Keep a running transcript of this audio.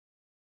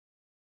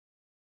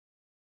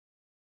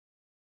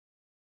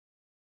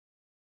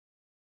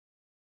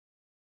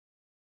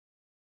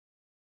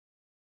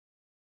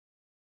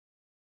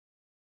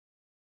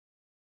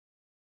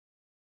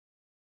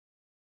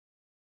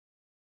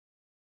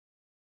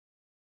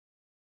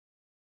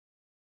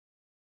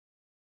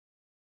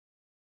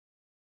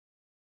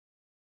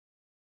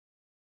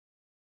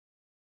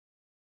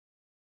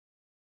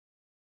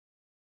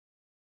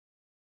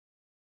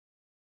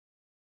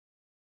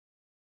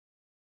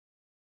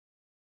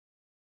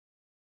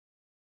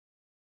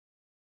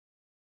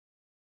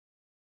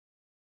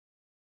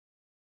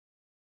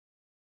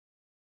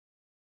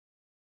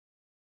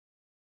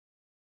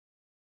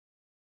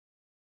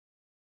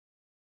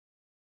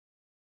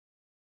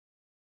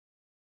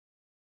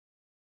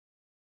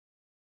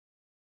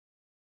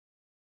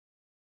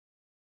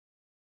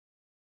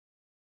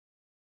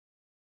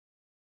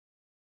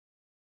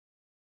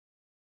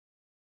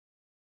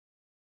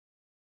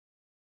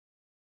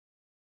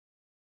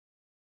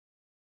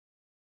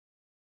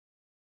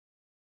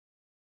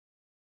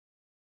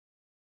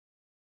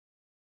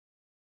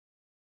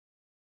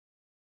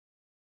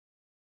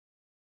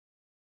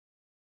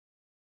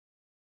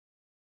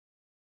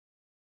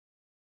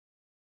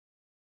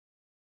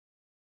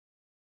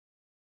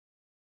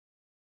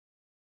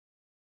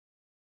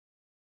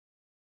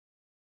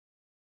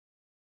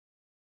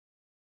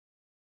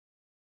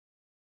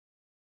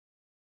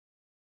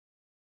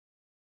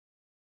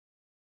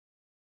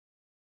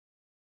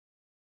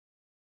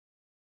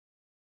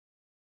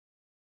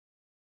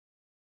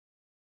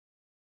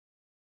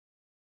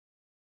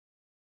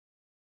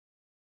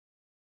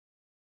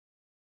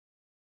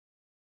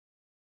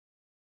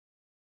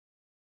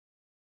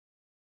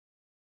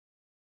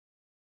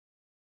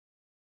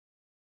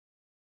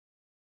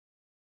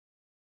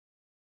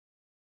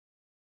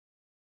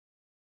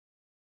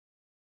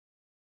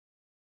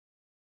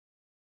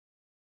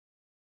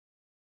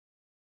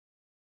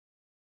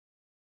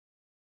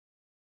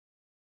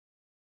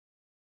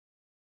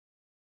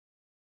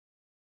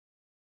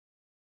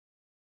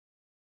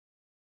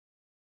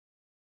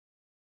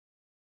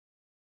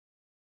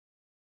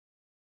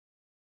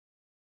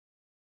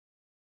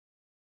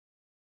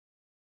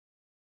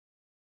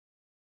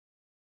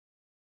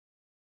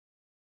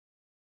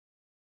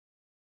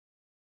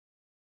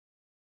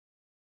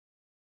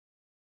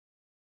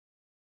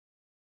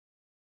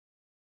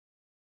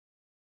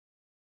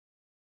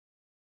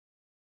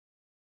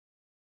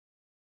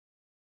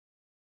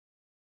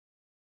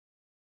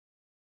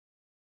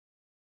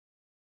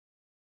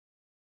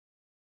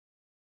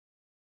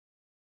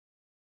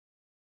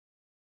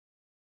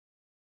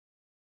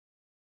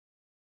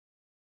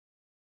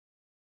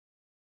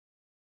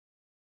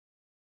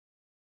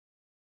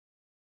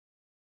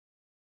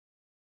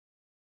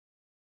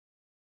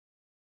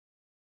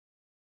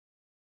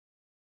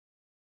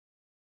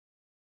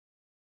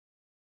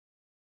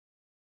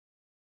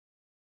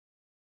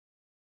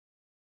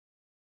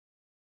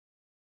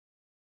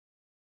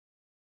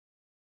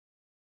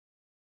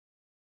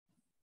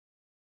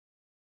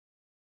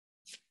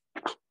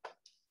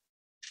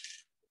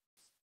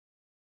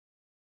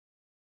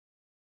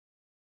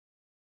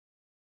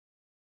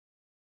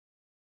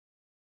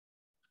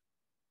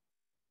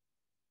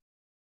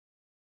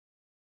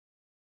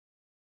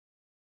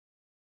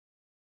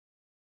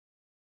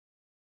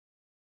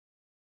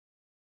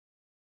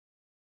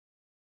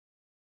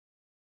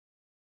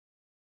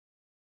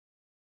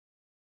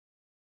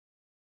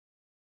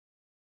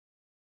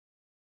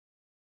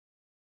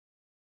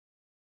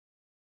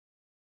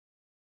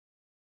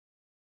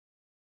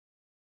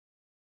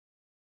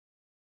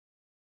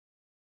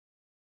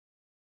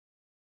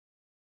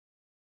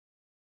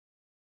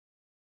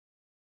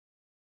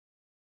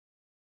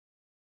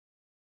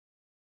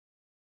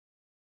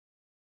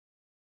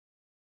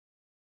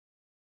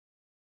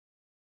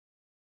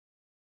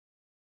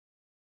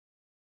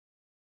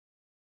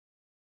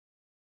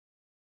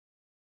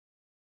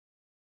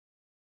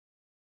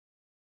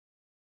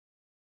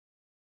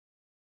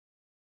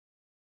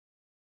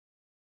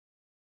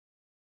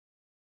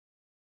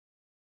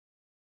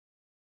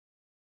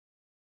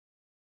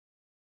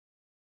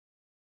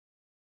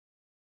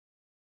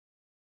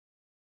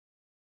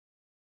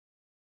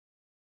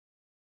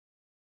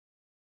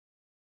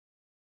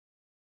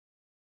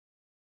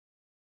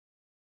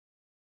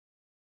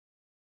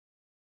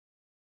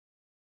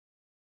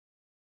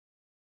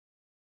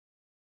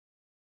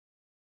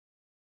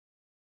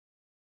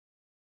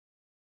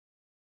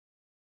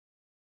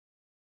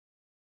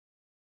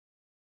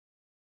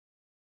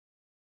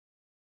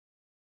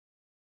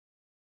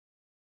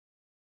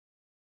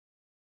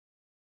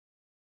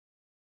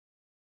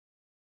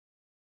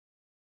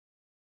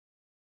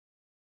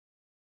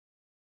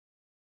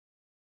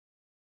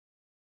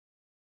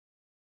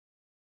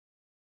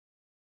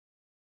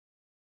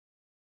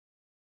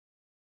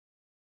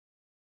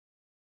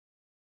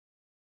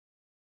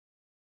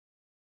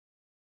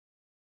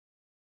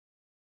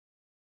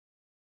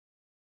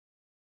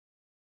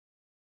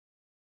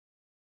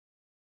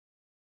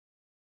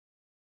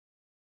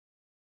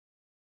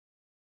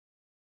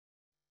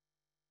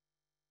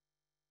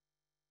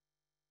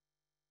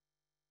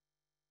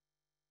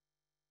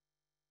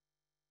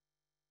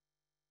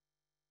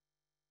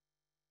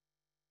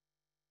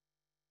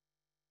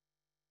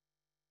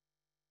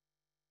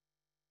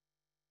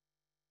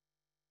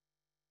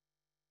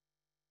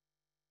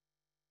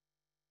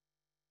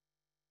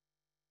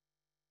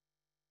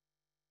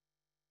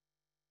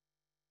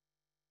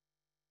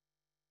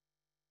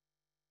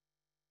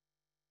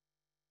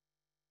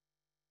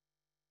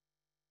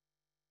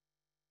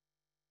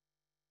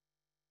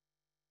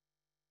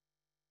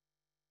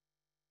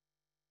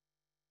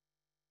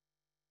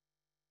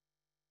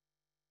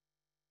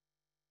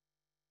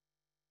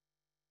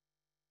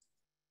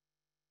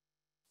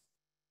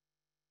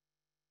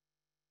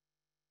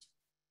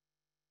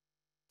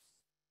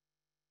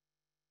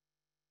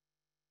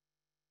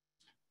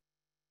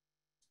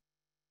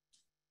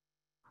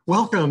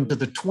Welcome to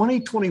the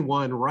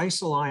 2021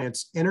 Rice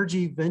Alliance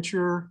Energy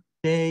Venture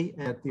Day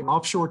at the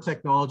Offshore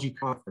Technology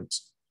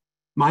Conference.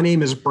 My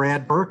name is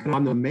Brad Burke, and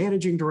I'm the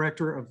Managing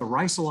Director of the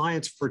Rice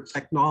Alliance for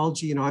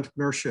Technology and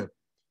Entrepreneurship.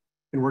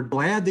 And we're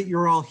glad that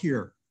you're all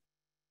here.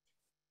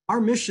 Our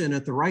mission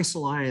at the Rice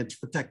Alliance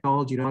for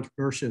Technology and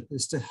Entrepreneurship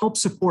is to help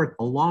support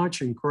the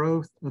launch and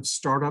growth of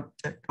startup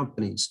tech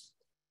companies.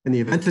 And the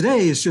event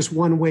today is just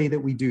one way that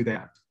we do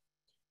that.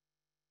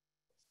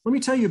 Let me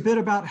tell you a bit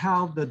about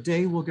how the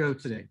day will go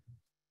today.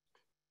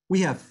 We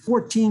have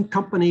 14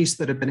 companies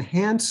that have been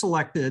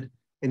hand-selected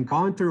and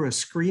gone through a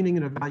screening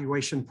and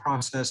evaluation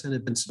process and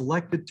have been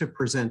selected to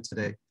present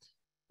today.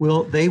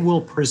 They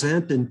will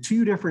present in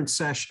two different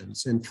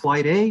sessions. In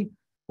Flight A,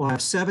 we'll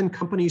have 7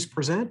 companies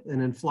present,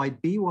 and in Flight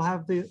B, we'll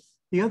have the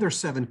other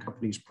 7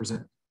 companies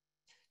present.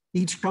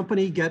 Each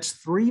company gets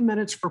 3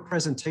 minutes for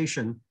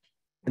presentation,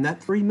 and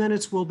that 3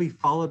 minutes will be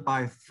followed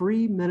by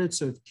 3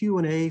 minutes of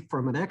Q&A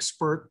from an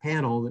expert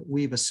panel that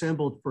we've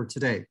assembled for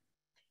today.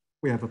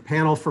 We have a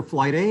panel for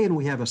Flight A and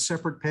we have a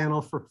separate panel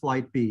for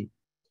Flight B.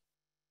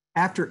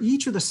 After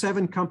each of the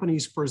 7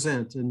 companies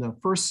present in the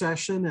first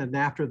session, and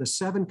after the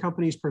 7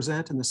 companies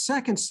present in the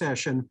second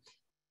session,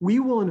 we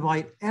will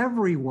invite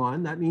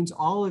everyone, that means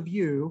all of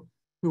you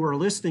who are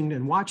listening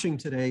and watching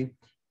today,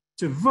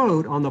 to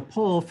vote on the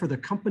poll for the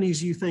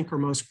companies you think are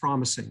most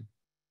promising.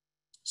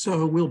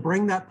 So we'll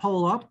bring that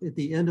poll up at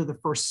the end of the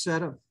first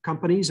set of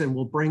companies, and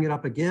we'll bring it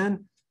up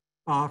again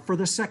for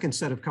the second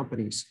set of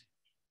companies.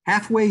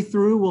 Halfway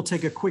through, we'll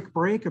take a quick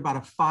break, about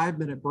a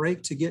 5-minute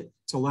break to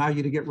allow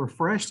you to get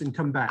refreshed and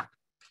come back.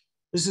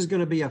 This is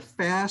going to be a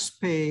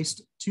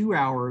fast-paced 2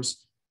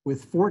 hours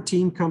with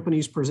 14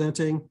 companies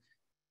presenting,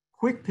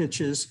 quick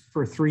pitches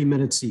for 3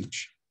 minutes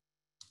each.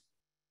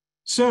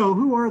 So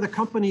who are the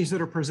companies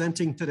that are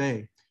presenting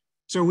today?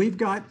 So we've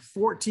got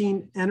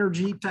 14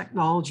 energy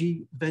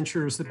technology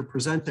ventures that are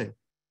presenting.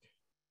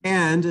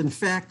 And in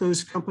fact,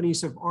 those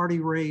companies have already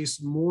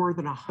raised more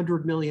than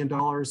 $100 million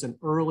in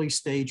early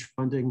stage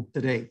funding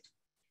to date.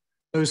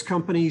 Those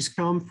companies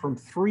come from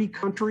 3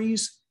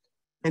 countries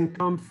and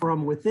come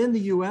from within the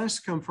US,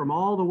 come from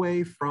all the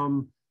way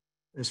from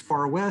as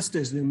far west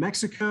as New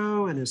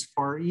Mexico and as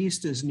far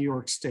east as New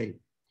York State.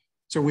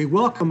 So we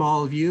welcome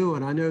all of you,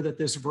 and I know that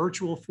this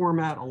virtual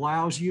format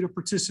allows you to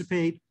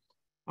participate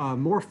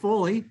more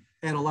fully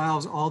and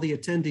allows all the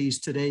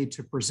attendees today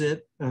to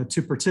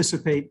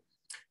participate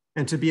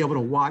and to be able to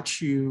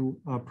watch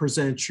you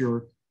present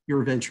your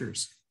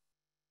ventures.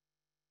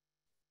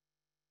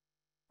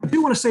 I do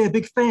want to say a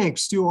big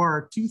thanks to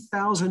our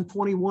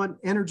 2021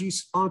 energy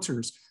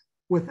sponsors.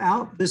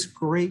 Without this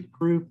great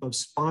group of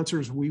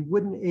sponsors, we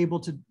wouldn't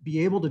be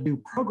able to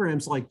do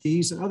programs like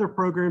these and other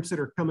programs that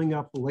are coming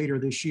up later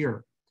this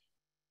year.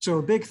 So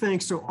a big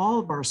thanks to all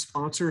of our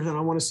sponsors, and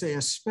I want to say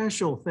a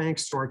special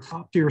thanks to our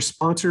top tier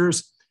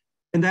sponsors,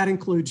 and that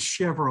includes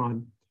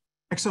Chevron,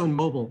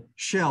 ExxonMobil,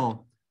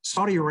 Shell,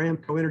 Saudi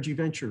Aramco Energy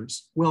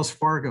Ventures, Wells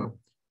Fargo,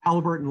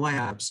 Halliburton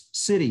Labs,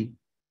 Citi,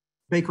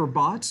 Baker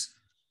Botts,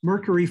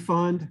 Mercury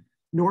Fund,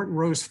 Norton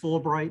Rose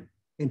Fulbright,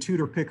 and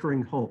Tudor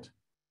Pickering Holt.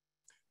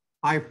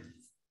 I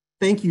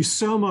thank you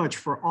so much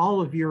for all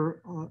of your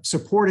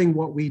supporting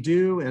what we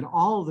do and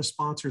all of the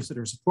sponsors that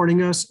are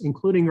supporting us,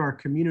 including our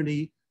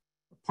community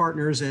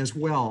partners as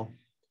well.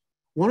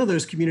 One of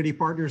those community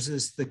partners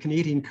is the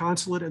Canadian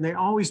Consulate, and they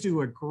always do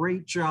a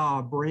great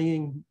job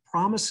bringing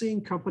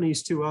promising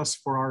companies to us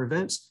for our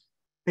events,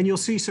 and you'll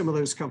see some of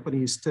those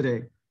companies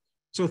today.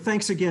 So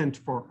thanks again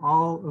for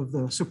all of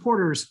the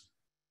supporters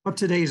of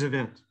today's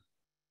event.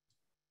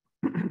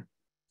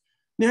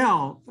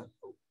 Now,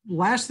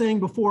 last thing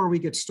before we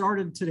get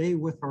started today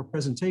with our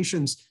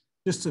presentations,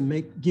 just to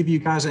give you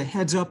guys a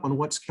heads up on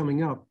what's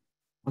coming up.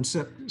 On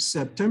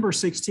September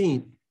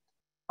 16th,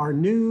 our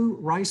new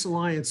Rice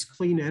Alliance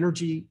Clean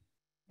Energy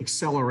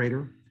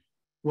Accelerator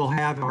will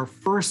have our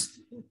first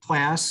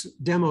class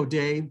demo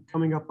day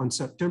coming up on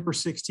September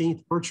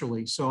 16th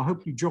virtually. So I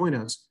hope you join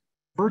us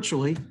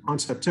virtually on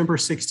September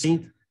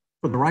 16th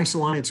for the Rice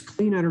Alliance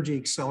Clean Energy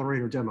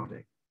Accelerator Demo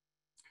Day.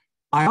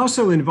 I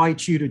also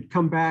invite you to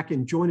come back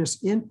and join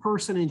us in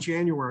person in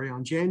January,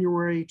 on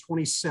January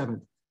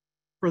 27th,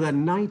 for the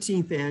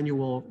 19th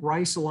annual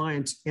Rice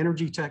Alliance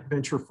Energy Tech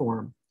Venture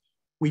Forum.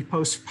 We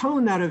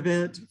postponed that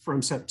event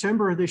from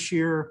September of this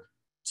year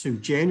to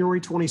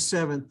January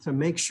 27th to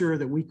make sure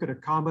that we could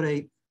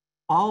accommodate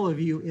all of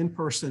you in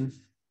person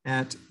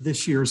at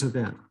this year's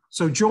event.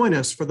 So join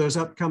us for those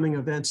upcoming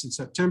events in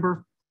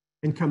September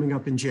and coming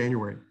up in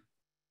January.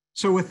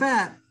 So with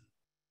that,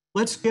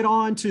 let's get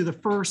on to the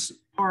first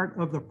part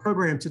of the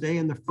program today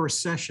in the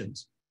first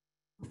sessions.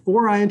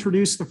 Before I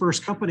introduce the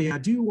first company, I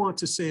do want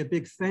to say a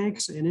big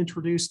thanks and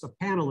introduce the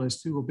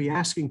panelists who will be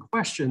asking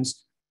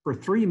questions for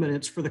 3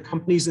 minutes for the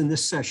companies in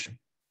this session.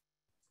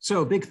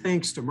 So big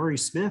thanks to Murray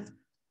Smith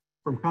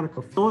from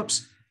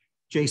ConocoPhillips,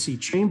 JC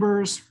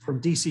Chambers from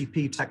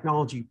DCP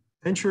Technology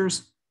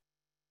Ventures,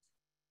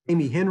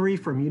 Amy Henry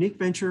from Unique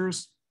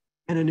Ventures,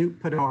 and Anoop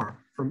Padar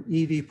from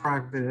EV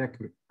Private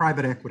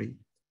Equity.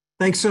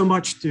 Thanks so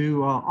much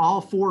to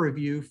all four of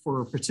you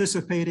for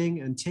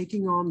participating and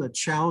taking on the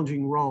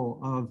challenging role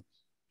of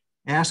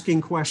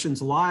asking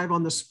questions live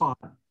on the spot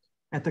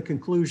at the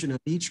conclusion of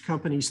each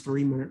company's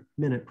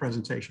 3-minute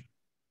presentation.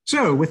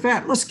 So with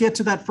that, let's get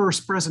to that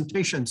first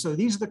presentation. So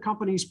these are the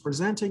companies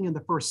presenting in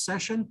the first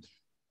session.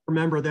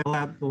 Remember,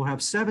 they'll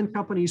have 7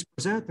 companies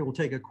present. They will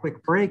take a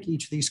quick break.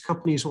 Each of these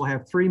companies will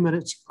have 3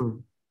 minutes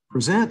to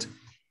present.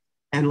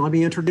 And let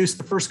me introduce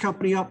the first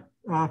company up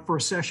for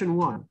session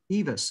 1,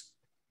 Evis.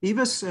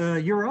 Evis,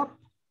 you're up.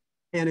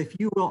 And if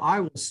you will,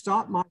 I will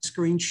stop my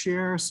screen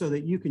share so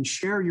that you can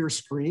share your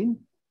screen.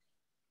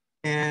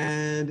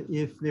 And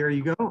if there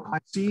you go, I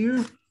see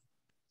you.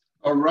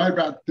 All right,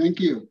 Brad, thank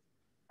you.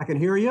 I can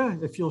hear you.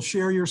 If you'll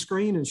share your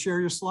screen and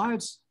share your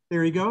slides,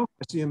 there you go.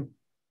 I see them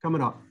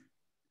coming up.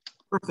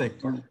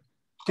 Perfect. You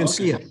can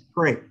see it.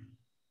 Great.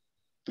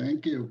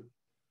 Thank you.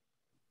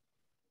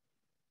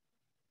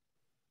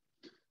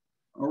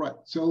 All right.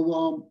 So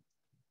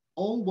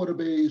all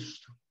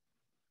water-based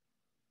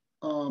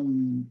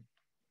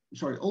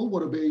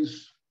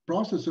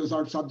processes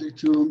are subject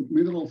to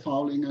mineral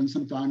fouling and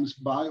sometimes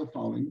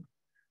biofouling,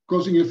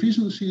 causing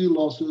efficiency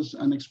losses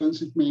and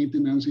expensive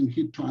maintenance in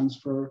heat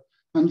transfer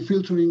and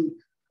filtering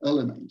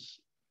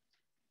elements.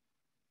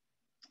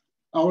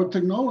 Our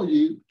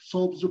technology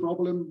solves the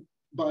problem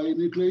by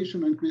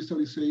nucleation and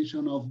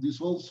crystallization of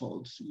dissolved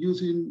salts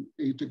using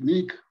a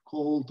technique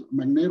called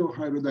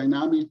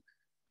magnetohydrodynamic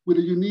with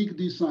a unique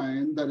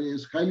design that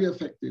is highly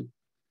effective,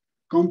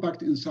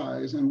 compact in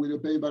size, and with a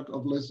payback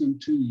of less than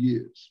 2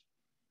 years.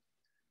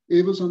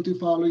 Evis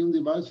anti-fouling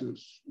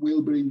devices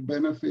will bring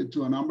benefit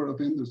to a number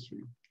of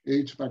industries: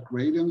 HVAC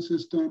radiant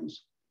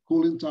systems,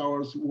 cooling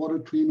towers, water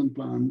treatment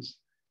plants,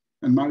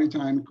 and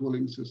maritime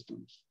cooling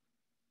systems.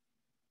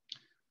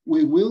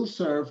 We will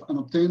serve an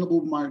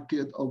obtainable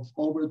market of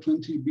over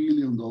 $20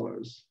 billion,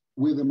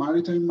 with the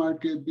maritime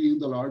market being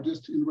the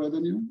largest in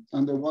revenue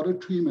and the water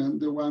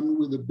treatment the one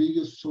with the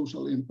biggest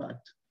social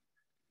impact.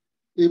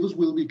 Evis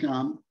will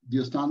become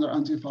the standard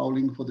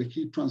anti-fouling for the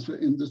heat transfer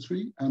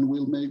industry and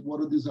will make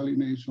water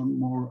desalination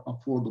more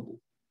affordable.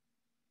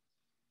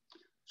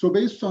 So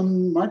based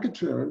on market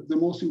share, the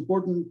most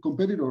important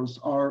competitors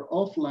are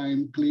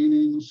offline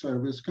cleaning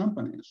service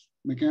companies,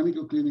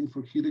 mechanical cleaning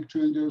for heat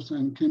exchangers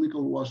and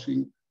chemical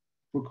washing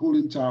for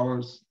cooling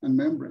towers and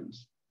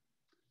membranes.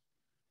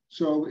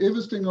 So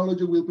Evis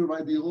technology will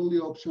provide the only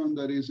option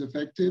that is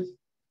effective,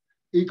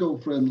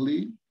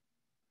 eco-friendly,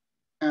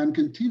 and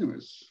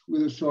continuous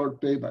with a short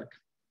payback.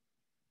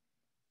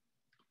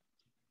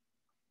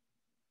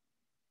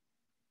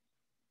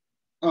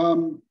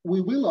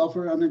 We will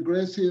offer an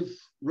aggressive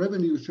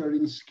revenue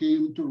sharing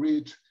scheme to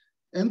reach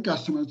end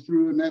customers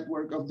through a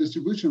network of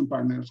distribution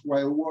partners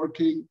while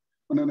working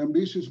on an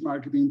ambitious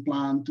marketing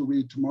plan to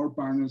reach more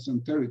partners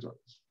and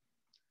territories.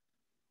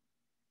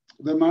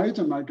 The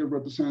maritime market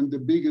represents the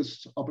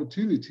biggest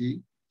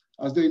opportunity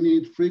as they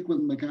need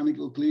frequent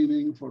mechanical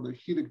cleaning for the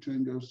heat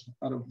exchangers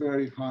at a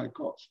very high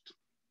cost.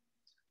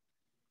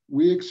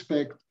 We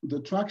expect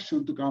the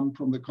traction to come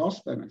from the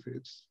cost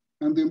benefits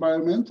and the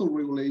environmental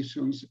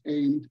regulations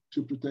aimed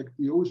to protect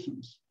the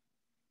oceans.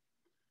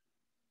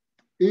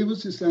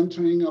 Evis is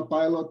entering a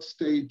pilot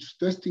stage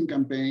testing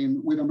campaign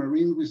with a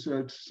marine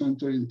research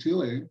center in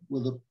Chile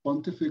with the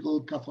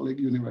Pontifical Catholic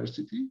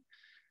University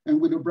and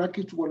with a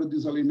brackish water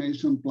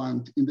desalination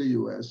plant in the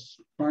US,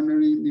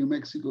 partnering New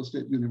Mexico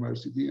State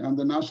University and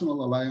the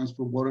National Alliance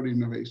for Water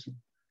Innovation.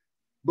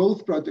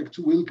 Both projects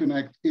will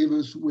connect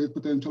Evis with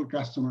potential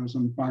customers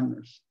and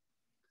partners.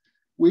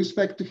 We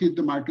expect to hit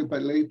the market by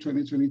late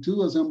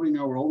 2022, assembling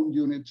our own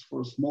units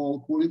for small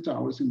cooling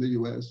towers in the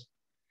US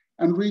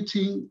and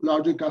reaching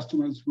larger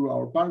customers through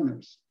our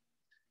partners.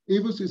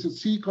 Evis is a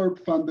C Corp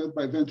funded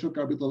by venture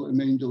capital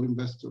and angel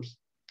investors.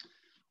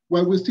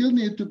 While we still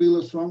need to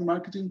build a strong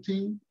marketing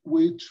team,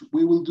 which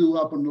we will do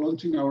upon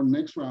launching our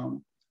next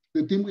round,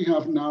 the team we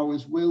have now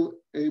is well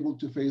able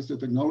to face the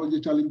technology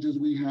challenges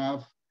we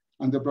have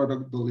and the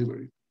product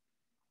delivery.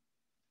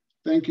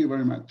 Thank you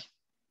very much.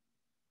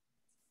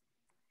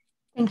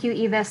 Thank you,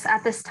 Evis.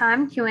 At this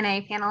time,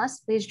 Q&A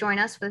panelists, please join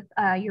us with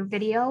your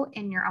video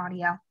and your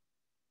audio.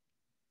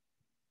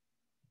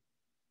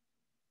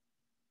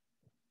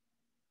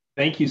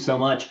 Thank you so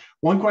much.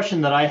 One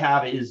question that I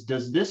have is,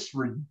 does this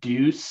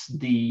reduce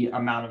the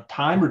amount of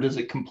time or does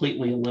it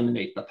completely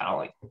eliminate the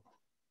fouling?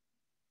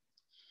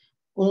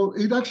 Well,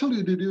 it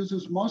actually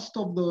reduces most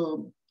of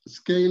the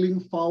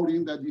scaling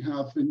fouling that you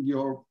have in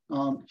your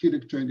heat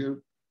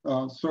exchanger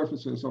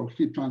surfaces or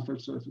heat transfer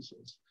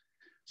surfaces.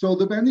 So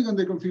depending on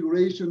the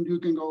configuration, you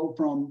can go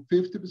from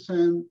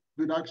 50%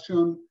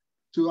 reduction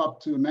to up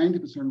to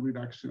 90%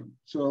 reduction.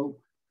 So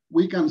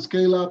we can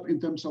scale up in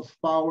terms of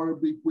power,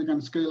 we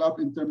can scale up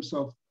in terms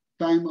of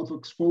time of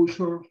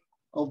exposure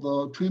of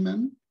the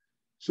treatment.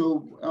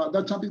 So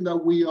that's something that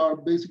we are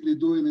basically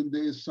doing in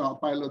this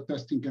pilot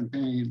testing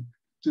campaign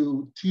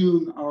to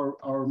tune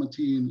our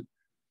machine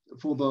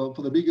for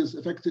the biggest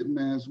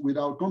effectiveness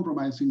without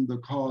compromising the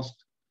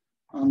cost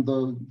and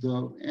the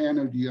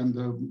energy and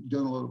the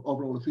general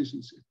overall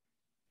efficiency.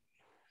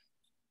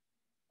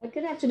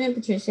 Good afternoon,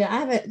 Patricia.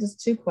 I have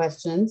just two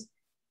questions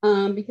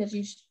because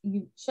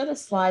you showed a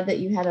slide that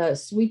you had a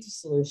suite of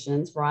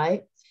solutions,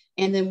 right?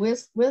 And then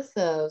with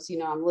those,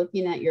 I'm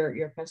looking at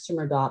your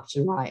customer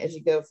adoption, right? As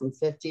you go from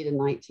 50 to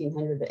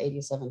 1900 to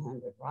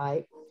 8700,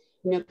 right?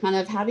 Kind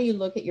of how do you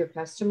look at your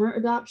customer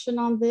adoption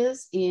on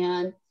this,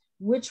 and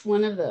which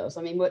one of those?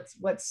 I mean,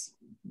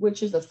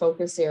 which is the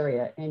focus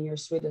area in your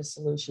suite of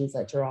solutions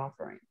that you're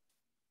offering?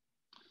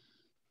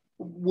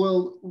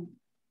 Well,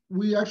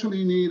 we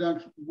actually need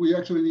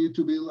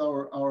to build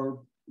our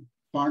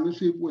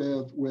partnership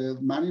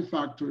with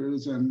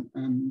manufacturers and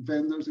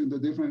vendors in the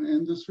different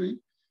industry.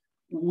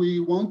 We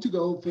want to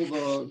go for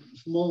the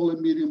small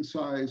and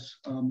medium-sized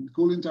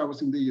cooling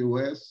towers in the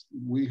US.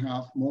 We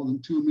have more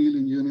than 2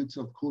 million units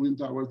of cooling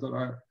towers that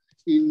are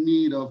in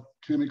need of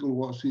chemical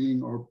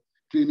washing or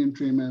cleaning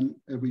treatment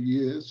every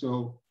year.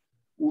 So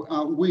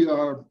we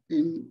are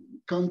in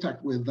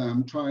contact with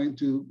them, trying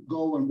to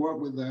go and work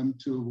with them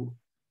to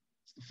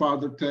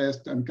further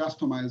test and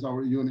customize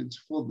our units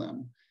for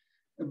them.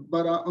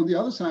 But on the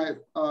other side,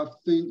 I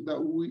think that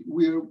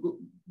we're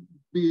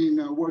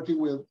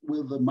working with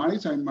the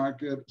maritime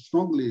market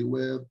strongly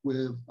with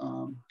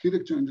heat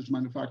exchangers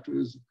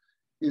manufacturers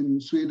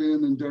in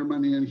Sweden and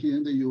Germany and here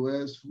in the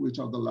US, which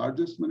are the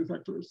largest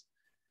manufacturers.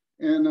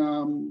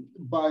 And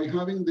by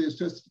having this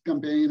test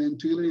campaign in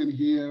Chile and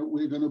here,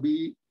 we're going to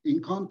be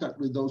in contact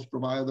with those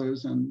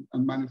providers and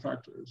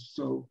manufacturers.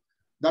 So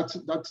that's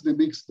the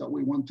mix that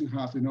we want to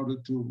have in order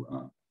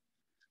to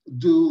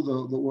do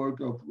the work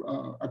of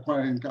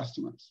acquiring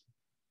customers.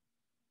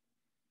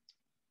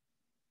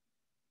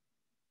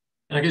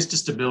 And I guess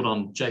just to build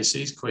on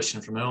JC's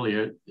question from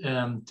earlier,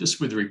 just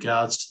with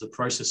regards to the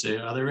process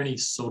there, are there any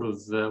sort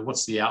of,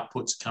 what's the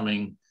outputs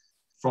coming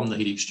from the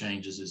heat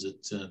exchangers? Is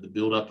it the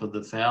buildup of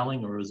the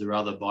fouling, or is there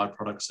other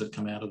byproducts that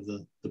come out of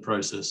the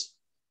process?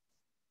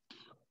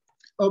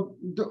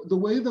 The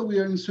way that we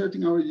are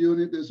inserting our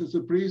unit is as a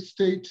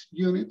pre-stage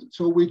unit.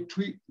 So we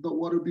treat the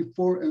water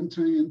before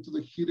entering into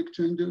the heat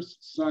exchangers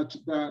such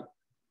that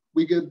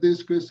we get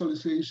this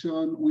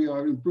crystallization. We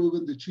are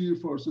improving the shear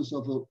forces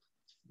of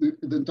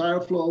the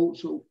entire flow.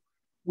 So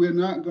we're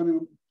not going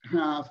to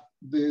have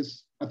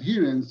this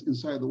adherence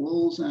inside the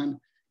walls. And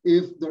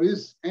if there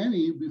is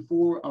any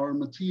before our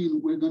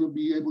machine, we're going to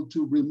be able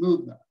to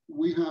remove that.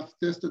 We have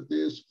tested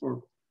this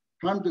for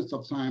hundreds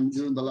of times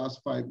during the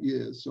last 5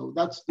 years. So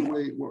that's the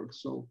way it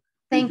works. So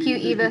thank you,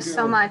 Eva,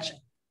 so much.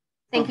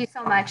 Thank you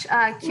so much.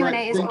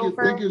 Q&A is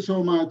over. Thank you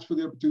so much for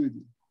the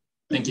opportunity.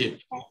 Thank you.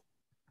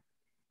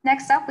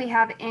 Next up, we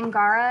have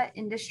Angara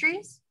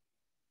Industries.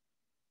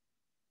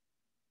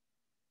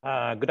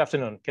 Good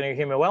afternoon. Can you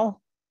hear me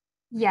well?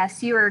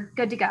 Yes, you are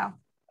good to go.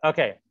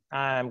 Okay,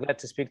 I'm glad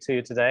to speak to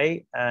you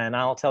today, and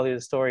I'll tell you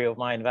the story of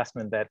my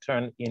investment that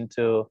turned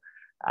into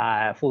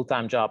a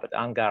full-time job at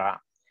Angara.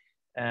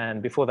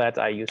 And before that,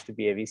 I used to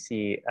be a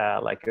VC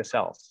like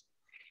yourselves.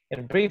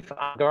 In brief,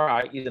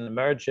 Angara is an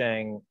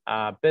emerging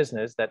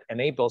business that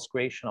enables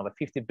creation of a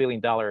 $50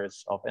 billion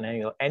of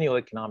an annual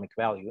economic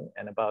value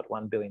and about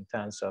 1 billion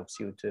tons of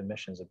CO2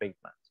 emissions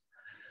abatement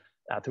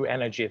through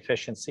energy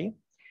efficiency.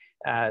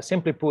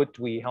 Simply put,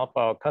 we help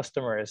our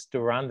customers to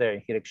run their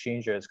heat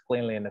exchangers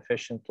cleanly and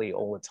efficiently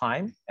all the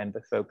time, and we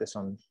focus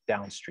on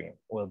downstream,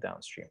 oil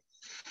downstream.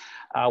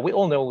 We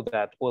all know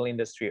that oil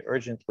industry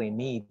urgently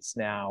needs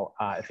now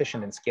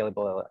efficient and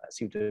scalable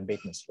CO2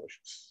 abatement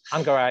solutions.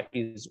 Angara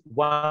is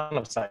one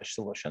of such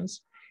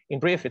solutions. In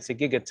brief, it's a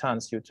gigaton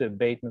CO2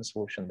 abatement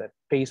solution that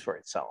pays for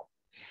itself.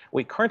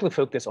 We currently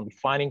focus on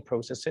refining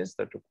processes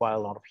that require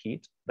a lot of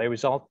heat. They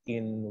result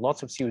in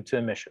lots of CO2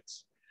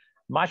 emissions.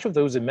 Much of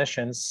those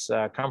emissions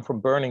come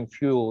from burning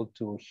fuel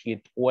to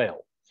heat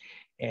oil.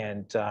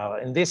 And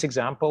in this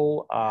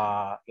example,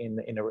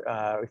 in a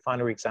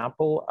refinery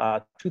example,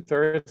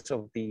 2/3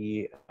 of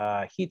the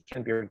heat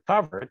can be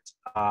recovered,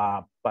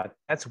 but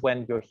that's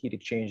when your heat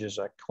exchangers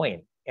are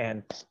clean.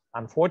 And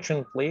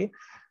unfortunately,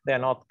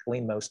 they're not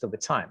clean most of the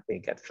time. They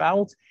get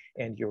fouled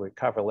and you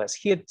recover less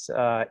heat.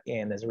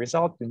 And as a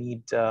result, you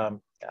need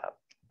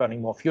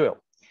burning more fuel.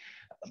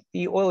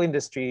 The oil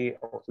industry,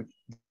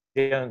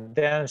 the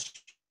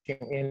downstream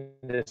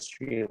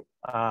industry,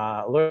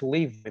 learn to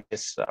live with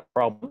this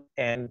problem,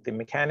 and the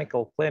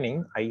mechanical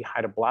cleaning, i.e.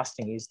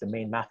 hydroblasting, is the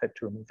main method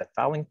to remove that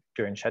fouling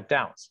during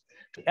shutdowns.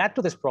 To add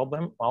to this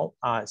problem, well,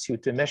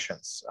 CO2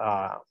 emissions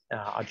are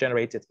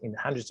generated in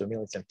hundreds of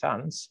millions of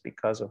tons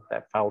because of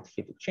that fouled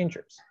heat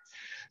exchangers.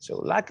 So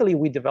luckily,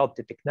 we developed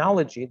a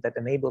technology that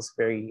enables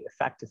very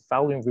effective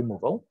fouling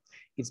removal.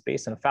 It's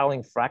based on a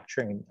fouling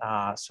fracturing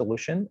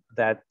solution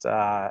that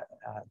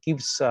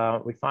gives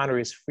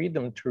refineries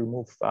freedom to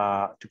remove,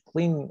 to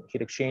clean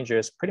heat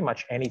exchangers pretty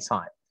much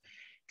anytime.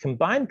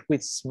 Combined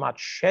with smart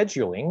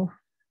scheduling,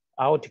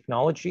 our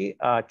technology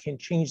can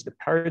change the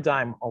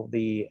paradigm of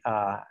the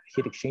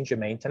heat exchanger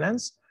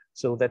maintenance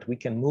so that we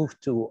can move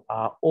to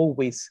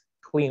always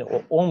clean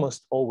or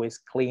almost always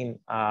clean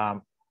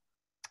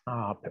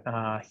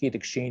heat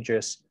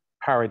exchangers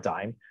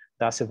paradigm,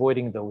 thus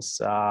avoiding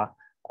those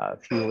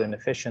fuel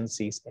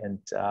inefficiencies and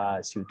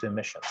CO2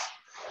 emissions.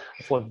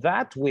 For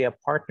that, we are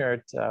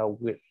partnered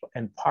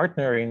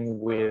partnering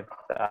with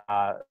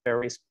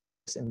various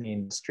in the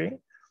industry,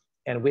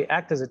 and we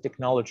act as a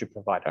technology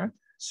provider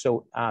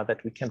so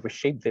that we can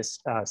reshape this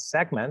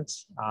segment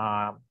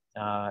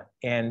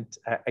and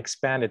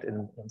expand it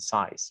in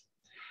size.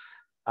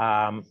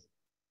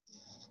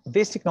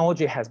 This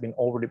technology has been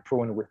already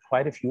proven with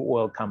quite a few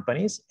oil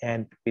companies,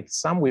 and with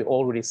some we're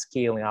already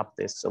scaling up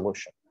this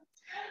solution.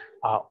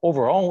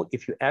 Overall,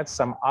 if you add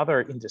some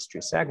other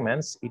industry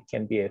segments, it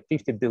can be a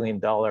 $50 billion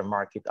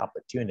market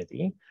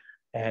opportunity.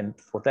 And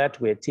for that,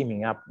 we're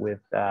teaming up with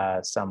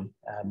some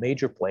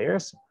major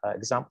players,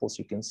 examples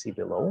you can see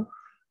below.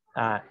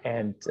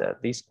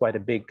 This is quite a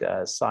big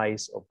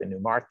size of the new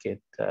market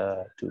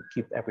to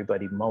keep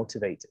everybody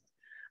motivated.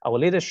 Our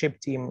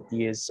leadership team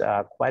is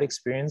quite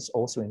experienced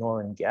also in oil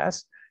and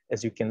gas.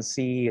 As you can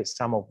see,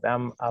 some of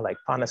them are like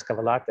Panas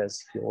Kavalakas.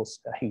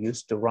 He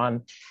used to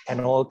run an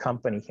oil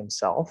company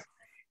himself.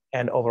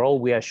 And overall,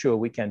 we are sure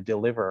we can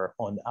deliver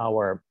on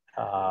our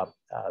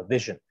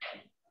vision.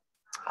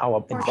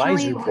 Our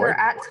advisory board. We're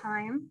at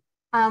time.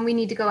 We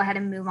need to go ahead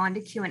and move on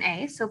to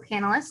Q&A. So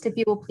panelists, if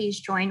you will please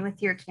join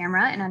with your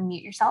camera and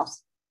unmute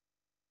yourselves.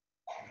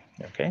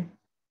 Okay.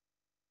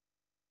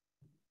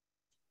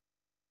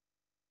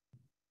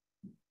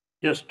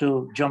 Just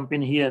to jump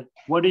in here,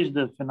 what is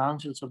the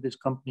financials of this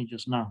company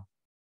just now?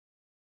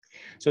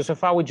 So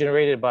far we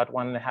generated about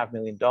 $1.5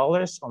 million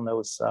on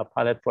those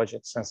pilot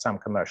projects and some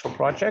commercial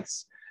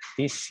projects.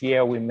 This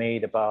year we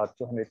made about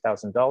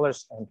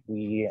 $200,000 and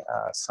we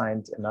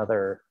signed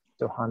another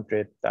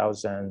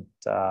 $200,000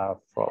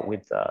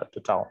 with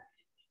Total.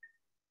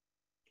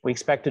 We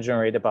expect to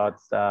generate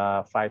about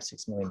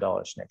 $5-6 million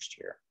next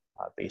year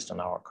based on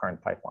our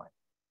current pipeline.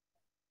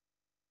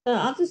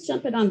 I'll just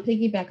jump in on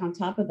piggyback on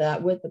top of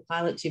that with the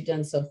pilots you've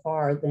done so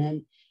far.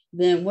 Then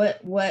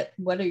what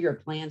are your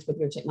plans with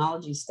your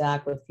technology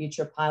stack with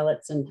future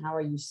pilots, and how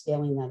are you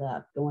scaling that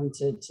up, going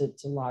to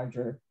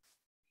larger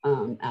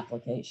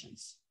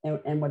applications?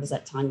 And what does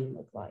that timing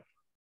look like?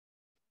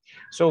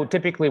 So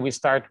typically we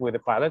start with a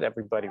pilot.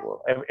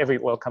 Every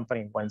oil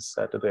company wants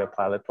to do a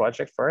pilot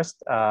project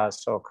first.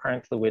 So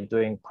currently we're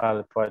doing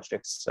pilot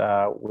projects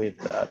with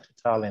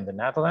Total in the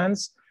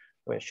Netherlands.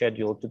 We're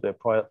scheduled to do a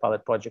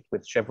pilot project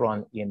with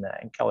Chevron in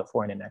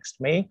California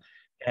next May.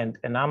 And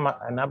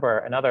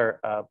another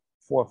 4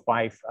 or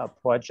 5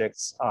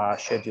 projects are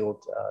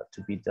scheduled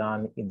to be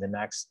done in the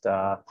next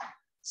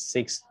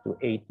 6 to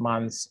 8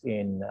 months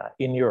in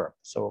Europe.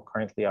 So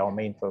currently our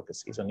main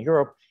focus is on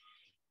Europe.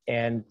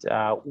 And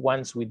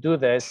once we do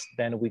this,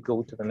 then we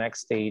go to the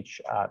next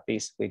stage,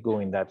 basically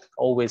going that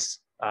always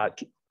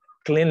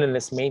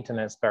cleanliness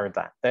maintenance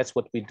paradigm. That's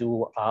what we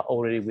do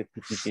already with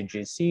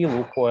PTTGC,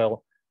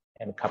 Lukoil,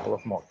 and a couple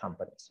of more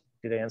companies.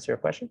 Did I answer your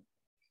question?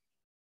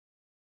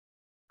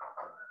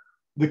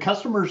 The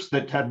customers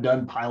that have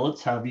done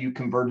pilots, have you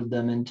converted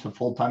them into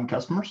full-time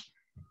customers?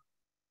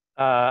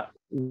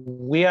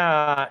 We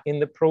are in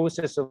the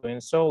process of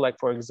doing so. Like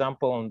for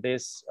example, on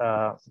this,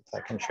 if I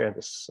can share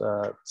this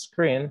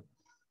screen.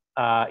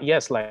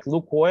 Yes, like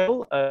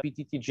Lukoil,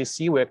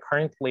 PTTGC, we're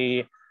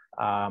currently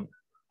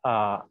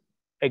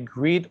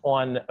agreed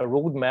on a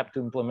roadmap to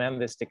implement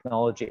this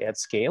technology at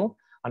scale.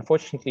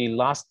 Unfortunately,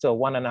 last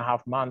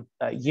 1.5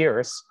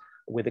 years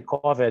with the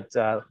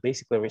COVID,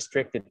 basically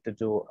restricted to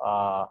do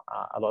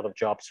a lot of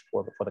jobs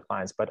for the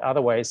clients. But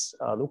otherwise,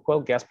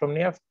 Lukoil,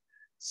 Gazpromneft,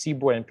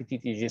 Seaboard, and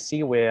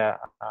PTTGC, we're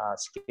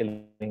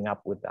scaling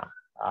up with them.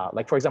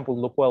 Like for example,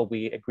 Lukoil,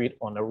 we agreed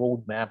on a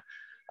roadmap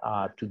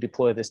to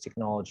deploy this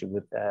technology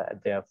with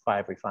their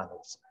 5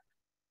 refineries.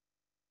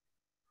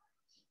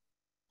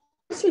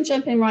 Just to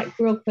jump in right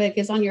real quick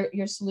is on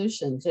your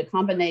solutions, a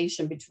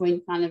combination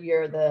between kind of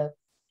your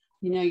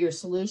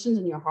solutions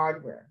and your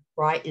hardware,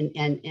 right?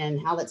 And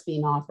how that's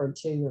being offered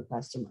to your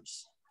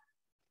customers.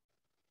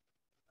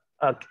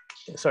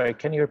 Sorry,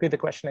 can you repeat the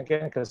question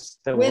again? Because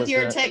with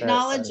your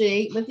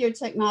technology,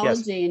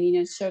 yes.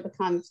 And show the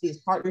kind of these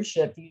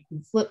partnerships, you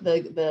can flip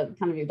the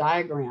kind of your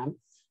diagram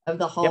of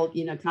the whole,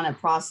 yep. Kind of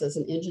process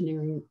and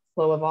engineering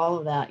flow of all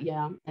of that,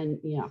 and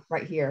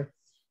right here.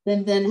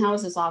 Then how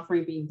is this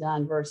offering being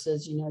done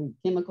versus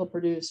chemical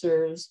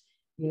producers,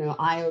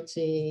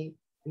 IoT,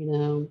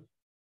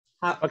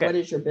 what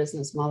is your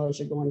business model as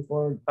you're going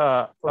forward?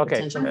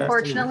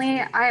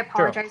 Unfortunately, I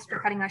apologize for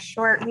cutting us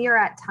short. We are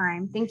at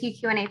time. Thank you,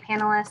 Q&A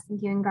panelists.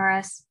 Thank you,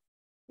 Angaras.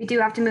 We do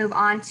have to move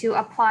on to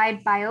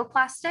applied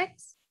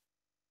bioplastics.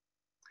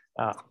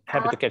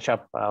 Happy to catch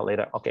up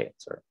later. Okay,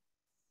 sorry.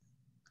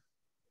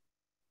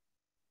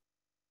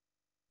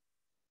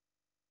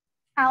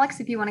 Alex,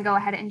 if you want to go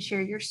ahead and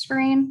share your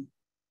screen.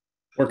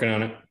 Working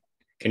on it.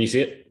 Can you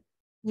see it?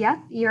 Yeah,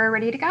 you're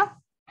ready to go.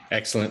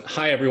 Excellent.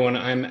 Hi, everyone.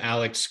 I'm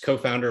Alex,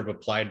 co-founder of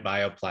Applied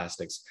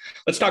Bioplastics.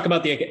 Let's talk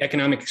about the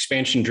economic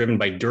expansion driven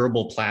by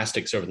durable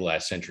plastics over the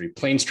last century.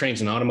 Planes,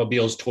 trains, and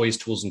automobiles, toys,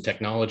 tools, and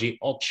technology,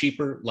 all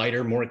cheaper,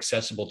 lighter, more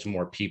accessible to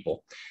more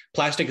people.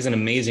 Plastic is an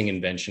amazing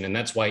invention, and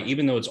that's why,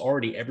 even though it's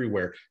already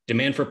everywhere,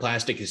 demand for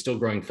plastic is still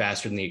growing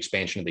faster than the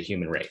expansion of the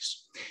human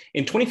race.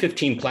 In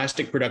 2015,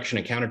 plastic production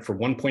accounted for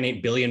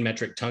 1.8 billion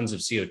metric tons of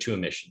CO2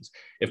 emissions.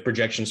 If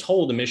projections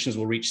hold, emissions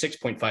will reach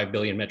 6.5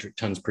 billion metric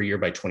tons per year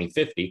by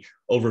 2050,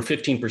 over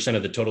 15%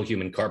 of the total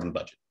human carbon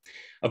budget.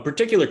 Of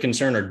particular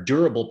concern are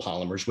durable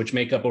polymers, which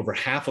make up over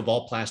half of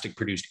all plastic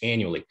produced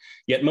annually.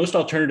 Yet most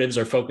alternatives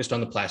are focused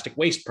on the plastic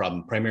waste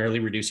problem, primarily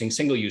reducing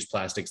single-use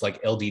plastics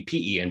like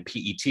LDPE and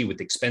PET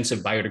with expensive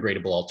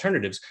biodegradable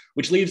alternatives,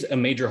 which leaves a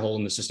major hole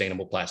in the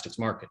sustainable plastics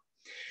market.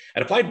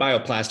 At Applied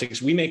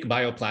Bioplastics, we make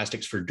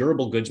bioplastics for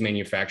durable goods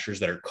manufacturers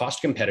that are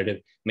cost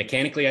competitive,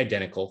 mechanically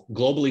identical,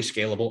 globally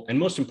scalable, and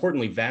most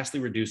importantly, vastly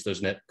reduce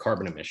those net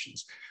carbon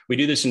emissions. We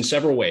do this in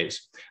several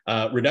ways.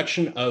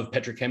 Reduction of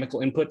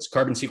petrochemical inputs,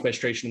 carbon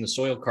sequestration in the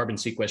soil, carbon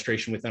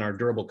sequestration within our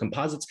durable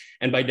composites,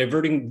 and by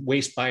diverting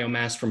waste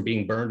biomass from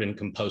being burned and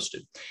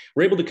composted.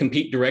 We're able to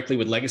compete directly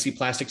with legacy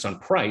plastics on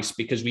price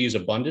because we use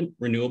abundant,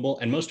 renewable,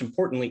 and most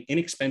importantly,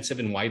 inexpensive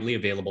and widely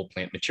available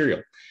plant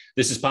material.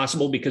 This is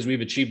possible because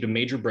we've achieved a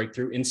major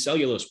breakthrough in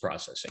cellulose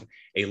processing,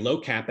 a low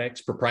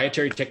capex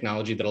proprietary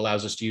technology that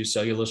allows us to use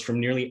cellulose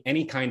from nearly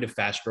any kind of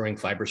fast-growing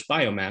fibrous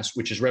biomass,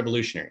 which is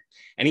revolutionary.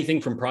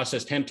 Anything from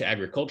processed hemp to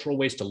agricultural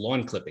waste to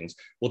lawn clippings,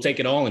 we'll take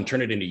it all and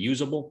turn it into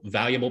usable,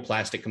 valuable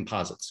plastic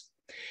composites.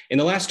 In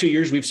the last 2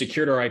 years, we've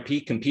secured our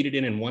IP, competed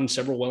in and won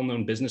several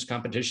well-known business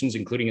competitions,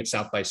 including at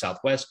South by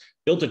Southwest,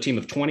 built a team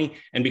of 20,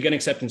 and begun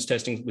acceptance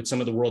testing with some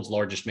of the world's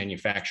largest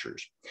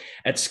manufacturers.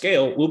 At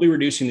scale, we'll be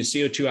reducing the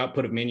CO2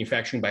 output of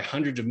manufacturing by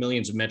hundreds of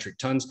millions of metric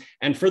tons,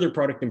 and further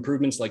product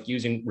improvements like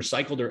using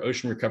recycled or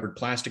ocean-recovered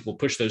plastic will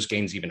push those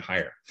gains even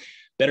higher.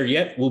 Better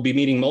yet, we'll be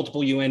meeting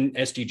multiple UN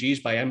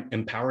SDGs by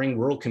empowering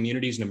rural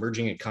communities and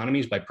emerging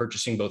economies by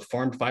purchasing both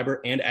farmed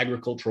fiber and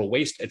agricultural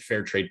waste at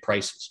fair trade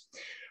prices.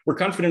 We're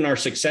confident in our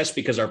success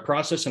because our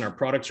process and our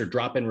products are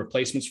drop-in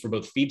replacements for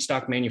both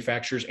feedstock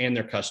manufacturers and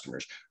their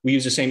customers. We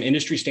use the same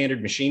industry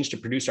standard machines to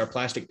produce our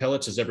plastic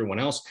pellets as everyone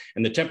else,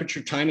 and the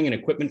temperature, timing, and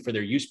equipment for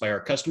their use by our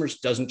customers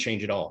doesn't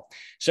change at all.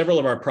 Several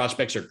of our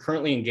prospects are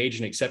currently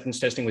engaged in acceptance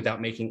testing without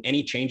making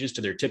any changes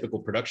to their typical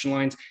production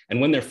lines,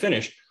 and when they're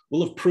finished,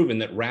 we'll have proven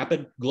that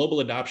rapid global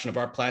adoption of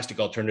our plastic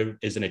alternative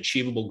is an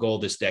achievable goal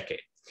this decade.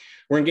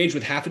 We're engaged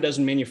with half a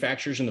dozen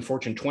manufacturers in the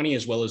Fortune 20,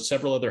 as well as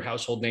several other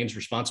household names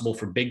responsible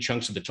for big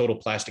chunks of the total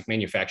plastic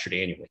manufactured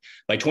annually.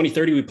 By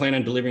 2030, we plan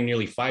on delivering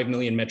nearly 5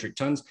 million metric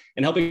tons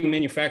and helping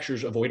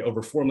manufacturers avoid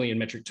over 4 million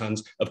metric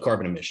tons of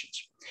carbon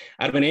emissions.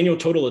 Out of an annual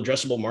total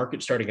addressable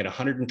market starting at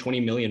 120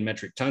 million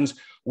metric tons,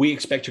 we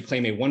expect to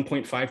claim a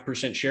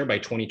 1.5% share by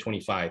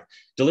 2025.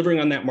 Delivering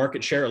on that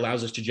market share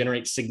allows us to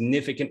generate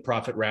significant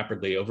profit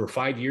rapidly. Over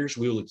 5 years,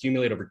 we will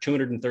accumulate over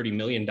 $230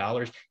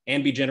 million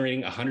and be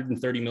generating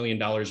 $130 million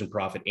in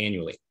profit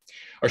annually.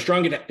 Our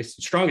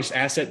strongest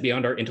asset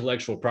beyond our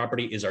intellectual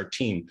property is our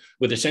team.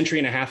 With a century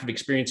and a half of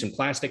experience in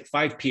plastic,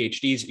 5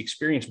 PhDs,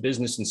 experienced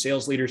business and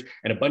sales leaders,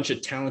 and a bunch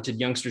of talented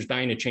youngsters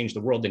dying to change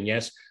the world, and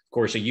yes, of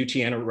course, a UT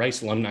and a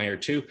Rice alumni or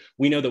two,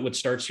 we know that what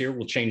starts here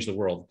will change the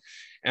world.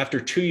 After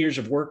 2 years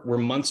of work, we're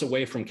months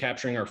away from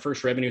capturing our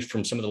first revenues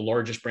from some of the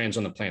largest brands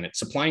on the planet,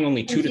 supplying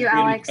only 2 to 3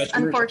 Alex.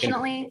 Customers.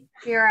 Unfortunately,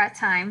 we are at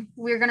time.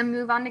 We're going to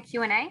move on to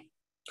Q&A.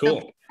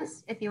 Cool. So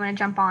if you want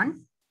to jump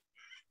on.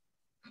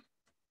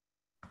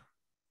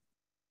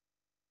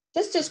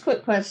 Just a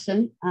quick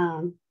question.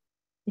 Can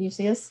you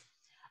see us?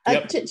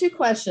 Yep. Two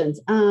questions.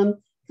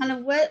 Kind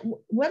of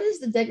what is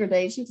the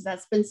degradation? Because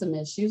that's been some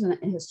issues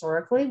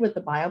historically with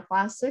the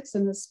bioplastics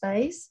in the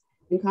space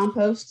and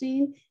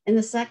composting. And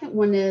the second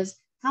one is,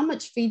 how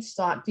much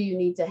feedstock do you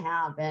need to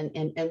have,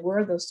 and where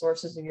are those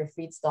sources of your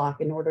feedstock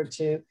in order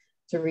to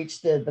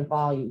reach the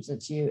volumes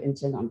that you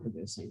intend on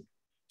producing?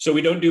 So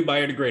we don't do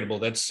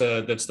biodegradable. That's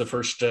the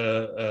first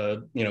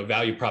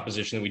value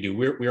proposition that we do.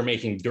 We're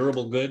making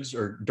durable goods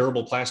or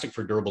durable plastic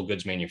for durable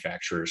goods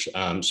manufacturers.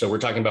 So we're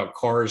talking about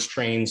cars,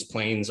 trains,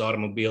 planes,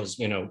 automobiles,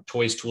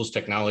 toys, tools,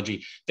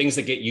 technology, things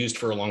that get used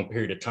for a long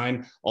period of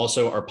time.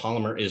 Also, our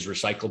polymer is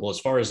recyclable. As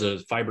far as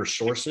the fiber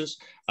sources,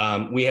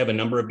 we have a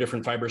number of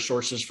different fiber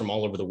sources from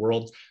all over the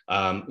world.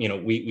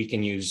 We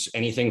can use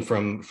anything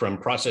from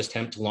processed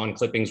hemp to lawn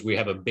clippings. We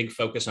have a big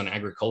focus on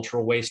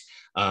agricultural waste.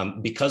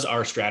 Because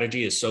our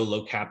strategy is so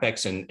low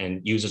capex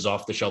and uses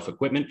off-the-shelf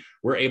equipment,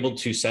 we're able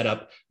to set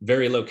up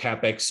very low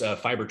capex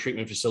fiber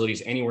treatment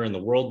facilities anywhere in the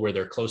world where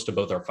they're close to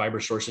both our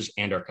fiber sources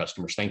and our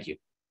customers. Thank you.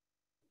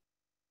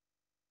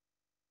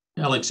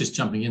 Alex, just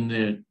jumping in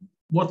there,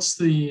 what's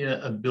the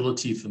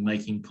ability for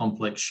making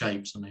complex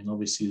shapes? I mean,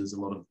 obviously there's a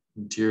lot of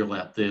material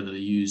out there that are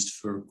used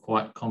for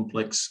quite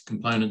complex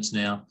components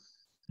now.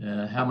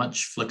 How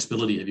much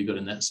flexibility have you got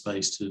in that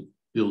space to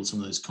build some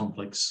of those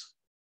complex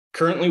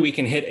Currently, we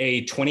can hit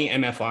a 20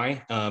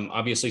 MFI.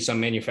 Obviously, some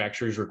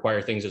manufacturers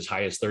require things as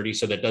high as 30,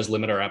 so that does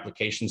limit our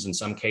applications in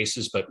some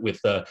cases. But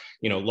with the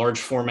large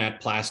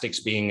format plastics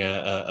being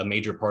a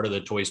major part of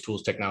the toys,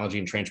 tools, technology,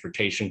 and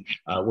transportation,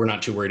 we're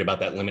not too worried about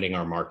that limiting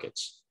our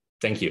markets.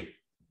 Thank you.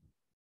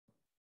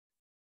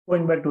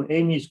 Going back to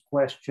Amy's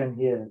question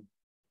here,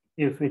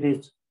 if it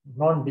is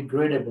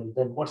non-degradable,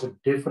 then what's the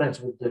difference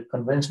with the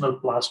conventional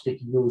plastic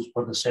used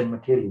for the same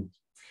materials?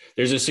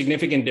 There's a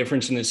significant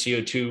difference in the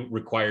CO2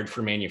 required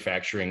for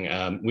manufacturing.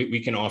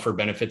 We can offer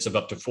benefits of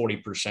up to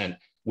 40%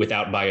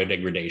 without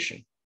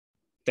biodegradation.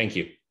 Thank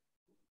you.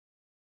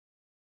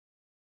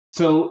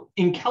 So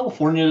in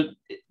California,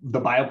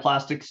 the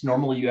bioplastics,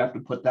 normally you have to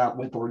put that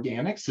with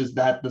organics. Is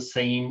that the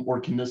same, or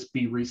can this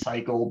be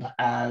recycled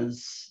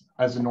as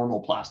a normal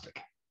plastic?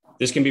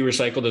 This can be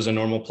recycled as a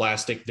normal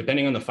plastic,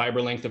 depending on the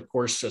fiber length, of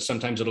course.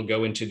 Sometimes it'll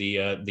go into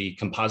the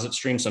composite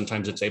stream.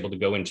 Sometimes it's able to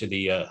go into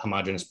the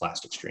homogeneous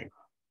plastic stream.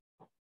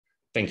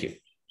 Thank you.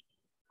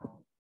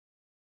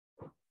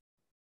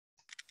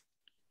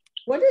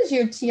 What is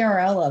your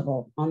TRL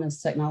level on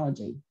this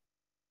technology?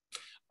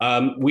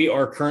 We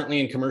are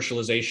currently in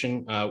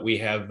commercialization. We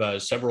have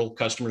several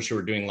customers who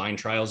are doing line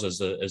trials, as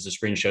the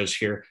screen shows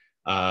here.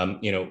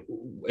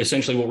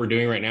 Essentially what we're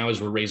doing right now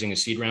is we're raising a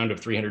seed round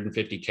of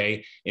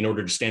 $350K in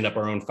order to stand up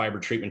our own fiber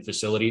treatment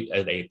facility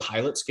at a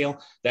pilot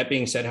scale. That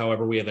being said,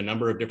 however, we have a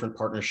number of different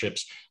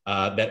partnerships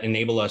that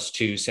enable us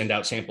to send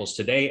out samples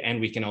today,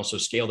 and we can also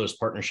scale those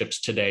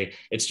partnerships today.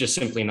 It's just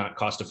simply not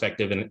cost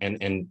effective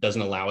and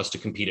doesn't allow us to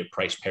compete at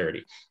price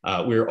parity.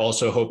 We're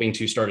also hoping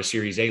to start a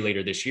Series A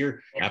later this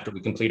year after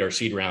we complete our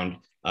seed round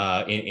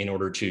in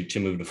order to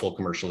move to full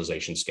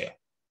commercialization scale.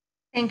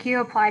 Thank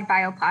you, Applied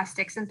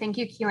Bioplastics, and thank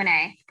you,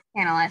 Q&A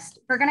panelists.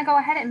 We're going to go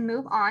ahead and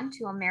move on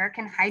to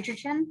American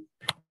Hydrogen.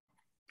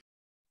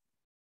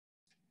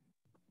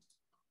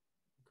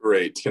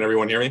 Great. Can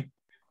everyone hear me?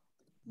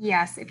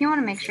 Yes, if you want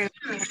to make sure.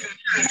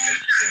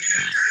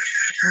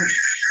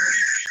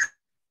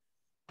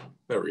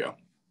 There we go.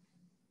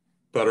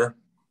 Better?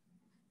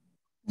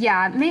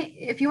 Yeah,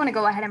 if you want to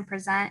go ahead and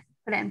present,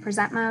 put it in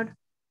present mode.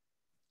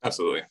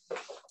 Absolutely.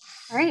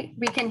 All right,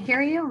 we can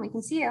hear you and we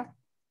can see you.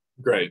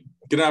 Great.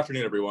 Good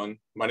afternoon, everyone.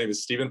 My name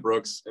is Stephen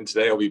Brooks, and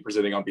today I'll be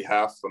presenting on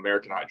behalf of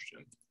American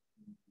Hydrogen.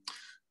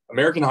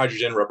 American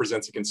Hydrogen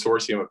represents a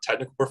consortium of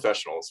technical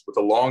professionals with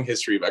a long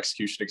history of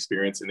execution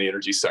experience in the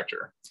energy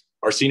sector.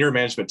 Our senior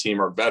management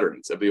team are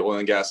veterans of the oil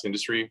and gas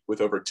industry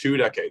with over 2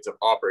 decades of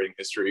operating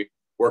history,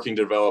 working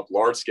to develop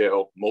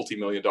large-scale,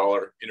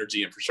 multi-million-dollar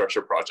energy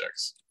infrastructure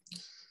projects.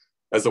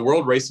 As the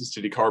world races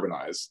to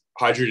decarbonize,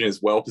 hydrogen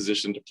is well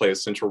positioned to play a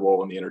central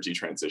role in the energy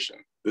transition.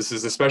 This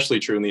is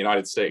especially true in the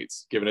United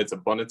States, given its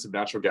abundance of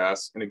natural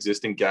gas and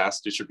existing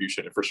gas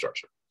distribution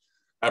infrastructure.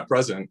 At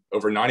present,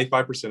 over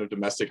 95% of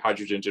domestic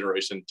hydrogen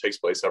generation takes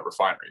place at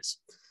refineries.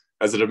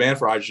 As the demand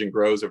for hydrogen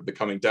grows over the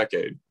coming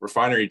decade,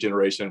 refinery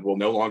generation will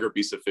no longer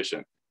be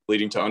sufficient,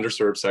 leading to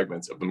underserved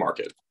segments of the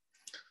market.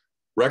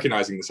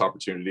 Recognizing this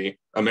opportunity,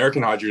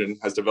 American Hydrogen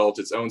has developed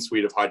its own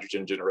suite of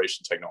hydrogen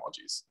generation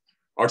technologies.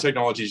 Our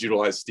technologies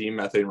utilize steam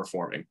methane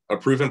reforming, a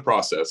proven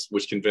process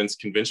which converts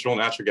conventional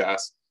natural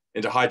gas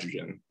into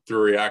hydrogen through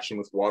a reaction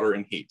with water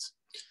and heat.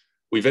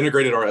 We've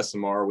integrated our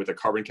SMR with a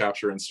carbon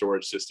capture and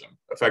storage system,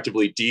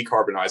 effectively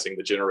decarbonizing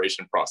the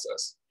generation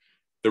process.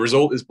 The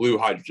result is blue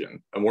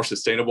hydrogen, a more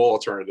sustainable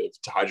alternative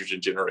to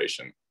hydrogen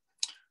generation.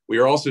 We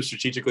are also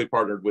strategically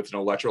partnered with an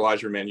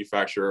electrolyzer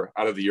manufacturer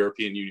out of the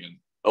European Union,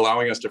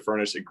 allowing us to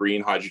furnish a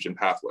green hydrogen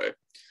pathway.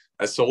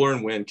 As solar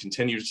and wind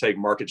continue to take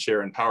market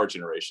share in power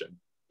generation,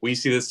 we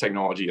see this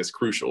technology as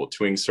crucial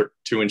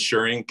to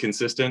ensuring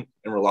consistent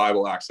and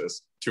reliable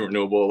access to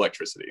renewable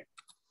electricity.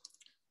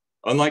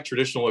 Unlike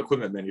traditional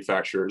equipment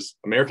manufacturers,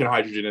 American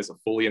Hydrogen is a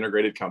fully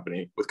integrated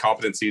company with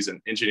competencies in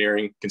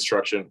engineering,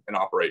 construction, and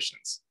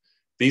operations.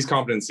 These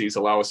competencies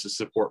allow us to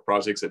support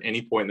projects at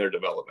any point in their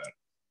development,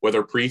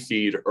 whether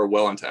pre-feed or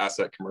well into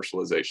asset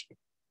commercialization.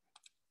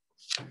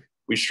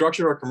 We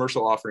structure our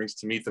commercial offerings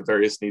to meet the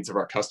various needs of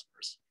our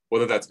customers,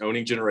 whether that's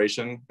owning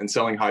generation and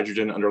selling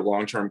hydrogen under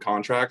long-term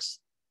contracts,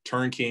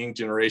 turnkeying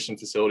generation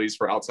facilities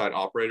for outside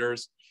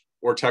operators,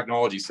 or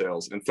technology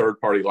sales and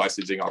third-party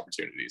licensing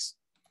opportunities.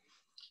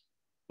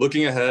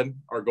 Looking ahead,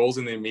 our goals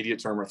in the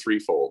immediate term are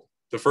threefold.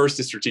 The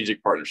first is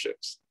strategic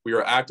partnerships. We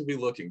are actively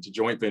looking to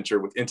joint venture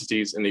with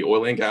entities in the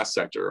oil and gas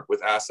sector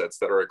with assets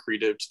that are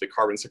accretive to the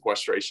carbon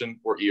sequestration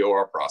or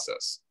EOR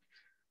process.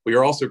 We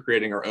are also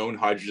creating our own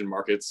hydrogen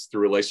markets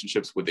through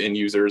relationships with end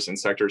users in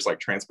sectors like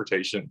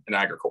transportation and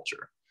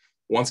agriculture.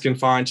 Once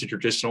confined to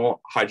traditional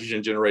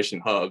hydrogen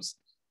generation hubs,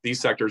 these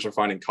sectors are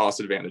finding cost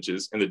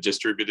advantages in the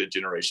distributed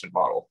generation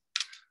model.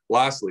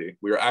 Lastly,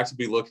 we are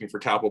actively looking for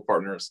capital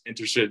partners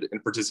interested in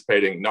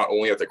participating not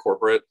only at the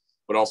corporate,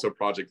 but also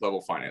project level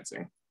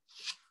financing.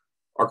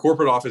 Our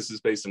corporate office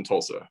is based in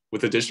Tulsa,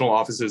 with additional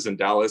offices in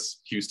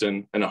Dallas,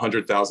 Houston, and a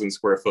 100,000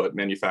 square foot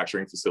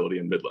manufacturing facility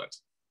in Midland.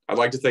 I'd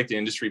like to thank the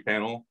industry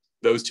panel,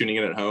 those tuning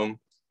in at home,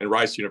 and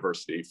Rice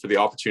University for the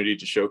opportunity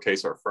to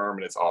showcase our firm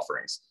and its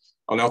offerings.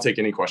 I'll now take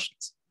any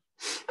questions.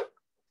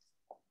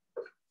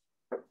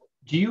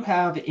 Do you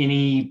have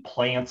any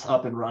plants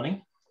up and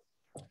running?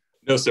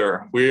 No,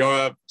 sir. We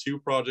have 2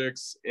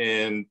 projects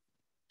in,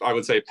 I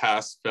would say,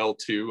 past phase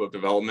 2 of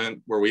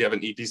development, where we have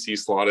an EPC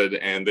slotted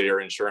and they are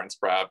insurance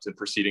prepped and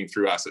proceeding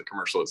through asset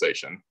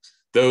commercialization.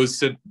 Those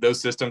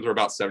systems are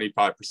about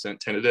 75%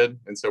 tenanted,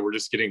 and so we're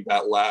just getting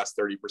that last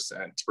 30%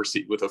 to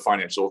proceed with a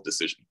financial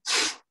decision.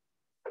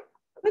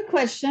 Quick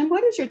question,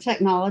 what is your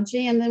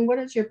technology, and then what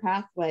is your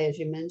pathway, as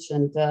you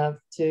mentioned,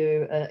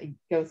 to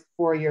go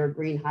for your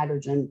green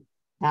hydrogen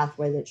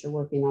pathway that you're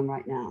working on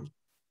right now?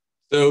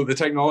 So the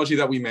technology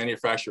that we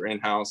manufacture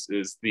in-house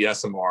is the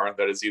SMR,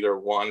 that is either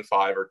 1,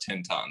 5, or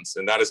 10 tons,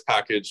 and that is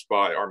packaged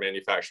by our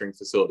manufacturing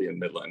facility in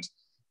Midland.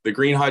 The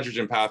green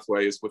hydrogen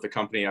pathway is with a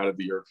company out of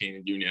the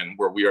European Union,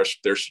 where we are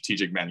their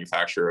strategic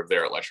manufacturer of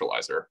their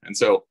electrolyzer. And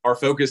so our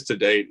focus to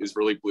date is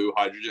really blue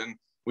hydrogen.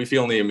 We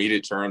feel in the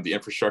immediate term, the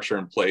infrastructure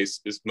in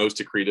place is most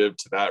accretive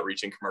to that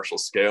reaching commercial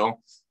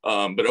scale.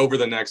 But over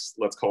the next,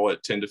 let's call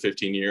it 10 to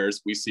 15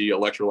 years, we see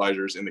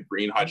electrolyzers in the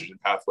green hydrogen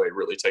pathway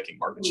really taking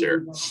market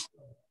share.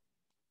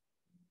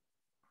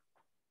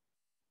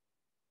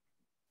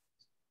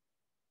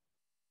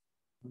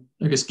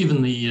 I guess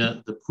given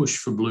the push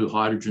for blue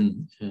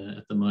hydrogen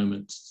at the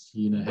moment,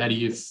 how do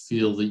you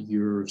feel that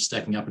you're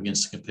stacking up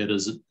against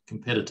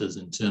competitors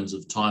in terms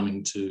of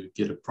timing to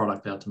get a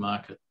product out to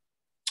market?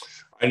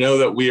 I know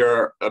that we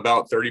are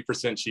about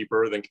 30%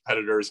 cheaper than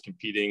competitors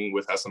competing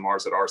with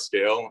SMRs at our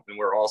scale. And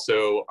we're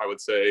also, I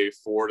would say,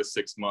 4 to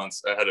 6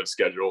 months ahead of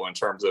schedule in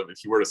terms of,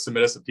 if you were to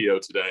submit us a PO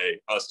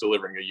today, us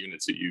delivering a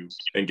unit to you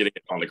and getting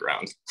it on the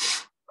ground.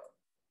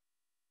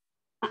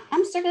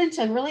 I'm struggling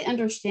to really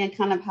understand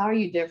kind of how are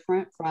you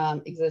different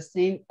from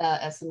existing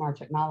SMR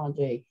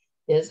technology.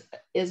 Is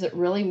it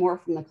really more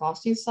from the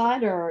costing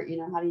side, or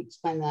how do you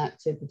explain that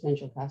to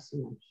potential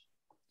customers?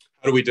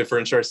 How do we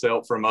differentiate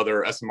ourselves from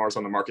other SMRs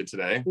on the market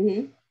today?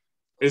 Mm-hmm.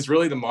 It's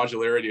really the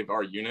modularity of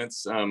our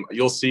units.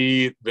 You'll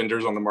see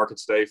vendors on the market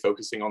today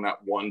focusing on that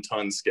 1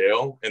 ton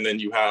scale, and then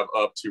you have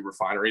up to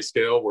refinery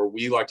scale, where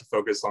we like to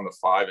focus on the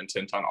 5 and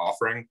 10 ton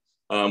offering.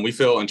 We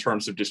feel in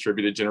terms of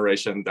distributed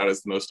generation, that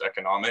is the most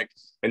economic,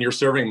 and you're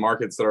serving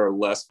markets that are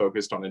less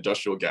focused on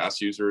industrial gas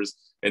users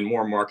and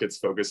more markets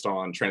focused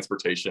on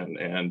transportation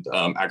and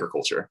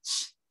agriculture.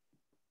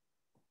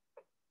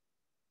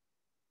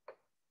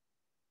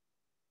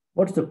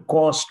 What's the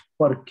cost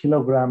per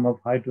kilogram of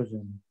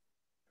hydrogen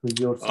to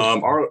your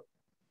system? Our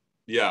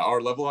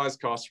levelized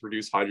cost to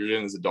produce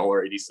hydrogen is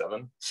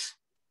 $1.87.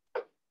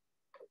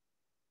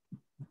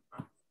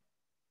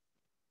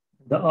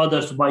 The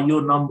others, by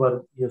your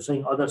number, you're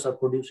saying others are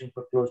producing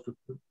for close to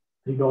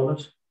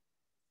 $3?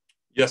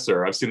 Yes,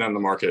 sir. I've seen that in the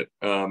market.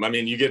 I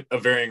mean, you get a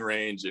varying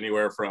range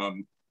anywhere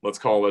from, let's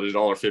call it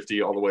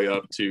 $1.50 all the way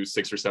up to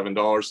 $6 or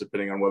 $7,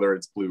 depending on whether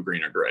it's blue,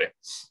 green, or gray.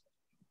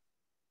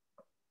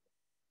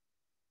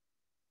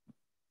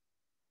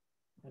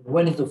 And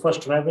when is the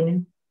first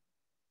revenue?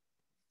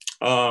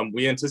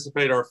 We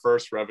anticipate our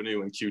first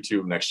revenue in Q2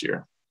 of next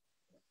year.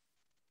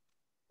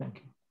 Thank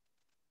you.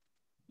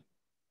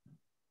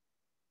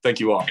 Thank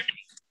you all.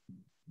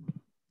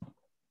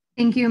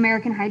 Thank you,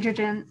 American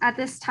Hydrogen. At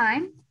this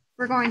time,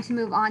 we're going to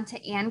move on to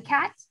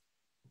ANCAT.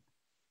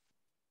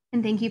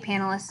 And thank you,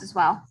 panelists, as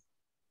well.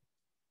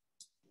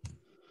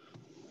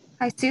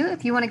 Hi, Sue,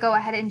 if you want to go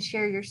ahead and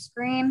share your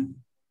screen.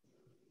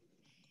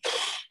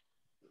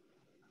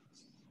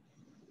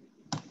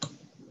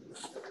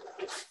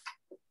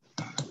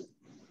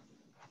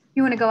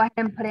 You want to go ahead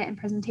and put it in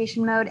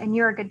presentation mode, and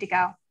you're good to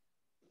go.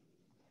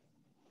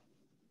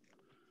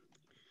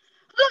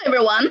 Hello,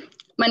 everyone.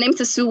 My name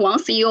is Sue Wang,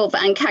 CEO of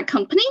ANCAT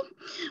Company.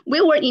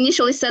 We were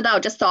initially set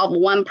out to solve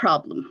one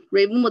problem: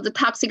 remove the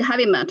toxic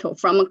heavy metal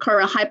from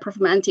current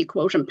high-performance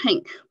anti-corrosion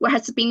paint, which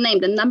has been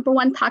named the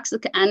 #1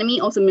 toxic enemy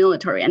of the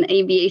military and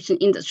aviation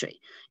industry.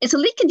 Its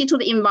leakage to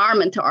the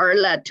environment are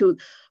led to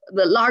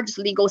the largest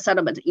legal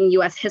settlement in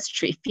U.S.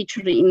 history,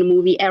 featured in the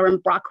movie Aaron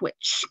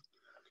Brockovich.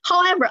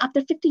 However,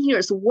 after 50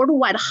 years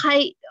worldwide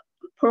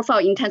high-profile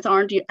intense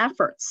R&D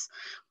efforts,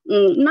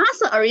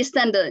 NASA already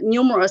sent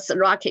numerous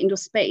rockets into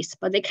space,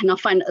 but they cannot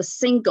find a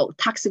single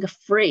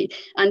toxic-free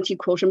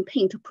anti-corrosion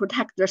paint to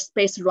protect their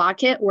space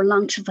rocket or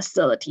launch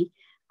facility.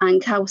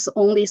 ANCAT was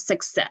only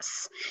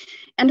success.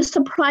 And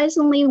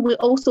surprisingly, we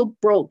also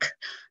broke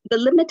the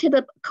limited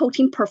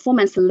coating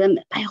performance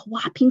limit by a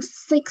whopping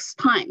 6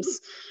 times,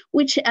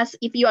 which, as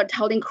if you are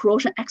telling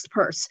corrosion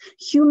experts,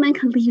 human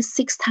can live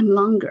 6 times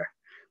longer.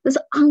 This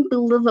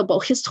unbelievable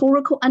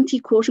historical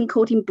anti-corrosion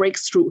coating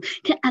breakthrough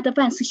can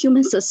advance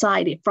human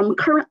society from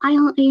current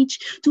iron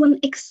age to an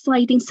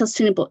exciting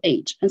sustainable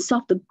age and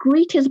solve the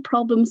greatest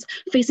problems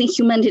facing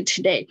humanity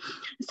today,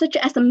 such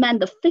as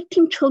amend the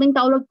 $15 trillion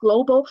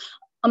global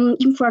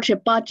infrastructure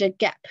budget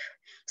gap,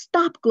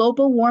 stop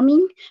global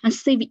warming, and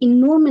save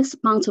enormous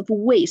amounts of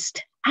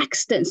waste,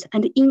 accidents,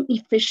 and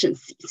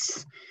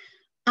inefficiencies.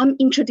 I'm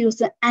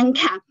introducing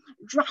ANCAT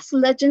Rust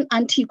Legend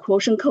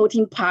anti-corrosion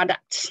coating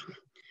product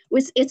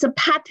with its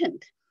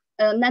patent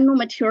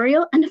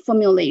nanomaterial and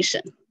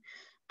formulation.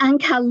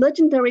 ANCAT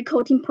legendary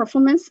coating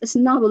performance is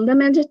not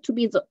limited to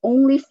be the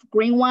only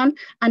green one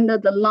and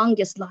the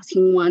longest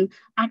lasting one.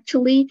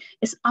 Actually,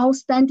 it's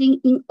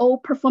outstanding in all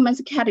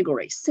performance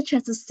categories, such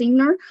as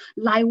thinner,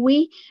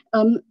 lightweight,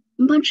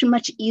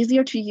 much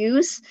easier to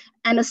use,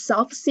 and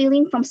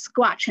self-sealing from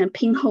scratch and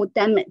pinhole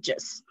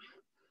damages.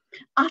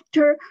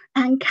 After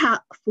ANCAT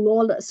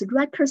flawless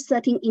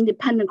record-setting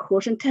independent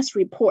corrosion test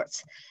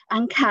reports,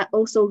 ANCAT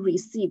also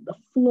received the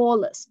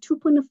flawless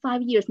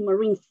 2.5 years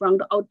marine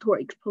front outdoor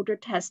exposure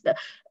test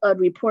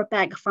report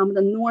back from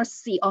the North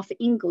Sea of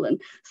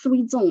England,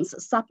 3 zones,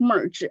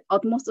 submerged,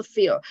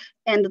 atmosphere,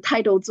 and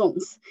tidal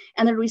zones,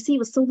 and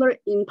received Solar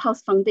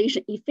Impulse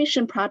Foundation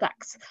efficient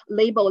products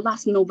label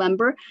last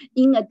November,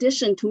 in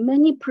addition to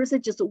many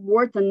prestigious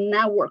awards and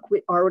network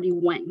we already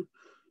won.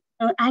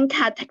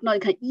 ANCAT technology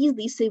can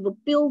easily save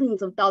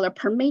billions of dollars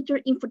per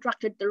major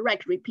infrastructure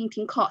direct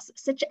repainting costs,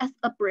 such as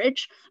a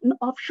bridge, an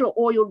offshore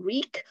oil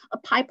rig, a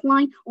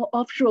pipeline, or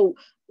offshore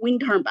wind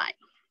turbine.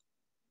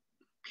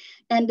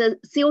 And the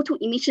CO2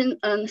 emission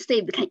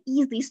save can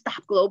easily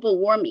stop global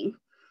warming.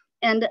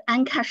 And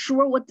ANCAT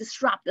sure will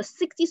disrupt the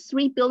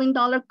 $63 billion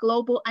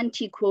global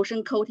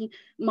anti-corrosion coating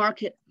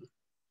market.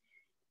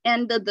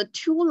 And the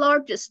 2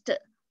 largest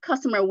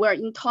customer we're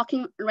in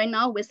talking right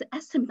now with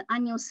estimated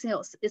annual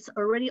sales is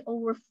already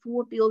over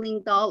 $4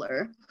 billion.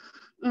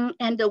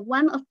 And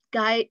one of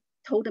guy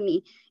told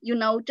me, you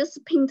know, just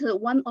paint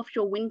one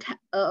offshore wind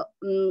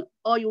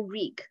oil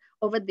rig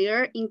over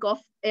there in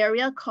Gulf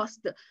area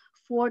cost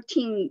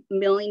 $14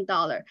 million.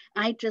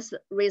 I just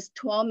raised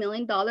 $12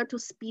 million to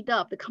speed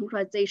up the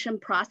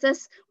commercialization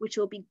process, which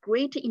will be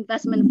great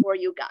investment for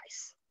you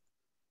guys.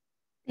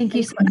 Thank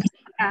you so much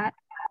for that.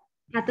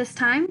 At this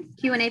time,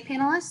 Q&A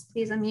panelists,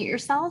 please unmute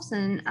yourselves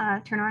and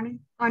turn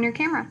on your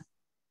camera.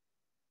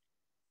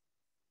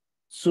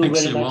 So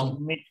thanks, very nice to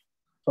meet.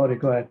 Sorry,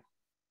 go ahead.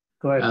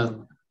 Go ahead.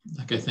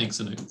 Okay, thanks,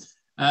 Anu.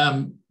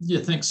 Yeah,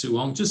 thanks, Sue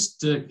Wong.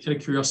 Just out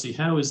of curiosity,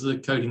 how is the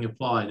coating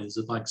applied? Is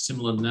it like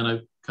similar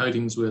nano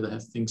coatings where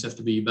things have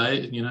to be,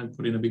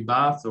 put in a big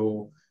bath,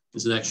 or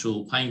is it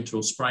actual paint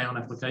or spray on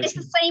application? It's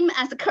the same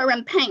as the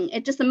current paint.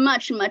 It's just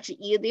much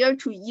easier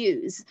to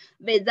use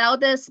without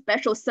the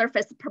special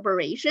surface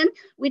preparation,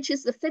 which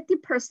is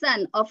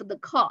 50% of the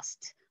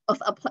cost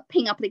of a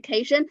paint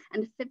application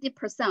and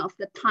 50% of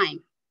the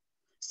time.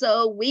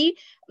 So we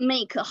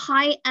make a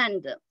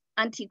high-end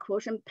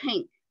anti-corrosion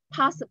paint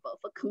possible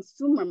for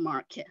consumer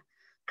market.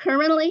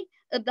 Currently,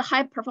 the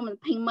high-performance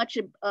paint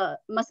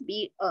must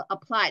be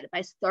applied by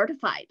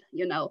certified,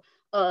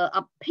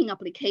 paint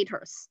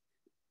applicators.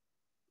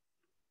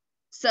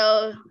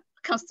 So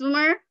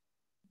consumer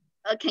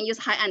can use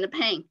high-end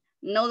paint,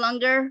 no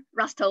longer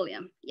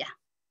Rust-Oleum. Yeah.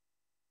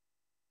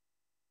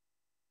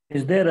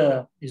 Is there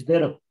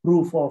a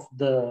proof of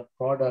the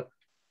product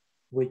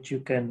which you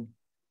can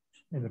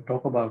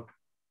talk about?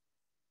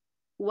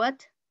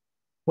 What?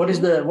 What is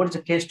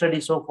the case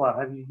study so far?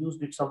 Have you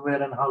used it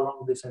somewhere, and how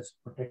long this has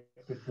protected?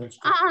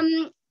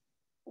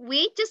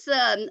 We just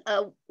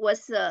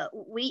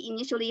we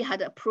initially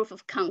had a proof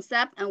of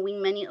concept and win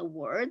many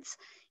awards.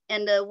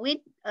 And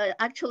we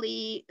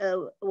actually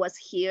was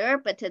here,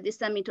 but this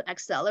time into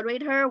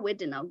accelerator, we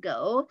did not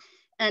go.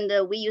 And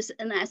we used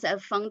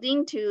NSF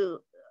funding to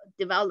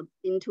develop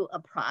into a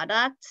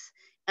product.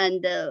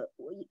 And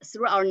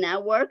through our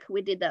network,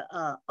 we did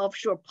an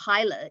offshore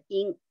pilot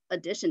in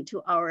addition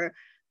to our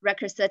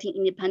record-setting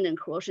independent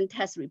corrosion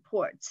test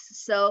reports.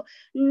 So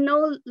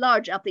no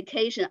large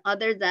application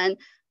other than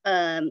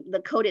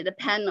the coated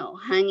panel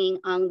hanging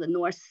on the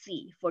North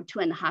Sea for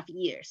 2.5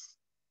 years.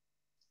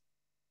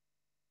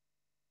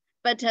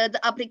 But the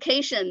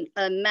application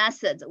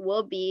methods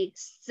will be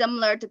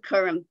similar to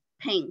current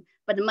paint,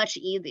 but much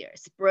easier.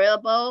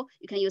 Sprayable,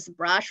 you can use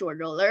brush or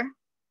roller.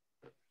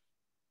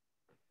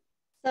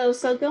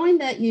 So going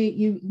that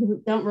you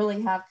don't really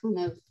have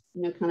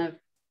kind of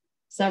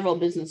several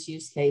business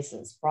use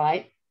cases,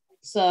 right?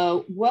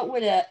 So what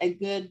would a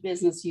good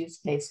business use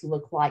case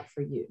look like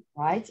for you,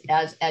 right?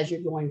 As you're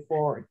going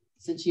forward,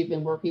 since you've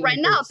been working right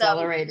with now, the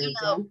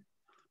accelerators.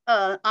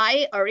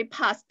 I already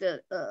passed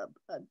the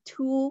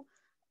 2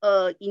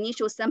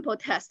 initial sample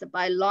tests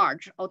by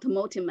large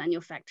automotive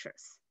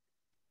manufacturers.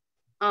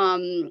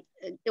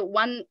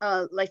 One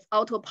like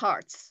auto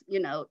parts,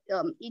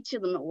 each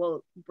of them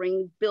will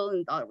bring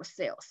 $1 billion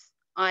sales.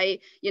 I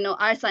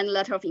signed a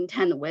letter of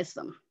intent with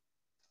them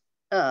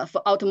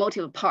for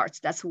automotive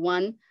parts. That's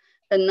one.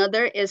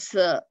 Another is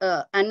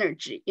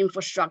energy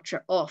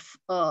infrastructure of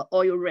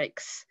oil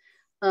rigs,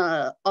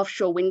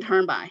 offshore wind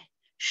turbine,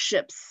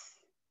 ships,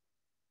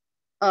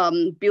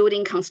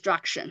 building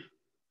construction.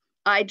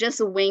 I just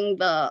win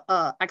the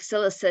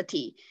Acceler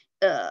City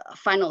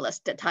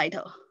finalist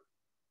title,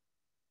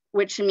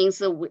 which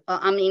means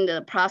I'm in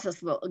the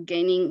process of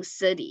gaining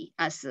city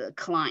as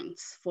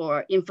clients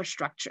for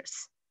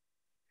infrastructures.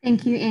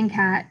 Thank you,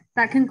 ANCAT.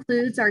 That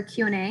concludes our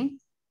Q&A.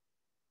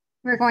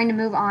 We're going to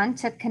move on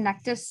to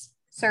Connectus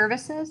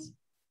Services.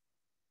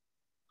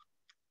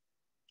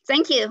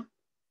 Thank you.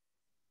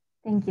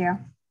 Thank you.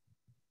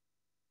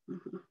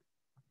 Mm-hmm.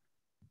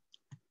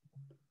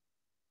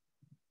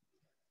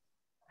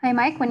 Hi,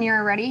 Mike, when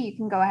you're ready, you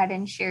can go ahead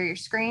and share your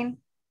screen.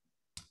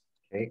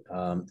 Okay,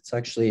 it's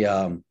actually,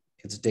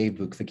 it's Dave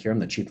Bukvik here. I'm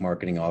the Chief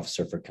Marketing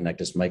Officer for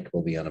Connectus. Mike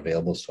will be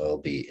unavailable, so I'll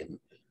be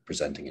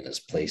presenting in his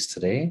place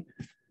today.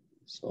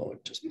 So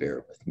just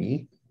bear with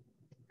me.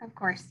 Of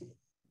course.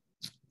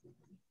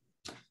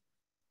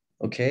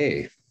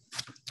 Okay,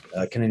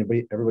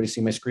 can everybody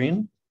see my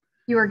screen?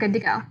 You are good to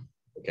go.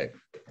 Okay.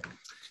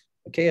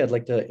 Okay, I'd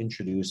like to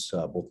introduce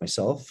both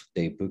myself,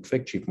 Dave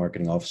Bukvik, Chief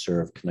Marketing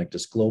Officer of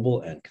Connectus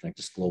Global, and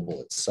Connectus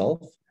Global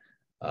itself.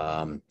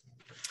 I'll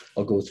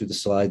go through the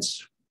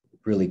slides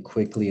really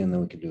quickly, and then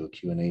we can do a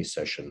Q&A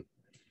session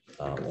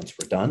once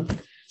we're done.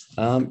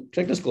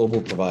 Connectus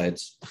Global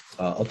provides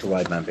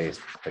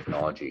ultra-wideband-based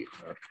technology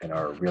in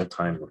our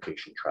real-time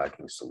location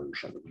tracking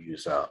solution. We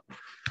use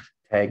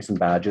tags and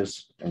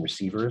badges and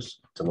receivers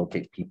to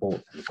locate people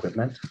and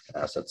equipment,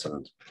 assets,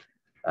 and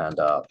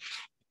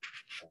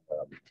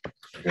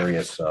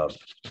various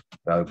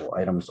valuable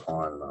items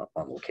on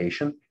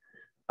location.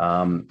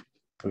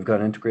 We've got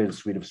an integrated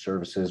suite of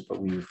services, but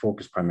we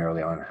focus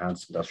primarily on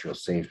enhanced industrial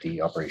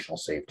safety, operational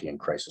safety, and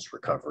crisis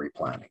recovery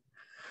planning.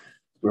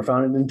 We were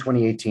founded in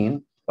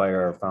 2018 by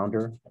our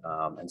founder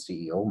and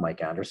CEO,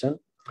 Mike Anderson.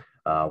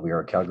 We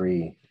are a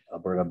Calgary,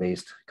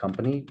 Alberta-based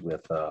company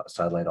with a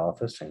satellite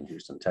office in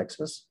Houston,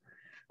 Texas.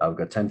 We've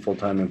got 10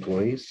 full-time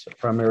employees.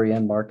 Primary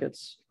end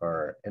markets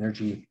are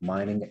energy,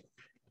 mining,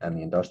 and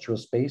the industrial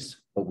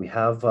space, but we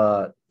have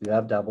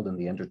dabbled in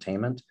the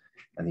entertainment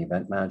and the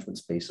event management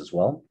space as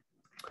well.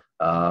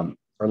 Our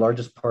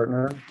largest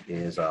partner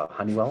is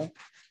Honeywell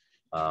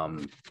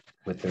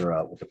with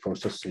the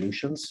process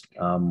solutions.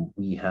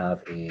 We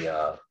have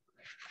an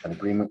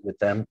agreement with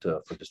them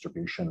for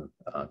distribution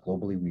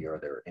globally. We are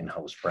their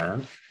in-house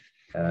brand,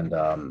 and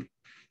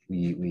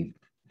we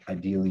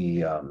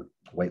ideally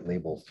white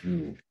label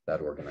through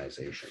that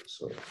organization.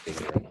 So being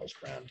their in-house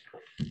brand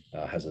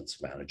has its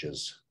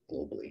advantages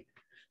globally.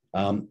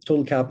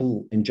 Total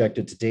capital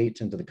injected to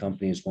date into the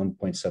company is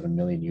 1.7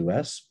 million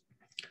US.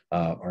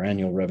 Our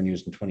annual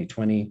revenues in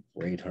 2020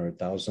 were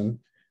 800,000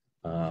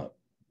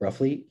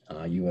 roughly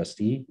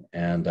USD,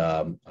 and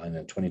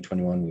in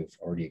 2021 we've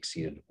already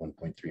exceeded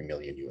 1.3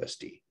 million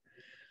USD.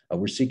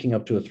 We're seeking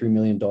up to a $3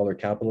 million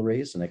capital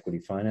raise and equity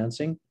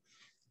financing.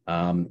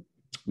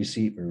 We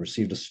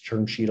received a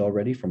term sheet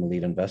already from a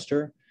lead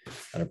investor,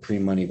 and a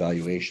pre-money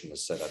valuation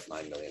is set at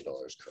 $9 million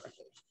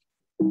currently.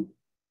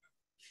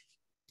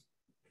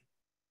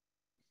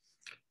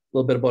 A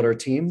little bit about our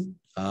team.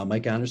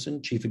 Mike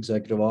Anderson, Chief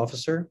Executive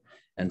Officer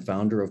and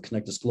founder of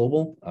Connectus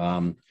Global.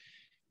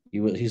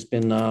 He's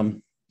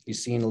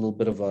seen a little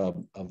bit of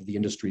the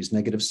industry's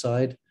negative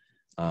side,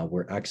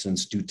 where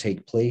accidents do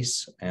take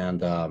place,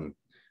 and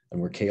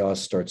where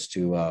chaos starts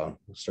to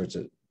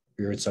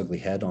rear its ugly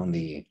head on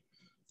the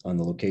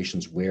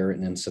locations where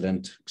an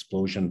incident,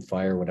 explosion,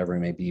 fire, whatever it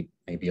may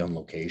be on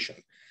location.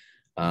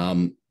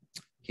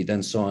 He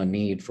then saw a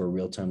need for a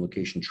real-time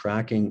location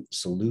tracking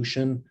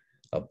solution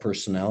of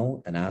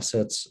personnel and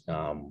assets,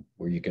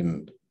 where you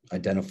can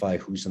identify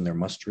who's in their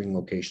mustering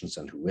locations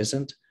and who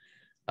isn't.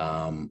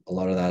 A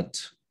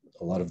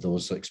lot of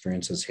those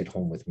experiences hit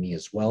home with me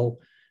as well,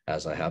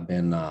 as I have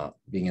been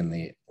being in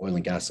the oil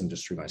and gas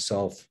industry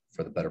myself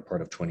for the better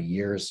part of 20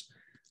 years.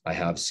 I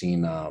have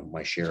seen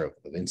my share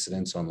of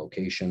incidents on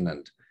location,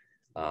 and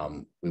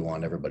we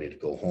want everybody to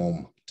go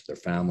home to their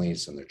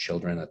families and their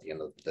children at the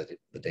end of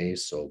the day.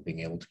 So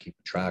being able to keep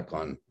a track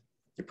on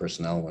your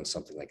personnel when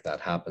something like that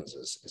happens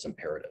is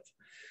imperative.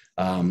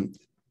 Daryl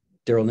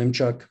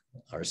Nimchuk,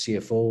 our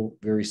CFO,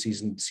 very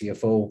seasoned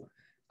CFO,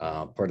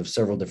 part of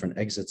several different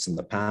exits in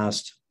the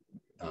past.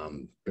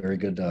 Very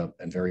good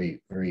and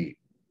very, very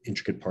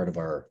intricate part of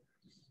our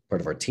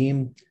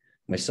team.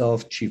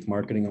 Myself, Chief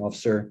Marketing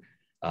Officer.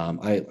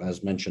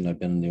 As mentioned, I've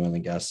been in the oil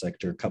and gas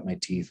sector, cut my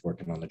teeth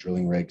working on the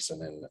drilling rigs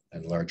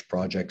and large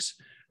projects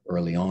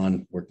early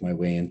on, worked my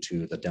way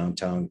into the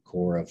downtown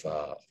core of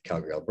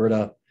Calgary,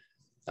 Alberta.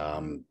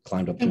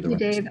 Climbed up Thank through you,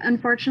 the ranks. Dave.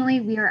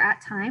 Unfortunately, we are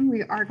at time.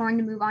 We are going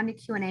to move on to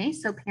Q&A.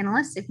 So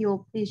panelists, if you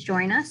will please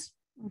join us,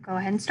 we'll go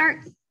ahead and start.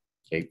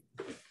 Okay.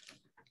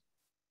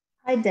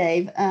 Hi,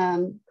 Dave.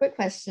 Quick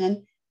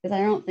question, because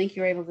I don't think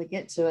you're able to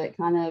get to it.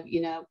 Kind of,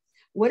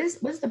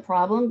 what's the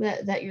problem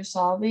that you're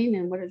solving,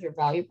 and what is your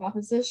value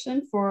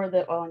proposition for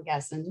the oil and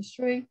gas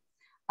industry?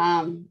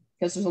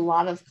 Because there's a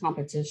lot of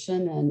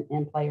competition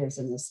and players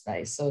in this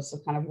space. So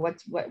kind of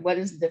what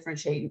is the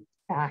differentiating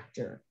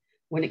factor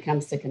when it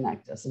comes to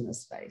Connectus in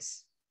this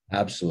space?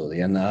 Absolutely,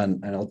 and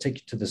I'll take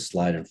you to this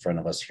slide in front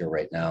of us here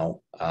right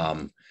now.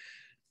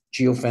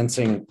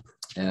 Geofencing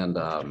and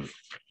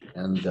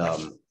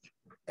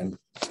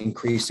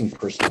increasing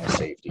personal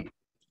safety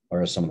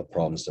are some of the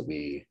problems that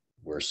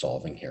we're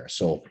solving here.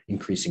 So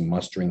increasing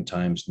mustering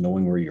times,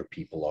 knowing where your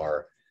people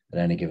are at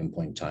any given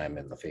point in time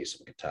in the face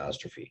of a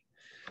catastrophe.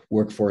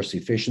 Workforce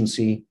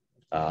efficiency,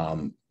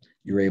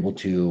 you're able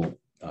to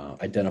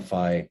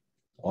identify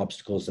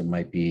obstacles that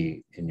might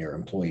be in your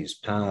employee's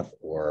path,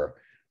 or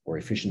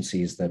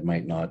efficiencies that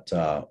might not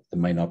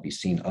be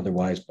seen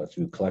otherwise, but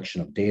through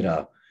collection of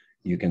data,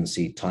 you can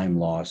see time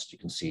lost, you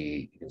can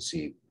see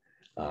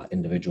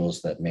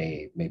individuals that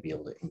may be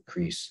able to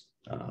increase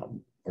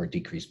or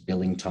decrease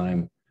billing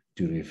time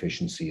due to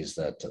efficiencies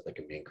that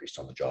can be increased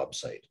on the job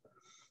site.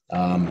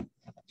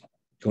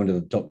 Going to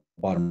the top,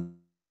 bottom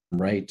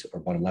right or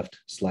bottom left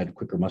slide,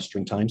 quicker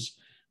mustering times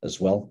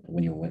as well.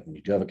 When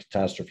you do have a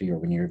catastrophe or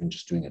when you're even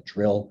just doing a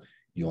drill,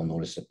 you'll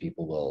notice that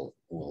people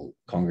will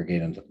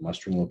congregate into the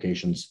mustering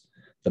locations.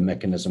 The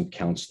mechanism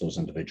counts those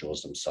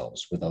individuals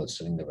themselves without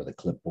sitting there with a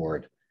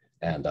clipboard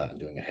and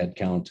doing a head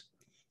count,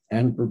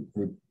 and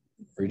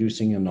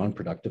reducing a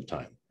non-productive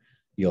time.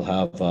 You'll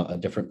have a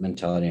different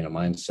mentality and a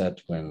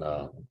mindset when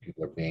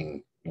people are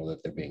that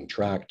they're being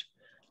tracked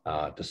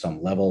to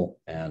some level,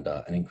 and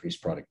an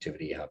increased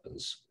productivity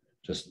happens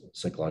just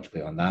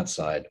psychologically on that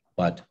side.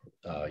 But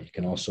you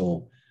can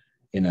also,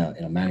 in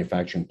a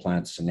manufacturing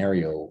plant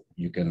scenario,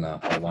 you can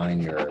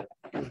align your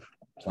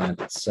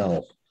plant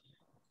itself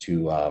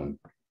to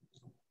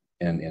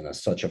in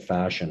such a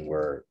fashion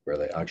where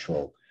the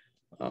actual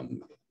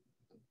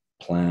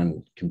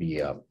plan can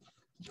be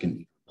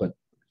can put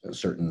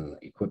certain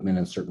equipment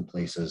in certain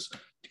places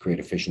to create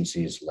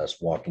efficiencies,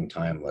 less walking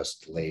time, less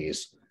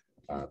delays,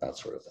 that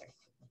sort of thing.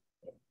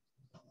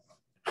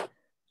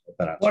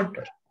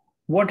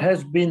 What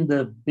has been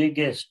the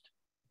biggest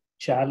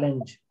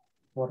challenge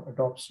for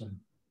adoption?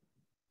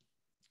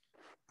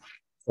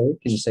 Sorry,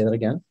 can you say that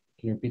again?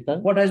 Can you repeat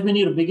that? What has been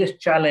your biggest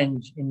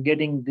challenge in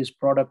getting this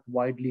product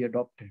widely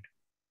adopted?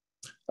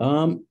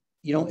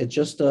 It's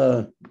just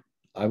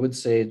I would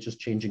say just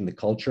changing the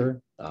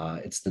culture.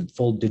 It's the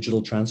full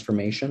digital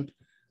transformation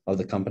of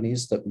the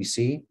companies that we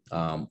see.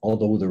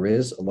 Although there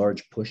is a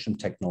large push in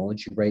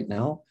technology right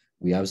now,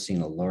 we have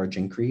seen a large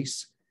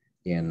increase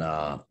in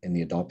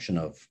the adoption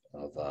of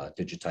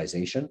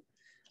digitization.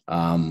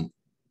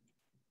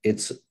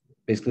 It's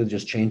basically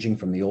just changing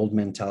from the old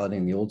mentality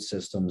and the old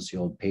systems, the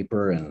old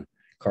paper and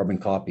carbon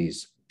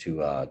copies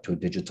to a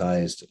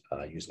digitized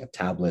using a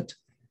tablet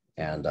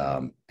and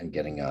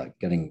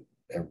getting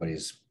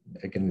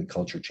the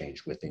culture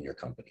change within your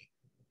company.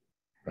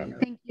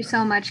 Thank you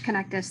so much,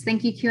 Connectus.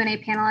 Thank you, Q&A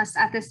panelists.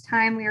 At this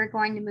time, we are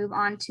going to move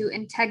on to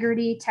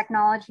Integrity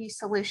Technology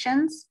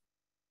Solutions.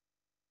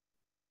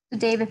 So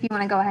Dave, if you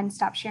want to go ahead and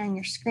stop sharing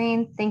your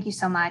screen, thank you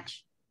so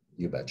much.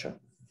 You betcha.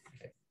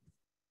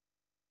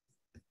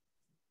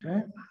 Okay.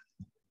 All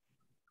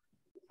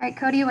right,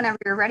 Cody, whenever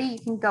you're ready, you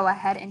can go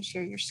ahead and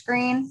share your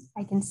screen.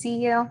 I can see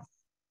you.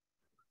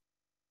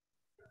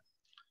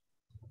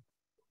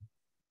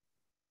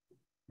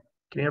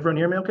 Can everyone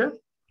hear me okay?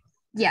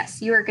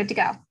 Yes, you are good to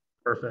go.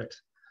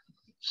 Perfect.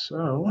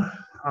 So,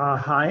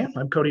 hi,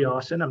 I'm Cody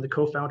Austin. I'm the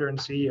co-founder and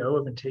CEO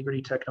of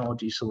Integrity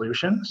Technology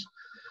Solutions.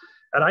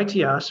 At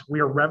ITS, we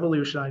are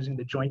revolutionizing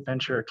the joint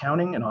venture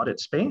accounting and audit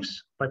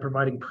space by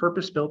providing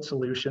purpose-built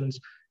solutions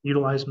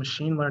utilize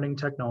machine learning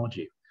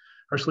technology.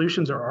 Our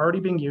solutions are already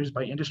being used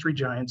by industry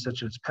giants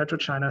such as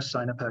PetroChina,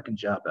 Sinopec, and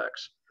JAPEX.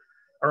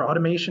 Our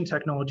automation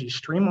technology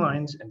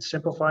streamlines and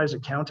simplifies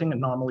accounting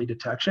anomaly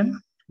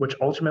detection, which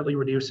ultimately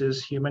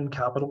reduces human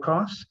capital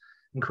costs,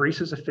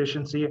 increases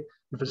efficiency,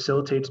 and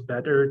facilitates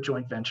better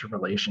joint venture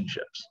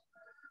relationships.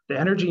 The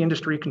energy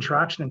industry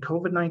contraction and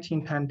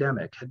COVID-19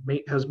 pandemic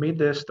has made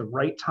this the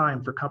right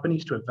time for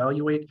companies to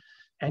evaluate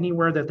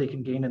anywhere that they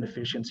can gain an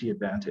efficiency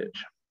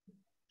advantage.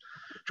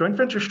 Joint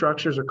venture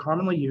structures are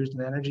commonly used in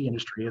the energy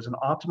industry as an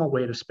optimal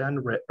way to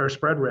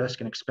spread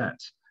risk and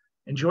expense.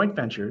 In joint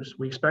ventures,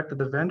 we expect that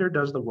the vendor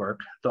does the work,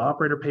 the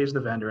operator pays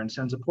the vendor and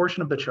sends a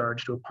portion of the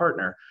charge to a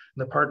partner,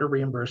 and the partner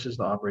reimburses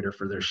the operator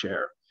for their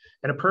share.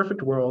 In a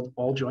perfect world,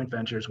 all joint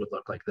ventures would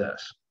look like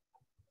this.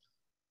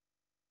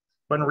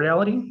 But in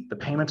reality, the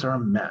payments are a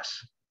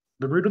mess.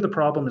 The root of the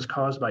problem is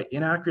caused by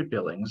inaccurate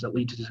billings that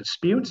lead to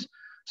disputes,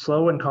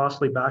 slow and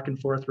costly back and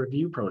forth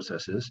review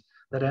processes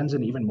that ends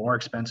in even more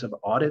expensive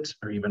audits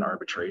or even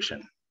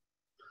arbitration.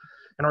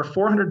 In our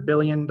 $400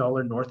 billion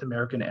North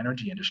American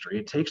energy industry,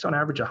 it takes on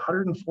average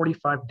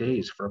 145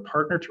 days for a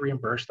partner to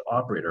reimburse the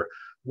operator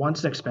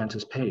once an expense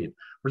is paid,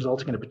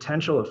 resulting in a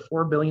potential of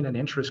 $4 billion in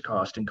interest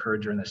cost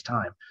incurred during this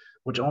time,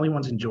 which only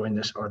ones enjoying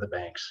this are the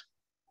banks.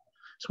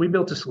 So we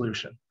built a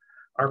solution.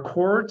 Our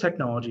core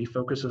technology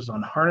focuses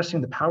on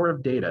harnessing the power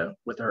of data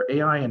with our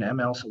AI and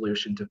ML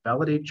solution to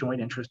validate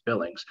joint interest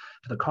billings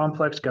to the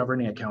complex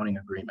governing accounting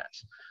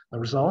agreements. The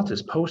result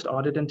is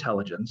post-audit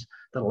intelligence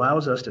that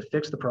allows us to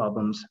fix the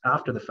problems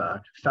after the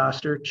fact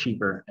faster,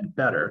 cheaper, and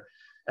better,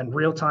 and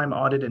real-time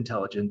audit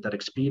intelligence that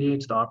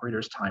expedites the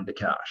operator's time to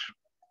cash.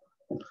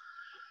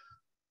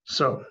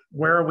 So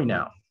where are we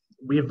now?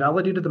 We have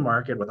validated the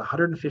market with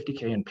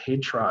 150K in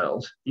paid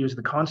trials, used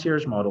the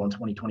concierge model in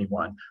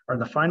 2021, are in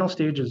the final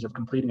stages of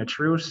completing a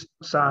true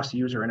SaaS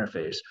user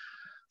interface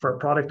for a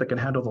product that can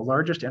handle the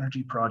largest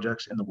energy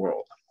projects in the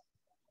world.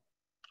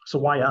 So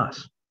why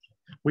us?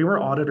 We were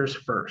auditors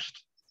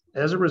first.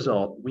 As a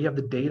result, we have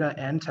the data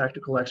and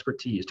technical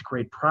expertise to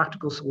create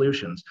practical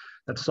solutions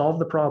that solve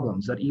the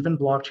problems that even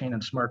blockchain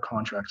and smart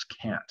contracts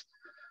can't.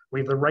 We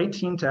have the right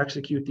team to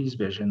execute these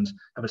visions,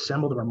 have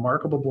assembled a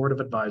remarkable board of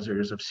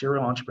advisors of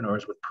serial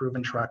entrepreneurs with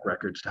proven track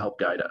records to help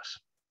guide us.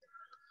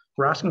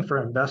 We're asking for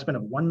an investment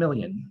of $1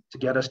 million to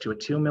get us to a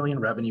 $2 million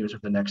revenues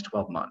over the next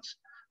 12 months.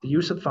 The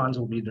use of funds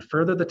will be to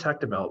further the tech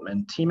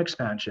development, team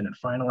expansion, and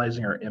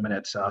finalizing our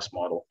imminent SaaS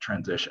model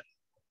transition.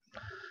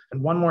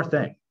 And one more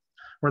thing,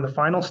 we're in the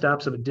final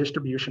steps of a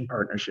distribution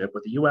partnership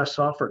with a US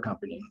software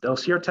company. They'll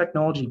see our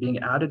technology being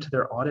added to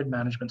their audit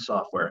management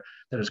software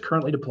that is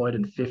currently deployed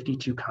in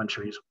 52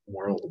 countries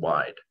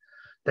worldwide.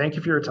 Thank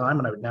you for your time,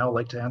 and I would now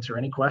like to answer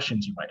any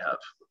questions you might have.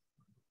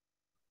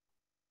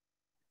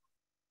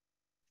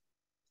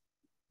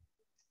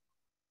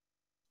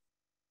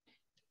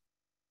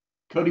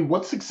 Cody,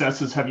 what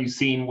successes have you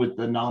seen with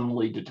the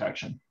anomaly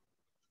detection?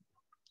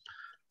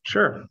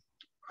 Sure.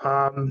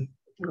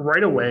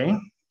 Right away,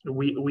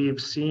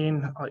 we've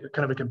seen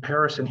kind of a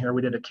comparison here.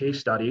 We did a case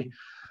study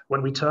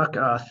when we took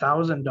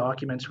 1,000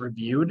 documents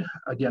reviewed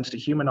against a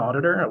human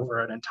auditor over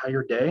an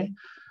entire day.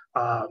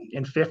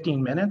 In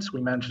 15 minutes,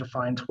 we managed to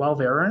find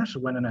 12 errors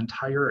when an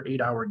entire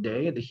 8-hour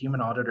day, the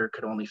human auditor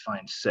could only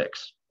find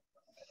 6.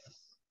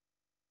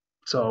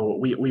 So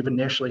we've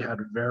initially had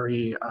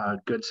very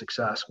good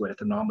success with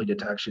anomaly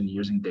detection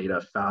using data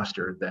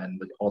faster than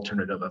the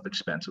alternative of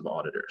expensive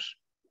auditors.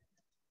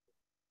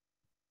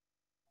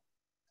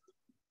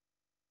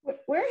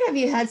 Where have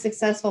you had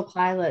successful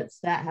pilots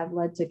that have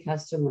led to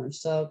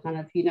customers? So kind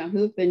of, you know,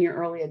 who've been your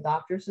early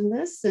adopters in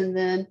this? And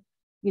then,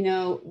 you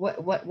know,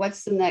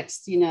 what's the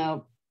next, you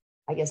know,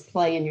 I guess,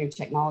 play in your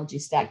technology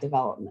stack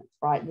development,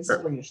 right? This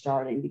is where you're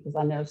starting, because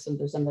I know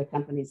there's some other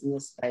companies in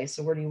this space.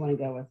 So where do you want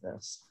to go with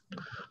this?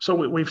 So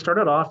we've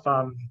started off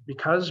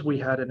because we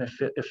had an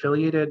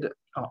affiliated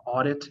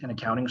audit and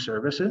accounting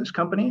services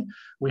company.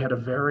 We had a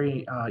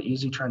very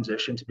easy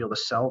transition to be able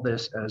to sell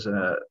this as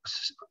a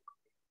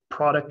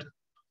product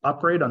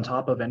upgrade on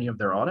top of any of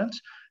their audits,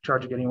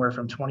 charging anywhere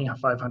from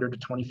 $2,500 to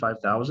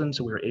 $25,000.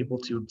 So we were able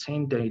to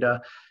obtain data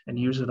and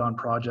use it on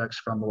projects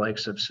from the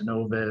likes of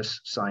Synovus,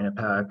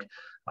 Sinopec,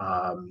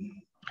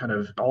 kind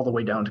of all the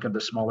way down to kind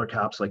of the smaller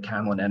caps like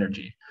Canlin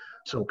Energy.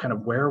 So kind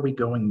of where are we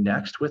going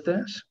next with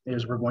this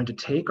is we're going to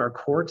take our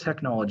core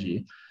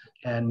technology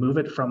and move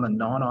it from a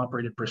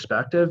non-operated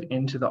perspective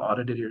into the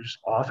auditor's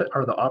office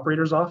or the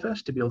operator's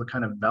office to be able to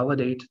kind of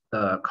validate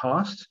the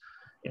costs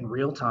in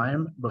real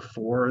time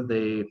before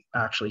they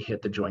actually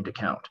hit the joint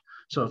account.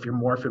 So if you're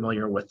more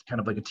familiar with kind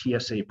of like a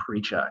TSA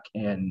pre-check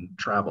in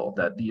travel,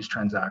 that these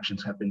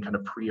transactions have been kind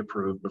of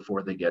pre-approved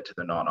before they get to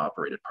the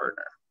non-operated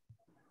partner.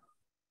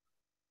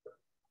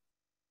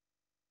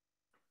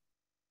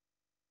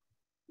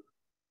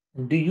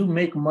 Do you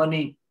make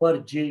money per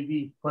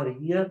JV per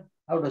year?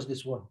 How does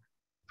this work?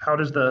 How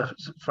does the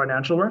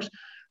financial works?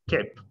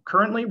 Okay,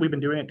 currently we've been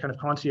doing it kind of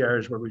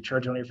concierge where we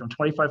charge only from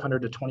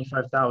 $2,500 to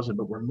 $25,000,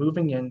 but we're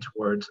moving in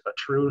towards a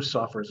true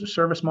software as a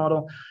service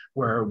model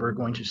where we're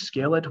going to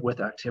scale it with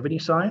activity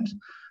signs.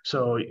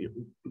 So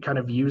kind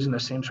of using the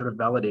same sort of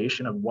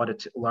validation of what a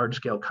large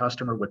scale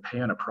customer would pay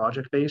on a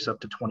project base up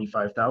to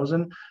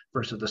 $25,000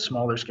 versus the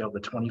smaller scale, the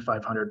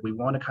 $2,500. We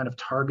want to kind of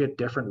target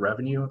different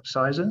revenue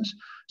sizes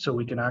so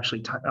we can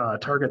actually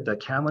target the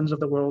Canlins of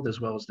the world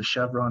as well as the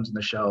Chevrons and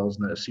the Shells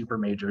and the super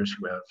majors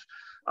who have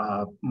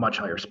much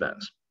higher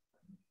spends.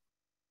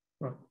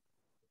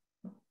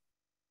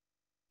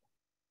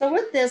 So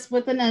with this,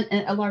 within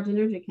a large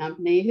energy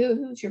company,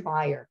 who's your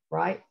buyer,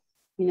 right?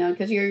 You know,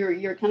 because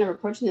you're kind of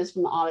approaching this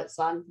from the audit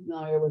side. I'm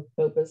familiar with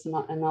POPIS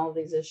and all of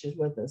these issues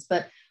with this,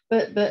 but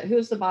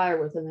who's the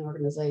buyer within the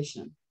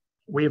organization?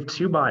 We have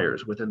 2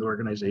 buyers within the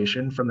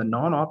organization. From the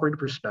non-operator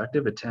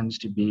perspective, it tends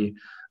to be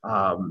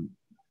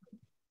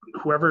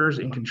whoever's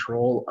in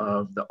control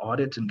of the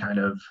audit and kind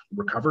of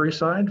recovery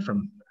side,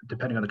 from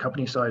depending on the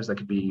company size, that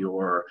could be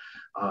your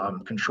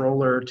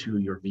controller to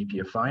your VP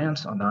of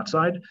finance on that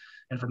side.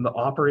 And from the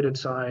operated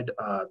side,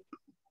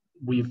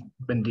 we've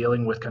been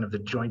dealing with kind of the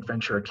joint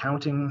venture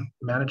accounting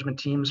management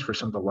teams for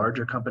some of the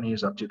larger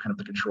companies up to kind of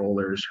the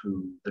controllers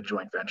who the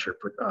joint venture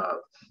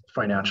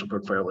financial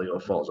portfolio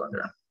falls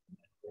under.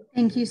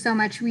 Thank you so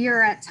much. We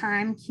are at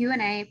time.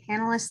 Q&A.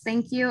 Panelists,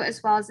 thank you,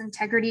 as well as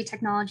Integrity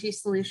Technology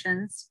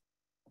Solutions.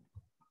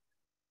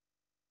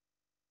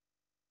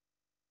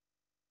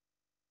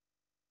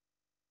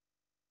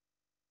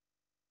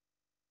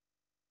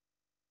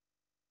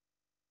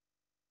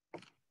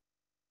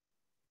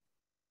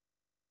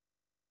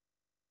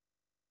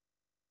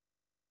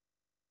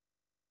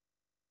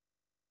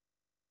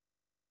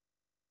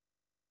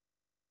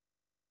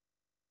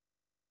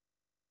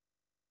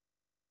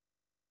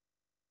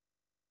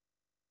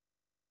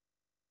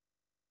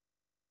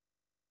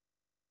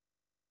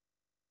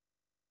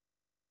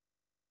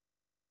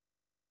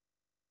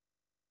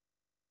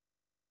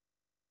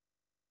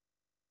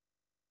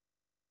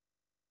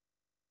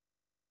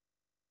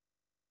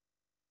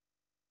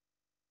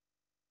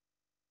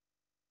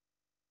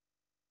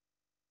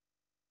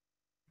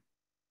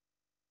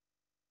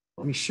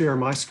 Let me share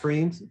my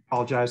screen.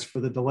 Apologize for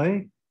the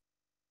delay.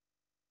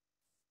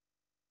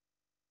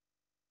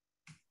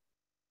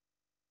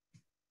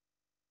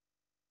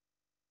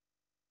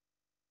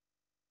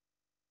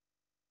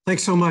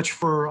 Thanks so much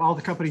for all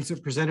the companies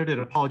that presented it.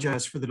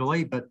 Apologize for the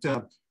delay, but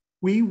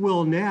we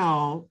will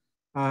now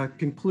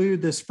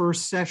conclude this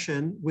first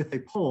session with a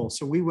poll.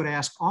 So we would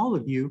ask all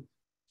of you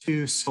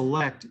to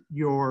select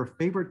your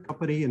favorite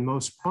company and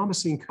most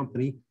promising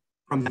company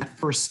from that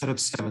first set of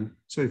 7.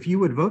 So if you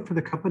would vote for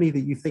the company that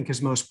you think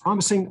is most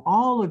promising,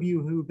 all of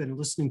you who've been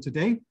listening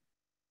today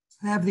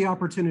have the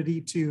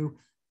opportunity to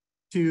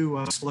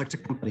select a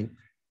company.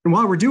 And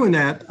while we're doing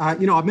that, I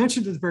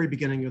mentioned at the very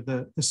beginning of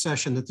the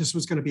session that this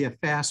was going to be a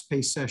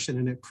fast-paced session,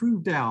 and it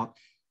proved out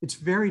it's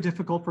very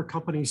difficult for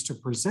companies to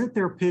present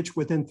their pitch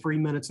within 3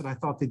 minutes, and I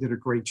thought they did a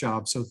great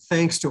job. So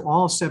thanks to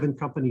all 7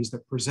 companies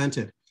that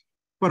presented.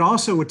 But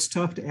also it's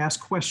tough to ask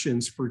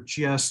questions for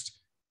just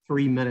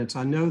 3 minutes.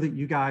 I know that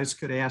you guys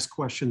could ask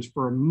questions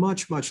for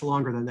much, much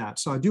longer than that.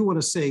 So I do want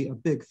to say a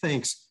big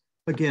thanks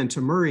again to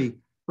Murray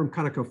from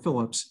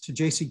ConocoPhillips, to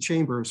JC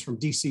Chambers from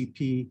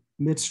DCP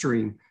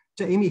Midstream,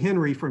 to Amy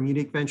Henry from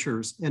Unique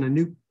Ventures, and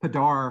Anoop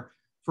Padar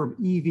from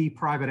EV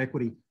Private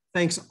Equity.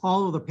 Thanks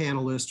all of the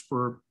panelists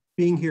for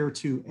being here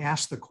to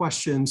ask the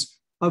questions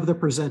of the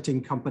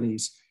presenting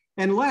companies.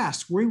 And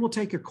last, we will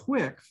take a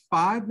quick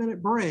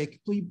 5-minute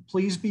break.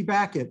 Please be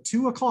back at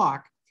 2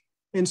 o'clock.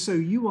 And so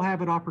you will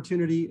have an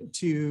opportunity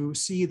to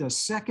see the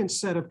second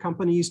set of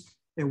companies,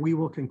 and we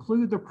will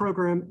conclude the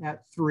program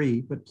at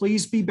 3. But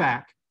please be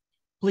back.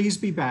 Please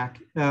be back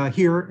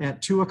here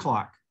at 2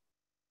 o'clock.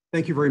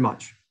 Thank you very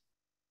much.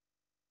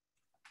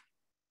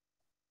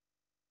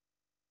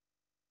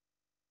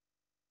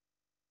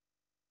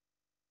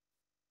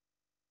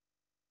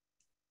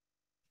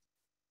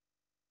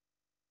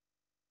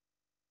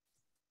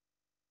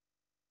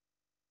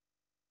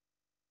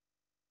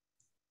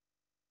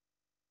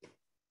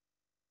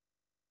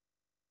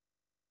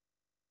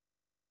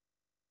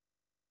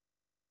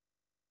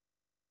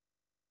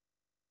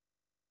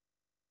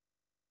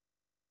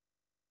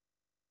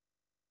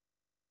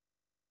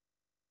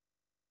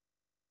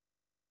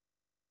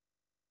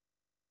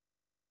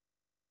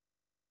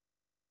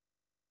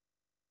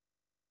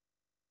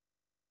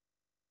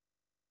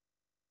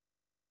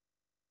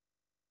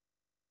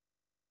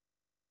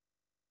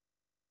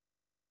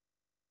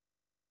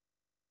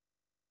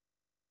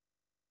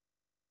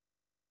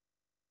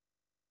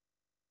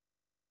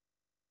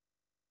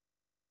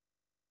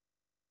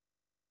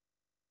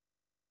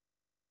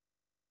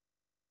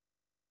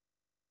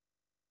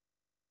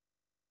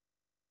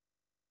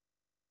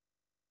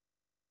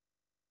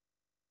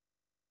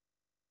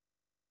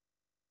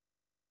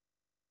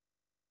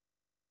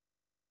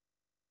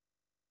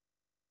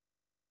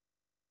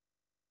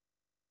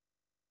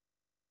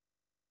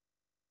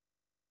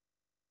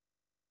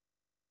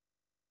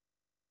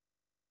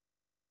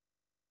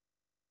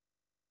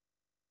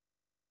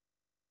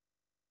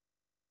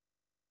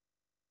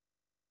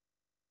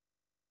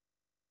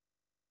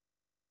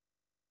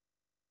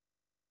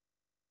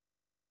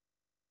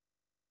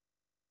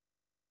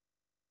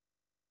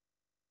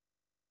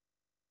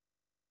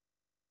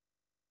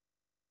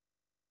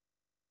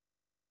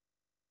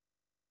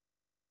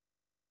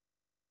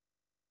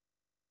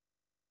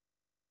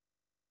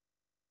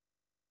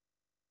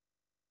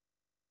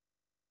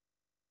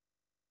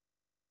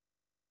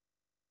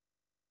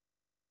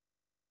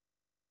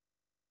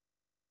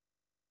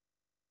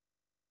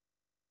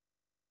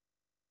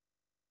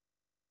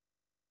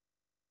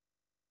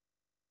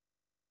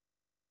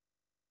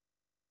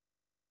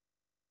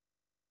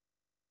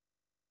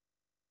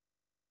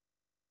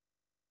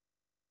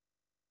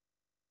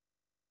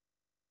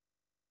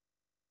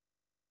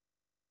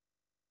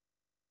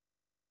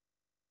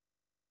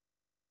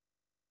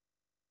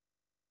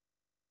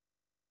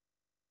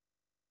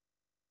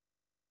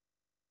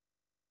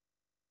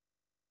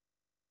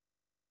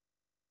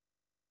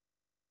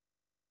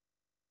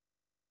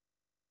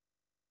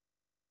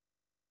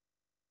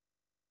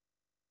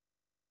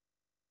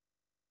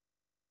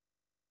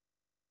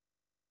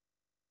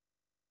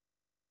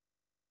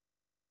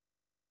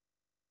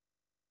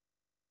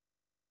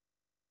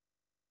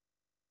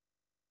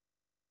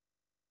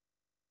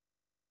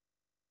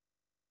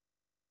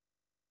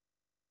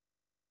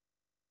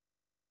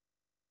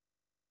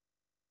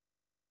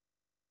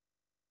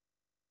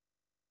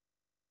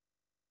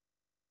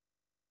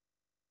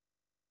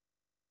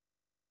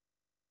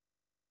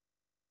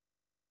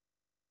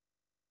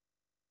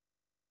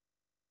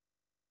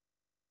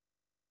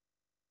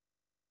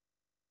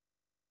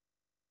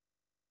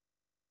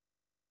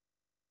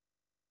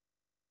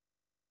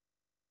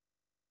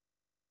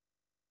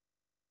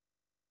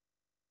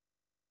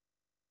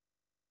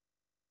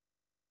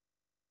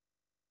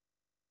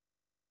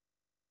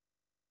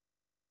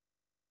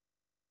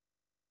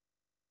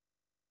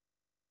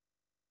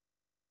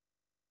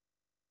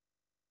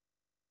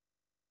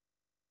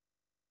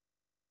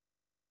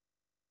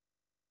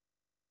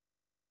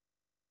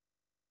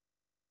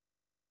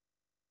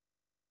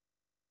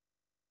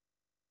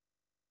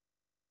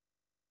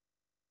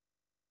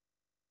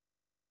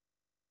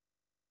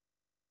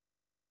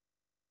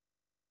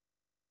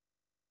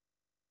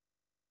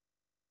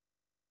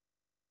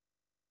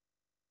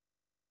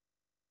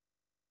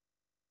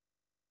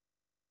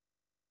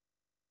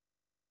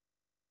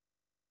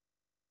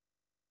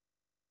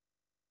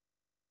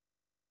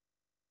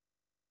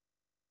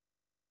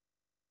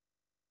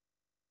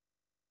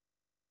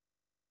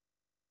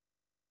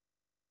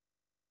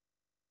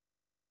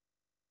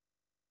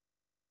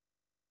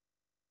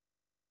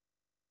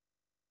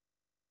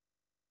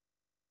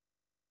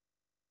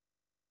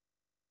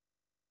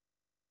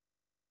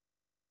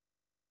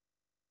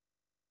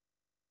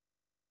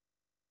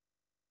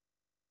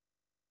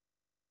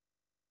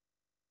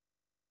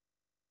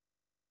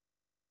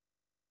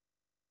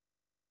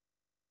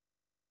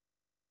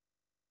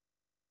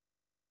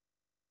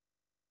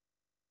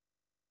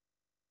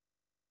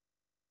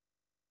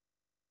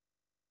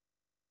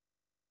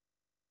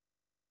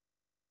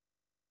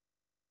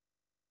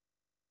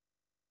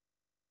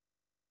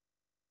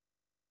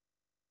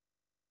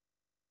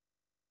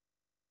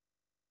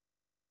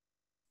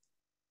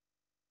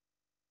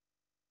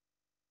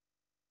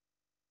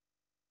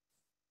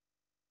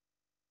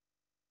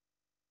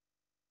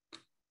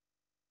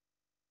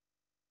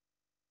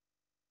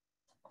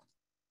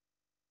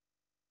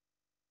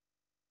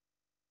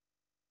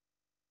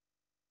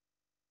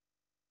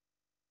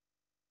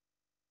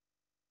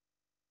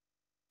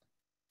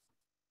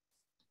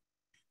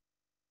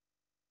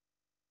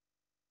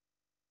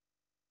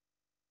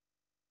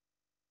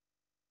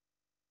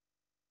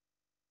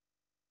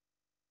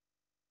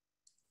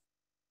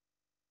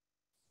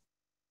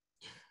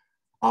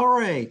 All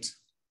right.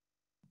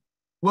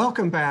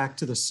 Welcome back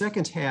to the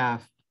second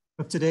half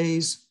of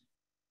today's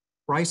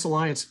Rice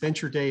Alliance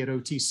Venture Day at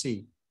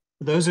OTC.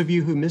 For those of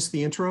you who missed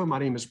the intro, my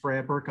name is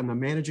Brad Burke. I'm the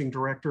Managing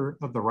Director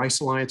of the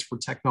Rice Alliance for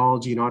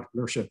Technology and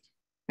Entrepreneurship.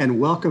 And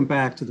welcome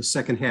back to the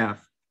second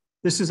half.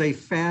 This is a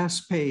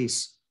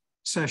fast-paced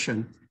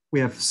session.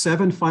 We have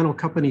 7 final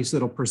companies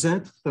that'll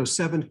present. Those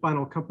 7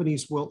 final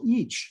companies will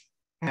each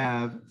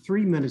have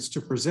 3 minutes to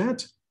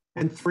present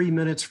and 3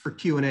 minutes for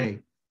Q&A.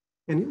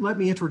 And let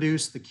me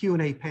introduce the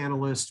Q&A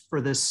panelists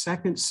for this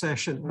second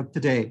session of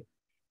today.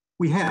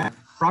 We have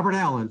Robert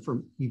Allen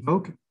from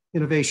Evoke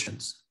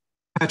Innovations,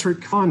 Patrick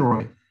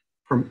Conroy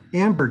from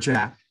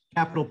Amberjack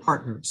Capital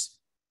Partners,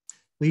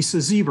 Lisa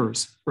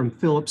Zevers from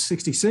Phillips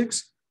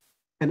 66,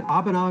 and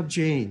Abhinav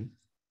Jain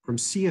from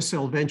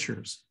CSL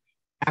Ventures.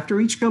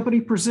 After each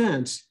company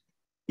presents,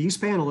 these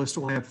panelists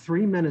will have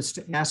 3 minutes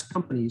to ask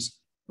companies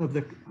of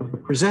the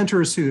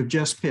presenters who have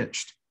just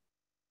pitched.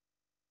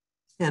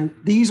 And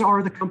these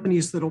are the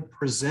companies that will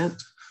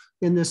present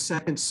in this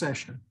second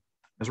session.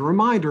 As a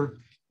reminder,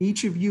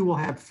 each of you will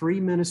have 3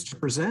 minutes to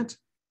present.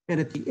 And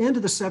at the end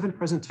of the 7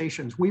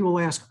 presentations, we will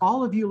ask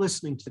all of you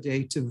listening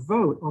today to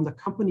vote on the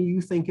company you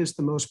think is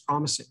the most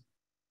promising.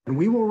 And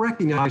we will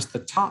recognize the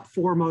top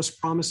 4 most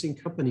promising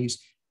companies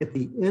at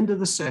the end of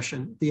the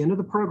session, the end of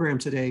the program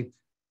today,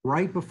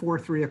 right before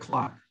 3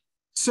 o'clock.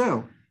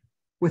 So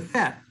with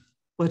that,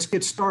 let's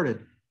get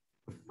started.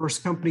 The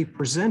first company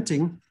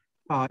presenting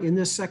in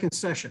this second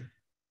session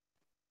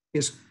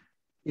is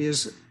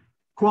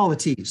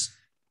Qualities.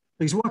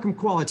 Please welcome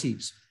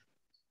Qualities.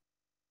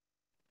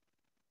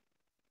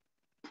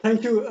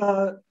 Thank you.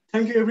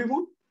 Thank you,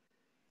 everyone.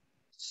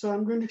 So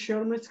I'm going to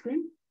share my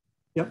screen.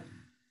 Yep,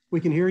 we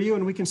can hear you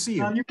and we can see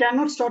you. You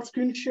cannot start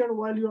screen share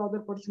while your other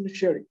person is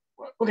sharing.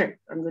 Okay,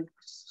 I'm going to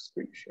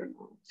screen share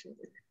now.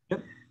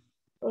 Yep.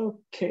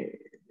 Okay.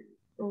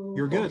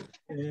 You're good.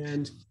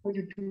 And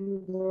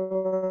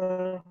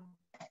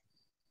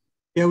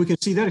yeah, we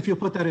can see that if you'll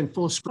put that in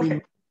full screen.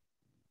 Okay.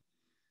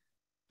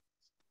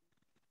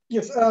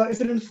 Yes,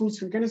 is it in full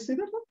screen? Can you see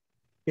that now?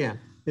 Yeah,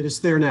 it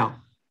is there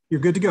now. You're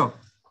good to go.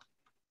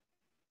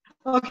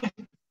 Okay,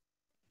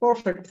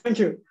 perfect. Thank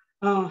you.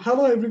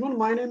 Hello, everyone.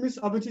 My name is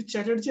Abhijit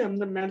Chatterjee. I'm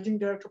the Managing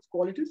Director of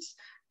Qualities.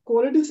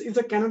 Qualities is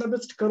a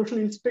Canada-based corrosion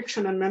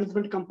inspection and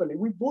management company.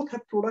 We both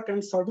have product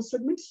and service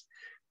segments.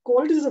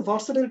 Qualities is a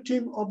versatile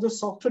team of the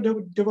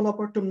software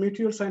developer to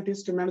material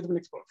scientists to management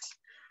experts.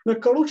 Now,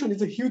 corrosion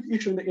is a huge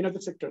issue in the energy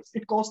sectors.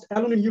 It costs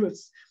alone in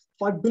US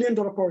 $5 billion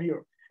per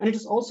year, and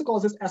it also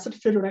causes asset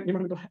failure and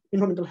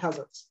environmental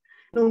hazards.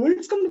 Now, when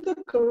it's come to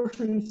the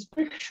corrosion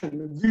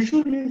inspection,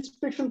 visual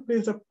inspection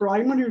plays a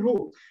primary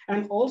role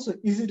and also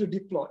easy to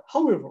deploy.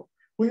 However,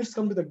 when it's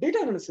come to the data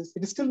analysis,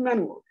 it is still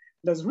manual.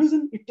 There's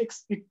reason it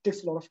takes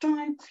a lot of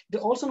time. They're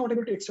also not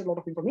able to extract a lot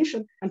of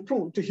information and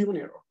prone to human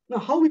error. Now,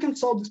 how we can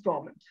solve this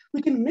problem?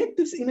 We can make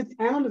this image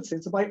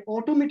analysis by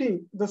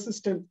automating the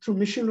system through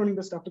machine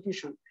learning-based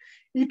application.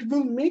 It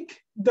will make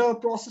the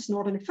process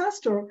not only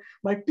faster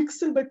by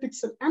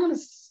pixel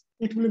analysis,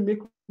 it will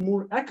make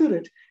more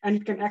accurate, and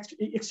it can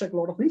actually extract a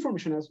lot of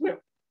information as well.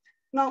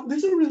 Now,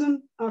 this is the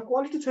reason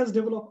Qualities has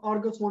developed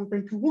Argus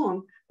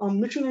 1.21, a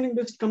machine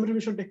learning-based computer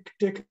vision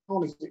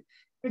technology.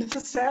 It is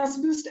a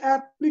SaaS-based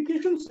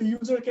application, so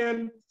user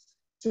can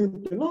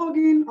simply log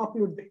in,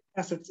 upload the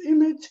asset's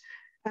image,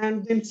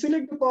 and then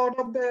select the part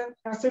of the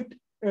asset,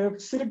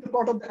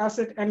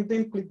 and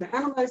then click the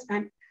analyze,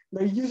 and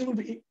the user will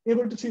be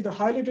able to see the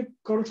highlighted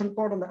corrosion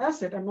part on the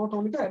asset, and not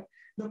only that,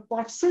 the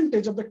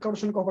percentage of the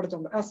corrosion coverage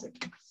on the asset.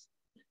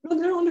 Now,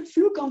 there are only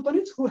few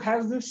companies who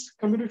have this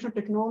computational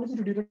technology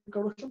to detect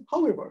corrosion.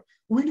 However,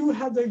 we do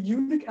have the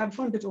unique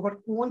advantage over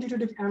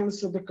quantitative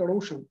analysis of the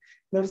corrosion.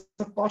 There is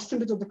a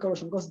percentage of the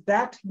corrosion because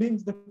that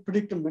means the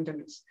predictive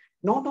maintenance.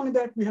 Not only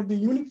that, we have the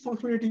unique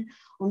functionality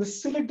on the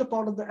select the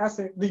part of the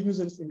asset the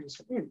user is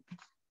interested in.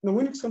 Now,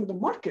 when it's come to the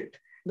market,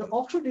 the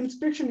offshore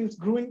inspection is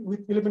growing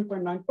with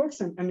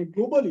 11.9%, and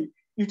globally,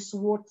 it's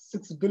worth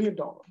 $6 billion.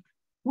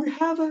 We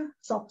have a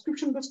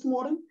subscription-based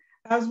model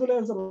as well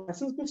as a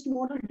license-based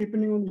model,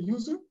 depending on the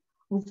user.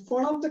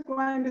 One of the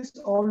clients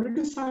is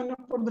already signed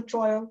up for the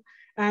trial,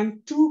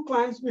 and 2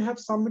 clients we have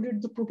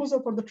submitted the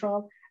proposal for the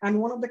trial, and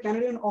one of the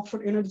Canadian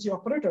offshore energy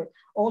operator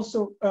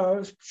also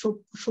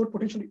showed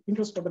potential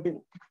interest for the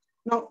demo.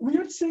 Now, we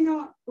are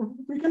seeing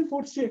we can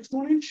foresee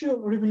exponential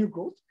revenue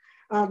growth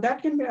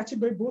that can be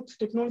achieved by both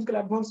technological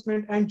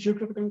advancement and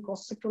geographical and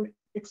cross-sectoral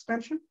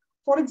expansion.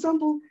 For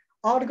example,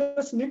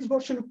 Argus next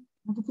version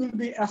will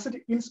be asset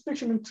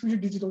inspection and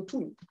 3D digital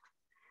twin.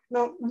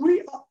 Now,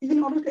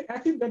 in order to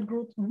achieve that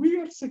growth, we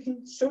are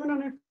seeking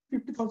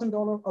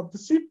 $750,000 of the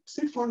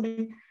seed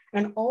funding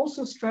and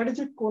also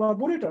strategic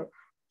collaborator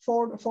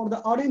for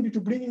the R&D to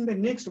bring in the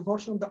next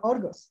version of the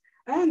Argus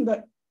and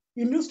the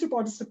industry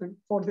participant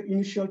for the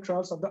initial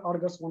trials of the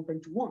Argus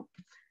 1.21.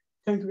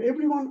 Thank you,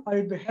 everyone.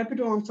 I'd be happy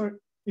to answer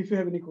if you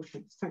have any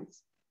questions.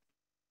 Thanks.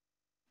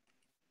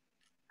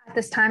 At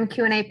this time,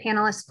 Q&A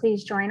panelists,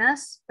 please join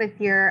us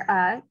with your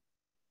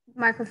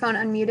microphone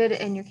unmuted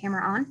and your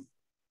camera on.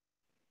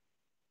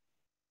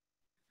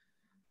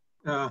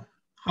 Hi,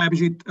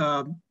 Abhijit.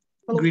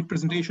 Great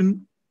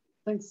presentation.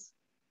 Thanks.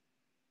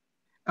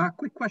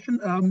 Quick question.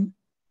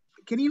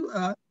 Can you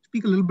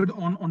speak a little bit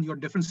on your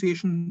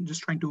differentiation?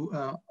 Just trying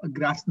to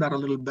grasp that a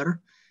little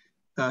better.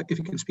 If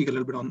you can speak a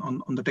little bit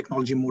on the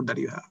technology mode that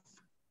you have.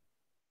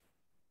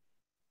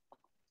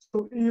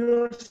 So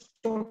you're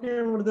talking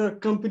about the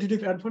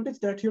competitive advantage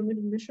that you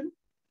mentioned?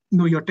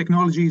 No, your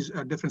technology's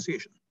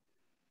differentiation.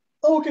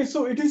 Okay,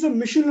 so it is a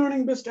machine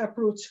learning based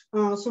approach.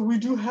 So we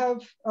do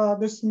have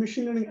this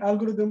machine learning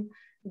algorithm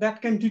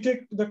that can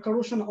detect the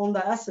corrosion on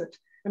the asset.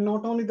 And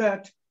not only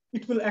that,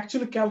 it will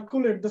actually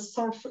calculate the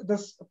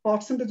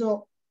percentage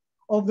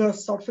of the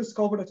surface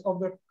coverage of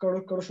the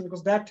corrosion,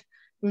 because that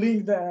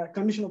link the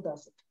condition of the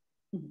asset.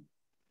 Mm-hmm.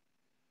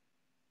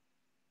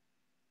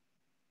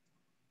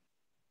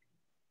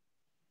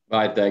 All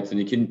right, thanks.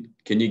 And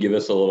can you give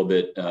us a little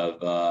bit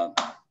of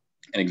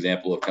an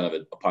example of kind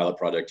of a pilot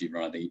project you've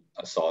run? I think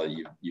I saw that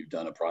you've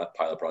done a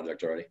pilot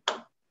project already.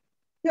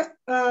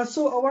 Yeah,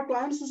 so our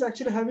clients is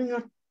actually having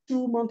a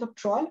 2-month of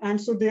trial,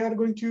 and so they are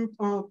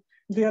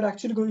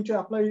actually going to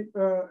apply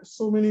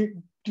so many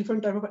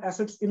different type of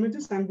assets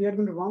images, and they are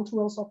going to run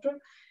through our software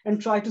and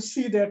try to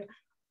see that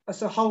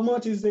so how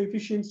much is the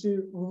efficiency,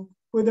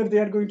 whether they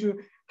are going to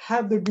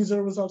have the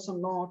desired results or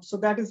not. So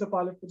that is the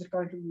pilot project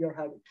currently we are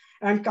having,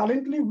 and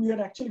currently we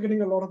are actually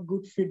getting a lot of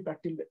good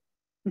feedback till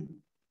then.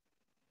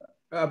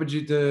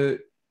 Abhijit,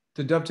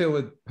 to dovetail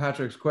with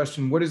Patrick's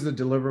question, what is the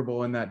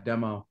deliverable in that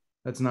demo?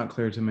 That's not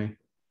clear to me.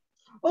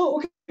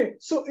 Oh, okay.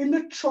 So in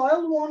the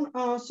trial one,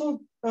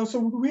 so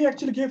we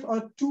actually gave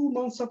 2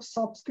 months of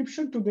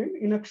subscription to them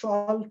in a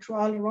trial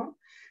run.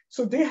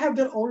 So they have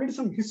there already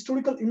some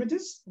historical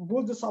images,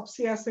 both the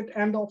subsea asset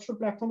and the offshore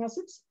platform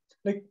assets,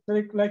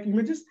 like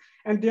images,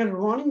 and they are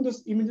running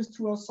those images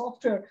through our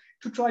software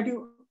to try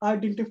to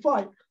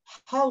identify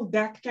how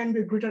that can be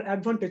a greater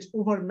advantage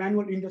over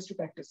manual industry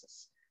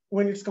practices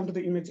when it's come to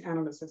the image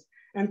analysis.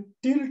 And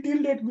till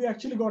date, we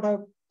actually got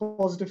a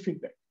positive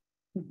feedback.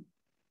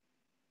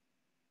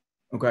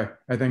 Okay,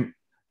 I think,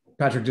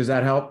 Patrick, does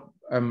that help?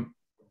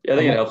 Yeah, I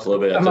think it helps a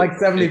little bit. I'm like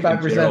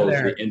 75%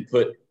 there.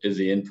 Is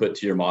the input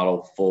to your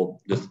model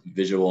full just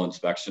visual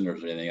inspection, or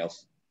is there anything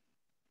else?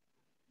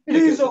 It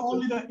is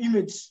only the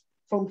image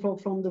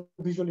from the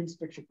visual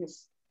inspection,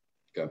 yes.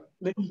 Okay.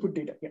 The input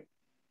data, yeah.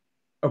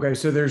 Okay,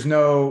 so there's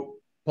no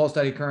pulse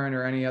eddy current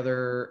or any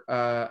other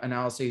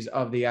analyses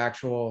of the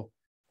actual,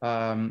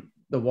 the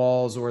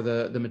walls or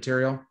the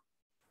material?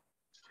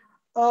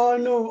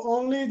 No,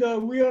 only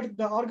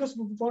the Argus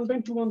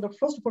 1.21, the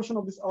first version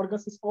of this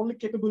Argus is only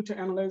capable to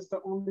analyze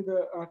only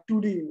the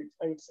 2D image,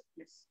 I would say,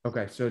 yes.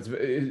 Okay, so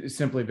it's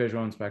simply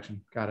visual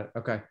inspection. Got it,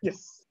 okay.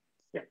 Yes,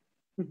 yeah.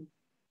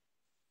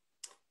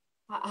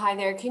 Hi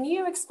there, can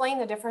you explain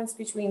the difference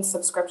between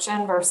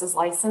subscription versus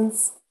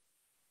license?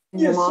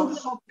 Yes, so the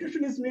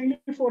subscription is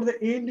mainly for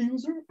the end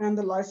user and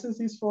the license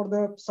is for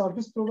the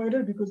service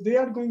provider, because they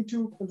are going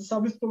to, the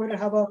service provider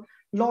have a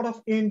lot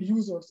of end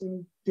users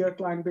in their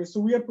client base. So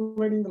we are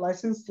providing the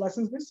license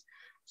base.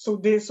 So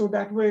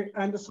that way,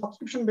 and the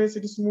subscription base,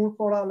 it is more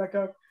for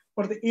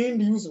for the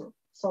end user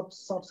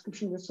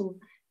subscription base. So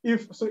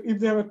if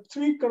they have a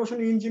 3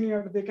 corrosion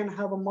engineer, they can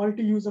have a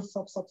multi-user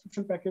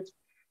subscription package.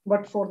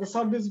 But for the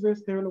service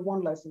base, they will have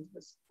 1 license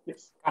base.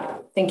 Yes.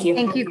 Thank you.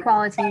 Thank you,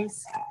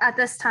 Qualities. At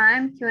this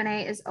time,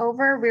 Q&A is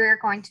over. We are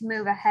going to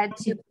move ahead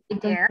to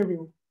Adair.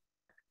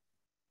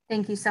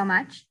 Thank you so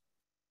much.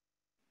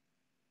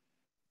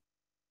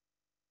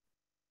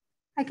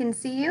 I can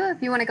see you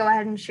if you want to go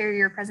ahead and share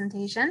your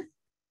presentation.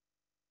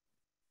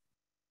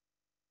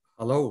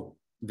 Hello,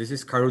 this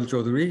is Karul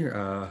Chaudhary.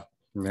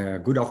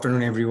 Good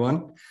afternoon,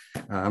 everyone.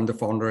 I'm the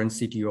founder and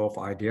CTO of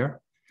IDEA,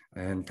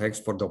 and thanks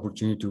for the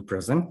opportunity to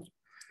present.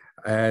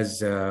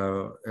 As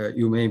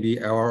you may be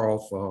aware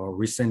of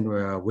recent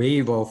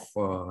wave of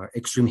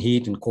extreme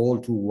heat and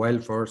cold to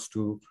wildfires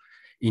to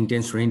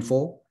intense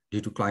rainfall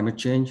due to climate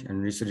change,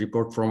 and recent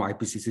report from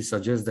IPCC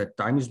suggests that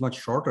time is much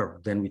shorter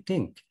than we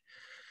think.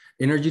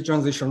 Energy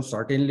transition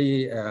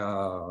certainly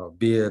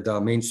be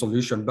the main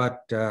solution, but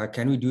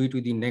can we do it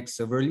within the next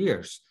several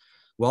years?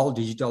 Well,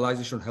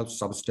 digitalization helps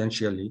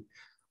substantially.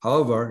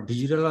 However,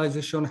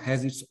 digitalization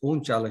has its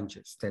own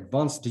challenges. The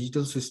advanced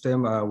digital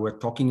system we're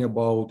talking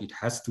about, it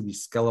has to be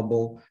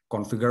scalable,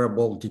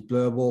 configurable,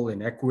 deployable,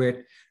 and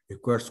accurate,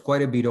 requires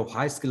quite a bit of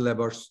high-skill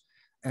labors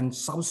and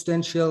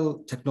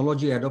substantial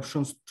technology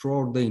adoptions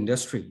throughout the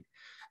industry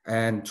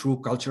and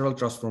through cultural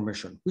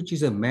transformation, which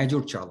is a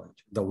major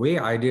challenge. The way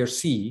IDEA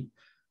see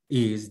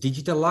is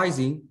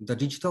digitalizing the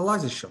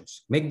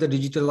digitalizations, make the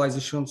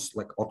digitalizations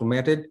like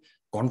automated,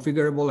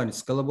 configurable, and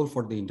scalable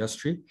for the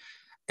industry,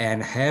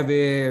 and have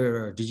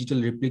a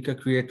digital replica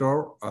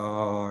creator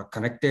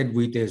connected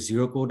with a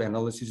zero code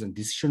analysis and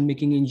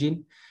decision-making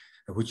engine,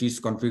 which is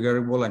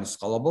configurable and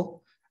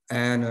scalable.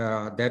 And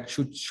that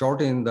should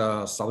shorten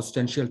the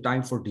substantial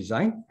time for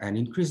design and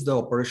increase the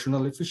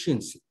operational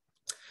efficiency.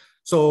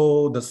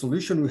 So the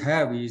solution we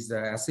have is the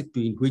Asset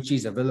Twin, which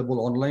is available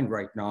online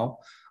right now.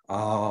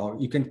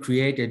 You can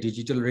create a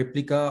digital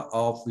replica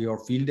of your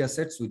field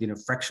assets within a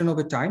fraction of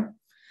a time.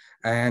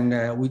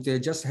 And with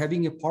just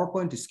having a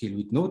PowerPoint skill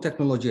with no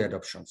technology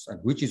adoptions, and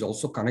which is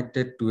also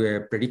connected to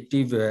a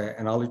predictive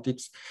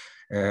analytics,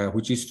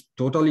 which is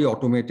totally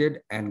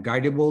automated and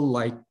guidable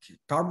like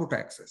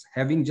TurboTaxes.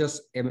 Having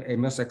just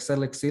MS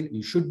Excel,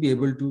 you should be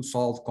able to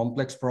solve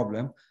complex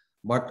problem.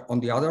 But on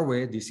the other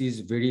way, this is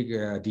very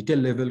detail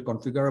level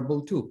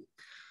configurable too.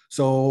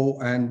 So,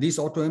 and this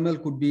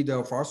AutoML could be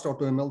the first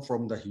AutoML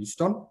from the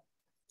Houston,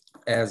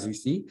 as we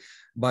see,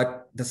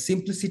 but the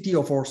simplicity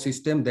of our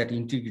system that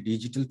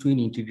digital twin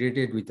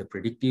integrated with the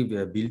predictive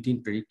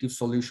built-in predictive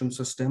solution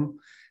system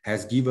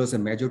has given us a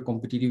major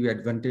competitive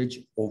advantage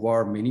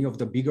over many of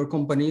the bigger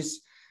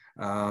companies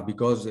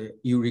because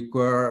you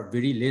require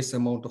very less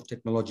amount of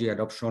technology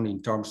adoption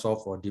in terms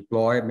of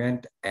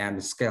deployment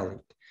and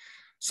scaling.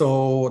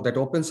 So that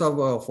opens up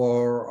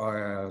for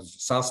a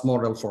SaaS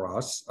model for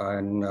us,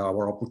 and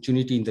our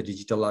opportunity in the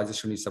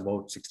digitalization is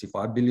about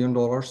 $65 billion,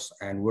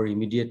 and we're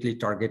immediately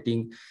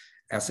targeting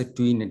asset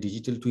twin and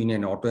digital twin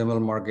and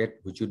AutoML market,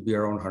 which would be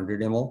around $100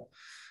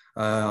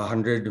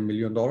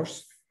 million.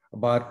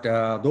 But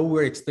though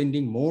we're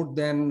expending more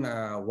than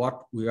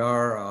what we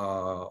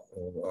are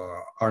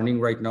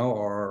earning right now,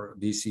 or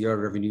this year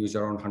revenue is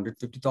around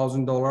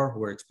 $150,000,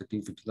 we're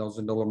expecting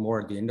 $50,000 more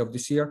at the end of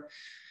this year.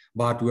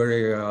 But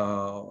we're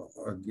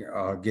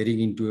getting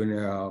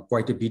into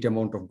quite a bit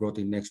amount of growth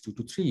in next 2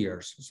 to 3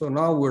 years. So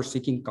now we're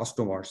seeking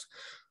customers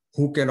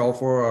who can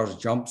offer us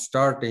jump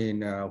start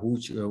in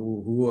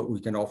who we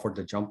can offer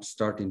the jump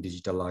start in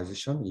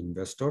digitalization,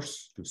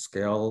 investors to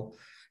scale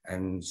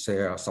and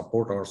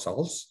support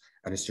ourselves,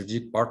 and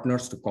strategic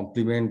partners to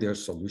complement their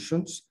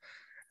solutions.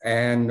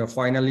 And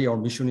finally, our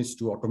mission is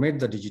to automate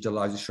the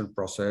digitalization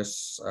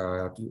process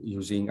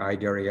using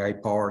IDEA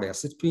AI-powered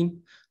asset twin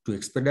to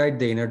expedite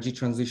the energy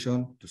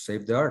transition to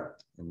save the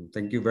earth. And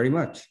thank you very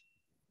much.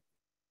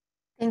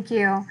 Thank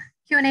you.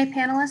 Q&A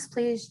panelists,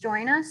 please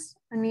join us.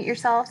 Unmute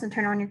yourselves and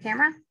turn on your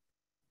camera.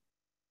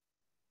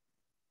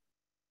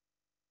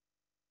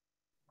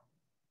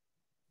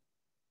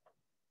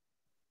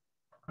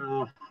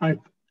 Hi,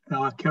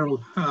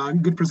 Carol.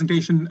 Good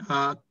presentation.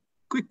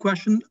 Quick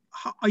question: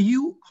 How are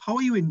you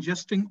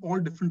ingesting all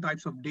different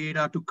types of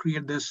data to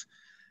create this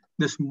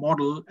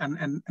model?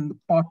 And the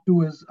part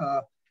two is,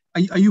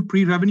 are you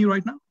pre-revenue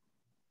right now?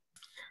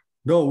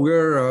 No,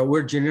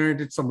 we're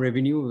generated some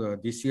revenue.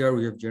 This year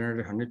we have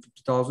generated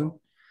 150,000.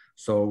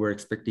 So we're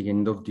expecting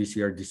end of this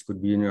year, this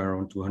could be in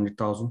around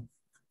 200,000.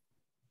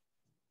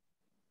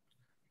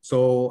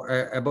 So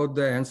about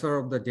the answer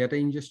of the data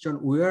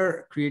ingestion, we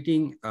are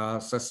creating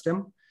a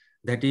system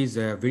that is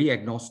very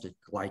agnostic.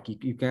 Like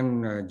you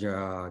can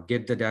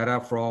get the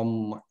data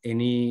from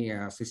any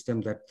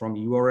system, that from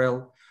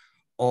URL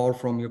or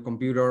from your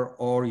computer,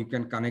 or you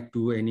can connect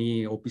to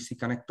any OPC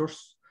connectors.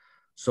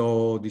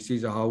 So this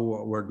is how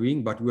we're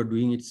doing, but we're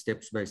doing it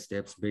steps by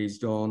steps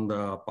based on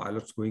the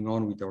pilots going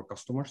on with our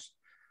customers.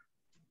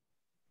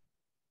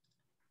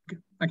 Okay,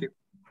 thank you.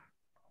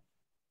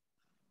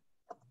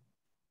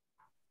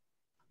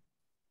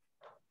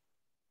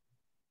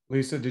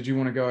 Lisa, did you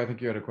want to go? I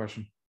think you had a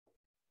question.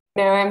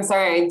 No, I'm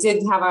sorry. I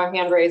did have a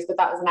hand raised, but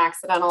that was an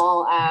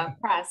accidental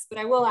press. But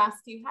I will ask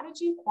you, how did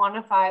you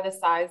quantify the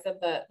size of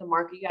the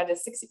market? You had a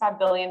 $65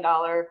 billion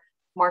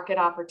market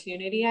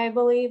opportunity, I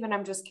believe. And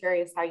I'm just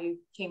curious how you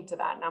came to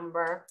that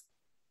number.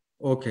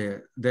 Okay,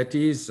 that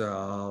is,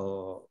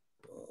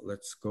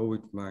 let's go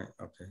with my,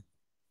 okay.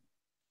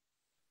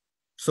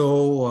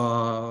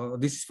 So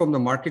this is from the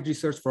market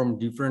research from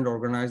different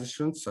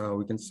organizations.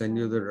 We can send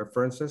you the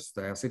references.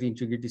 The asset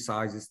integrity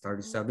size is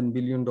 $37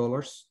 billion.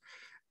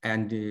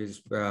 And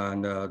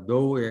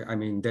though, I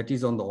mean, that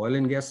is on the oil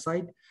and gas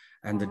side,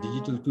 and the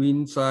digital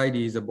twin side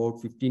is about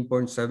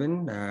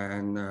 15.7,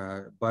 and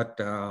but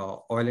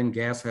oil and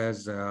gas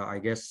has, I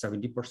guess,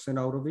 70%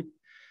 out of it.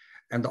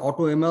 And the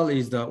AutoML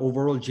is the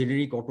overall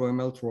generic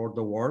AutoML throughout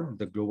the world,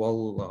 the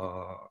global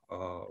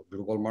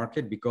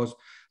market, because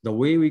the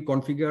way we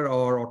configure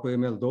our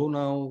AutoML, though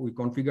now we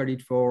configured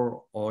it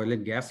for oil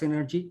and gas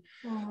energy,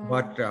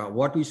 but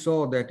what we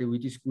saw that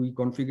we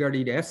configured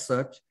it as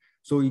such,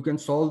 so you can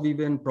solve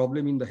even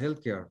problem in the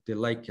healthcare.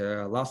 Like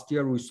last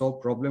year, we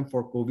solved problem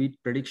for COVID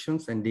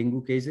predictions and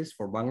dengue cases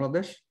for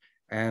Bangladesh,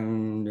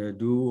 and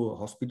do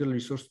hospital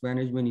resource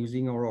management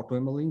using our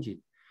AutoML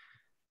engine.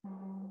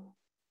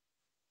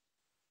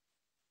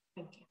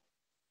 Thank you.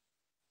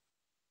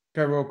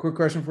 Okay, well, quick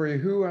question for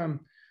you.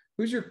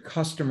 Who's your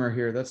customer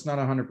here? That's not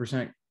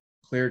 100%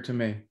 clear to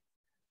me.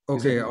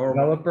 Okay, is it the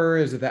developer?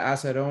 Is it the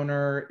asset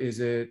owner?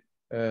 Is it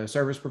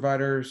service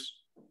providers?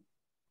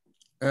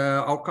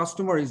 Our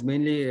customer is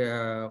mainly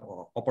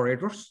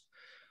operators,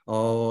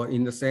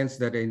 in the sense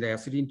that in the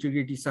asset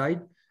integrity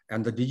side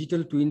and the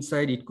digital twin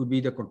side, it could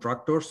be the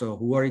contractors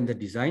who are in the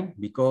design,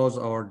 because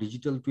our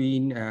digital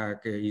twin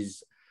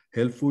is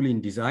helpful in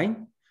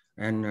design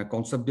and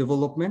concept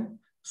development.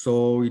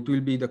 So it will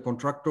be the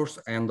contractors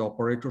and the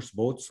operators,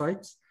 both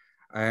sides.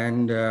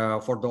 And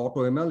for the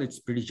AutoML, it's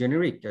pretty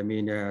generic. I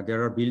mean,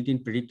 there are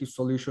built-in predictive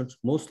solutions,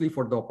 mostly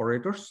for the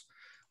operators,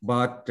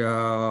 but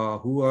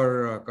who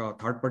are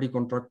third-party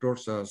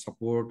contractors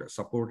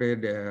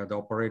supported the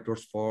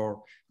operators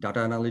for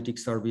data analytics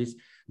service.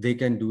 They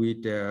can do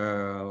it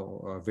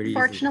very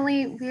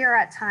Unfortunately, easily. we are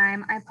at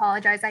time. I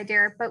apologize,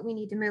 Idea, but we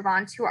need to move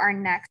on to our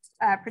next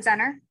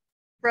presenter.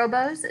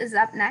 Robos is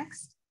up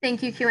next.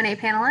 Thank you, Q&A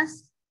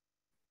panelists.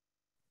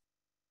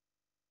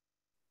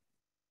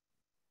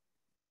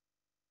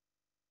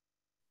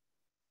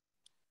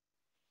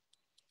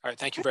 All right,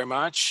 thank you very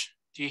much.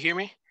 Do you hear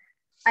me?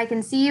 I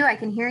can see you, I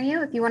can hear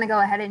you. If you want to go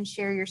ahead and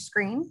share your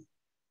screen.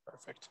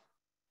 Perfect.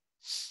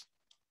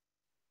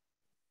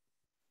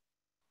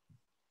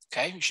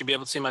 Okay, you should be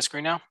able to see my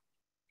screen now.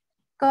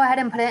 Go ahead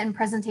and put it in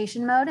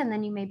presentation mode and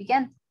then you may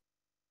begin.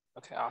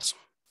 Okay, awesome.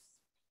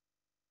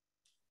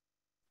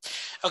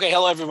 Okay,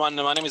 hello everyone.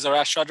 My name is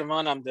Arash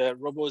Chadraman. I'm the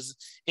Robos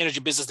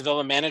Energy Business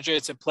Development Manager.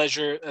 It's a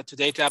pleasure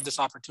today to have this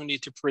opportunity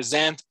to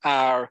present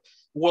our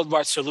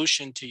worldwide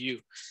solution to you.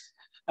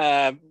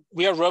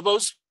 We are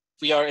Robos.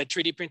 We are a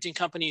 3D printing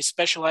company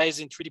specialized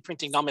in 3D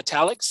printing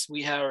non-metallics.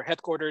 We are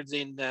headquartered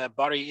in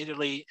Bari,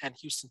 Italy, and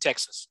Houston,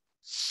 Texas.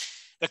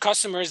 The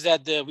customers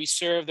that we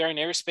serve, they're in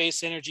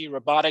aerospace, energy,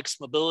 robotics,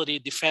 mobility,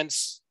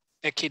 defense,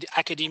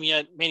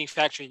 academia,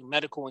 manufacturing,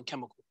 medical, and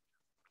chemical.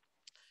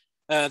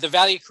 The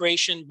value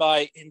creation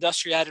by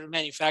industrial additive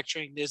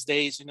manufacturing these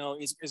days,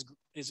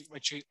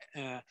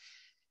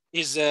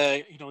 is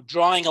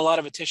drawing a lot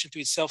of attention to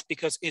itself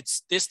because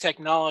this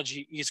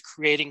technology is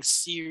creating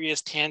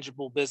serious,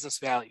 tangible business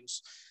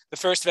values. The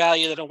first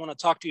value that I want to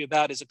talk to you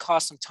about is a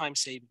cost and time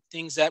saving.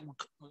 Things that,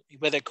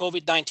 whether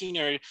COVID-19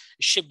 or a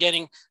ship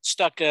getting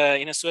stuck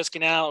in a Suez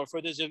Canal, or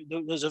for those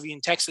of you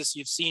in Texas,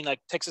 you've seen like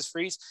Texas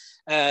freeze.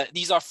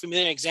 These are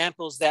familiar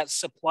examples that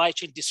supply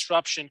chain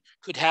disruption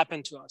could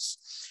happen to us.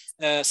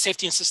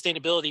 Safety and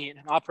sustainability and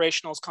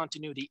operational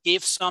continuity.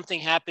 If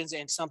something happens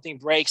and something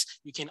breaks,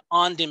 you can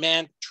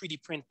on-demand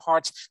 3D print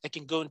parts that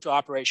can go into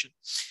operation.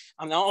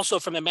 And also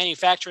from a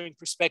manufacturing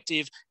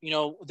perspective,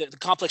 the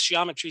complex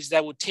geometries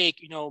that would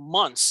take,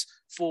 months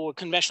for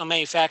conventional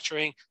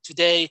manufacturing,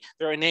 today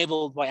they're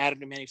enabled by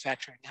additive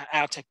manufacturing,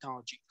 our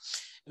technology.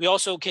 We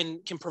also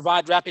can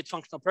provide rapid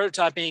functional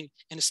prototyping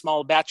in a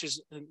small batches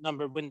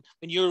number. When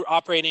you're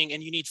operating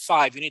and you need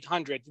 5, you need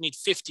 100, you need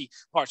 50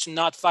 parts,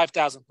 not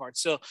 5,000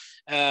 parts. So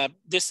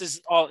this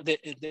is all the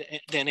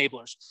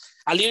enablers.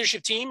 Our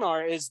leadership team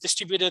is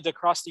distributed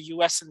across the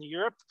US and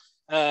Europe.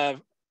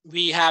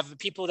 We have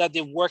people that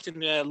they've worked in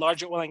the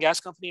larger oil and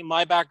gas company. In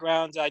my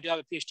background, I do have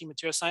a PhD in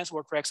material science,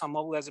 worked for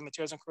ExxonMobil as a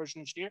materials and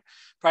corrosion engineer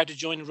prior to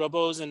joining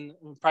Robos, and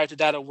prior to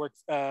that, I worked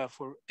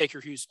for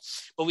Baker Hughes.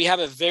 But we have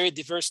a very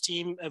diverse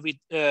team with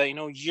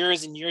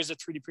years and years of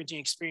 3D printing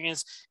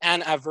experience,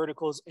 and our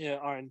verticals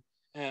are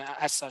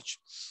as such.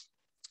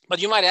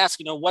 But you might ask,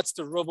 what's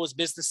the Robos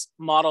business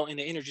model in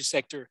the energy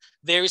sector?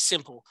 Very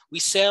simple. We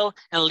sell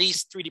and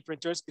lease 3D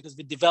printers because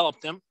we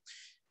develop them.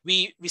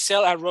 We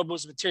sell our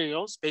Robos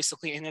materials,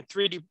 basically, and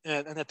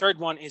the third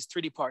one is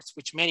 3D parts,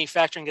 which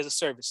manufacturing as a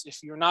service.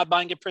 If you're not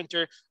buying a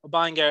printer or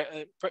buying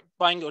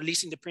or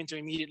leasing the printer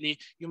immediately,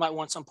 you might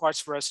want some parts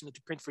for us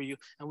to print for you,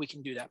 and we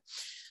can do that.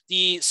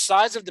 The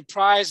size of the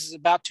prize is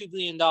about $2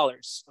 billion,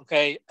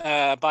 okay,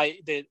 by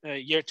the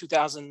year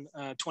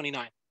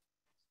 2029.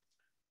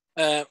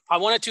 I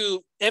wanted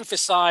to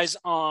emphasize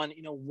on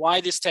why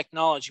this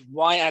technology,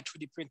 why our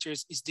 3D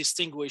printers is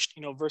distinguished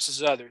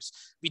versus others.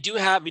 We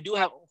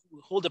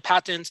hold a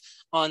patent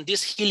on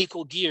this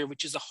helical gear,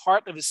 which is the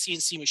heart of a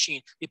CNC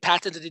machine. We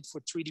patented it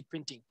for 3D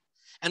printing.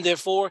 And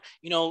therefore,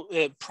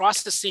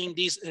 processing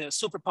these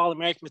super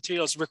polymeric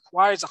materials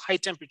requires a high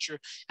temperature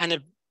and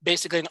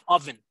basically an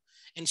oven.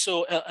 And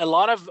so a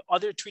lot of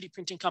other 3D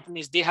printing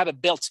companies, they have a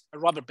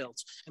rubber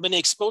belt. And when they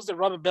expose the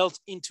rubber belt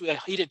into a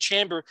heated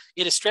chamber,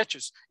 it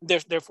stretches.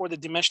 Therefore, the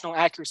dimensional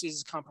accuracy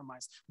is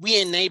compromised.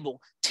 We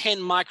enable 10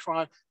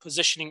 micron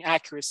positioning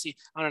accuracy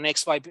on an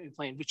XY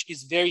plane, which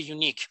is very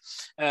unique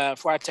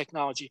for our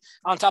technology.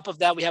 On top of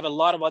that, we have a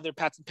lot of other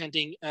patent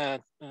pending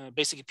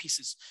basic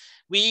pieces.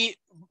 We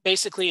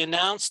basically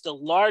announced the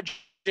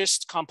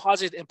largest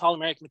composite and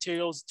polymeric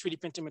materials, 3D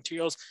printed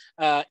materials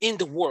in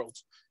the world.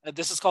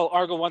 This is called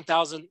Argo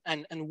 1000,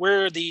 and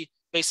we're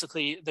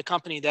basically the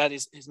company that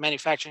is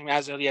manufacturing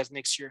as early as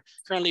next year.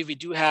 Currently, we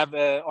do have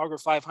Argo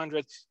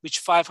 500, which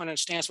 500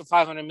 stands for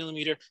 500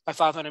 millimeter by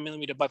 500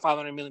 millimeter by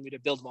 500 millimeter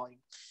build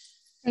volume.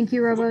 Thank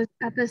you, Robos.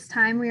 At this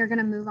time, we are going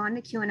to move on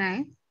to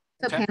Q&A.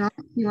 So okay. Panel,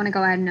 you want to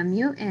go ahead and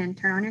unmute and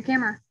turn on your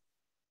camera.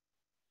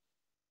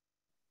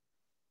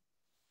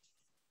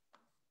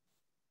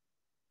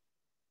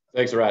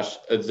 Thanks, Arash.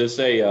 Is this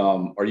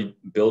are you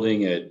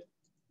building a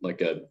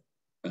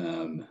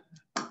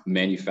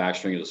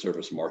manufacturing as a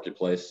service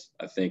marketplace,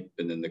 I think,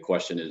 and then the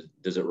question is,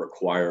 does it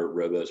require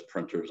Robos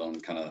printers on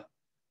kind of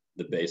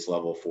the base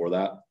level for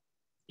that?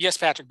 Yes,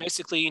 Patrick.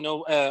 Basically,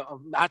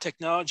 our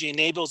technology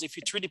enables, if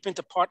you 3D print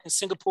a part in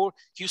Singapore,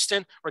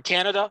 Houston, or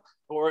Canada,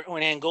 or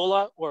in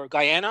Angola or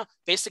Guyana,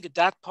 basically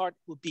that part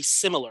would be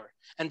similar.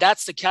 And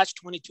that's the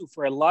catch-22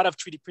 for a lot of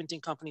 3D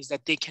printing companies,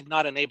 that they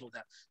cannot enable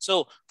that.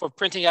 So for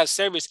printing as a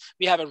service,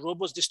 we have a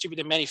robust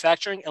distributed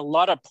manufacturing, a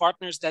lot of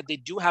partners that they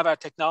do have our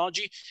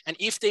technology. And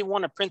if they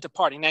want to print a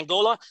part in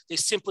Angola, they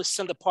simply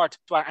send the part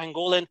to our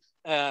Angolan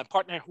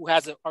partner who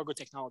has the Argo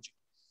technology.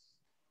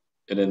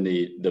 And then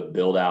the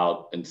build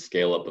out and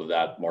scale up of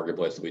that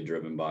marketplace will be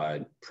driven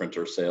by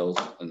printer sales,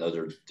 and those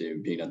are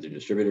being done through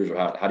distributors, or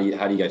how do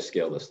you guys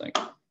scale this thing?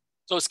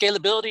 So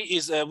scalability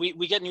is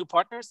we get new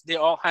partners. They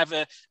all have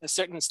a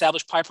certain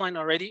established pipeline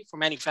already for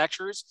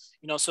manufacturers.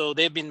 So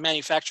they've been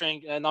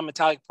manufacturing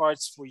non-metallic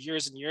parts for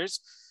years and years.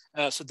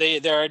 So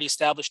they're already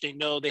established. They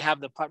know they have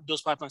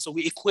those pipelines. So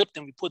we equip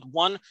them. We put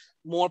one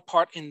more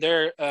part in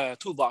their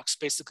toolbox,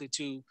 basically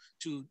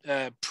to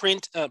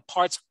print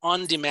parts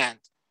on demand.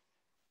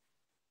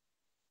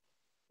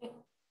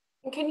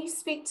 And can you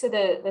speak to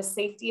the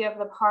safety of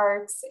the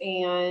parts,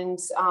 and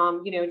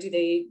do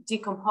they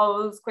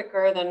decompose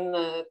quicker than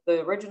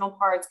the original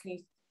parts? Can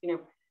you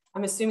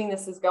I'm assuming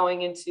this is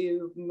going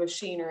into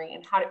machinery,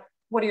 and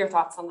what are your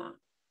thoughts on that?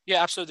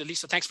 Yeah, absolutely,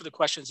 Lisa. Thanks for the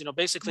questions.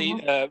 Basically,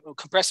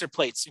 compressor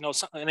plates.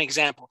 An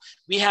example.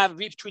 We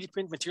 3D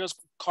print materials,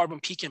 carbon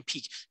peak and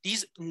peak.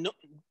 These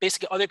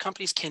basically other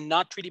companies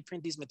cannot 3D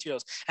print these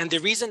materials, and the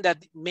reason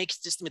that makes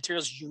these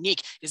materials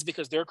unique is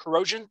because they're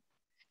corrosion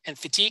and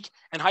fatigue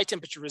and high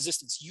temperature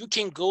resistance. You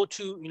can go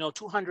to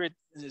 200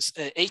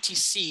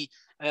 ATC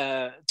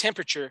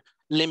temperature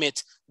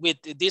limit with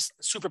this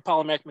super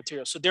polymeric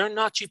material. So they're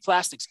not cheap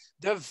plastics.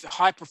 They're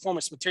high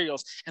performance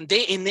materials, and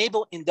they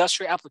enable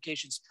industrial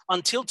applications.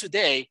 Until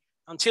today,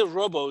 until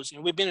robos,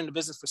 we've been in the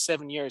business for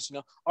 7 years.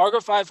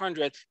 Argo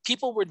 500,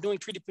 people were doing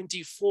 3D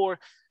printing for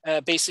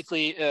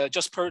basically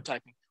just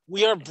prototyping.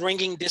 We are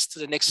bringing this to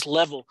the next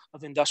level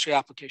of industrial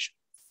application.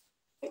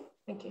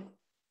 Thank you.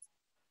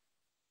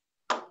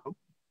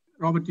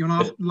 Robert, you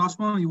want to ask the last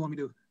one, or you want me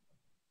to?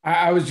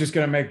 I was just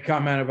going to make a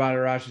comment about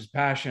Arash's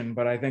passion,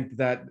 but I think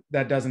that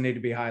doesn't need to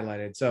be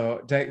highlighted.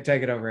 So take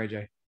it over,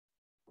 AJ.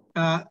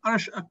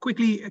 Arash,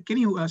 quickly, can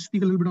you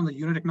speak a little bit on the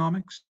unit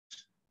economics?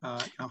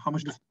 How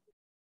much does?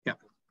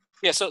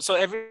 Yeah. So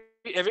every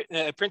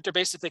printer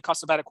basically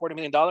costs about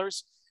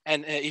 $250,000,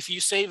 and if you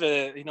save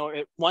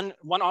one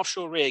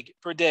offshore rig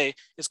per day,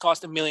 it's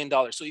cost $1 million.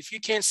 So if you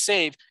can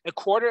save a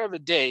quarter of a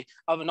day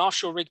of an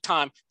offshore rig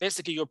time,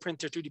 basically your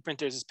 3D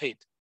printers is paid.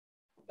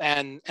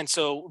 And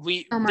so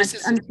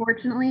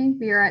unfortunately,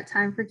 we are at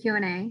time for Q&A.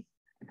 I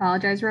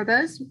apologize,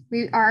 Robos.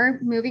 We are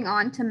moving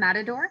on to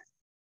Matador.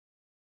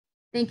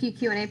 Thank you,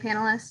 Q&A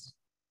panelists.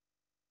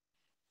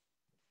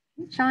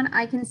 Sean,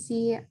 I can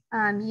see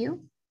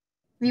you.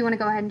 If you want to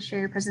go ahead and share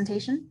your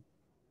presentation.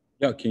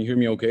 Yeah, can you hear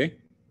me okay?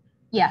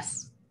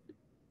 Yes.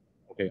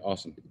 Okay,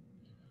 awesome.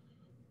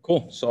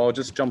 Cool, so I'll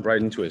just jump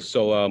right into it.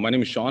 So my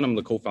name is Sean, I'm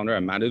the co-founder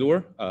at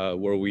Matador,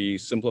 where we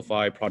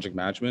simplify project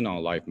management on a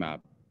live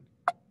map.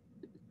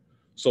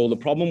 So the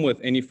problem with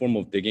any form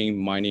of digging,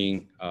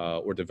 mining,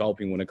 or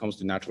developing when it comes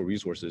to natural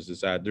resources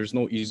is that there's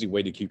no easy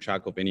way to keep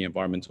track of any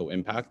environmental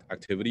impact,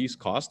 activities,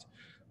 cost,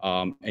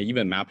 and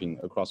even mapping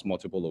across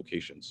multiple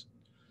locations.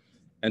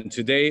 And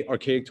today,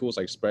 archaic tools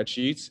like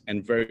spreadsheets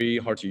and very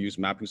hard to use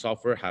mapping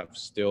software have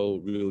still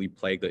really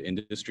plagued the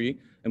industry.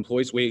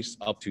 Employees waste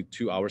up to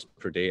 2 hours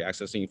per day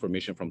accessing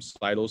information from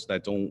silos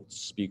that don't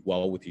speak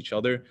well with each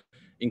other.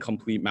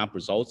 Incomplete map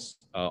results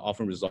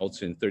often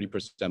results in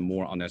 30%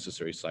 more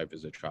unnecessary site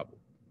visit travel.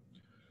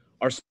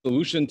 Our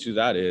solution to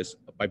that is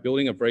by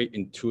building a very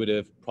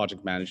intuitive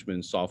project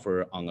management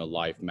software on a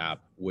live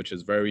map, which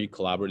is very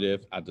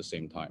collaborative at the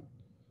same time.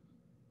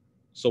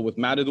 So with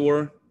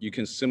Matador, you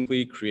can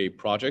simply create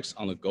projects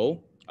on the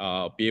go,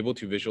 be able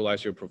to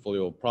visualize your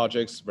portfolio of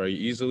projects very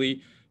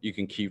easily. You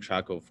can keep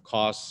track of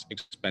costs,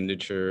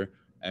 expenditure,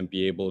 and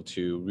be able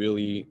to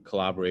really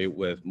collaborate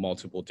with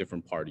multiple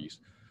different parties.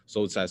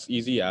 So it's as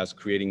easy as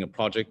creating a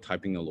project,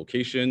 typing a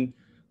location.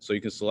 So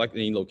you can select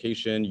any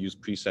location, use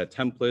preset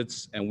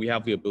templates, and we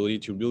have the ability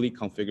to really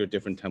configure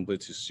different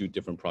templates to suit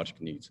different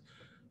project needs.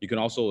 You can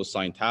also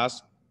assign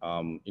tasks,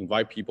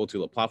 invite people to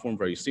the platform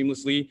very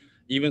seamlessly,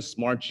 even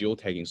smart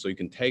geotagging. So you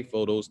can tag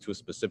photos to a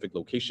specific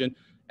location.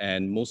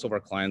 And most of our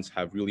clients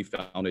have really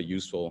found it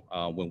useful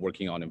when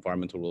working on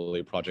environmental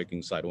related projects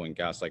inside oil and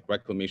gas, like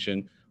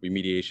reclamation,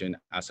 remediation,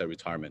 asset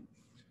retirement.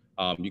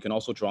 You can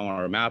also draw on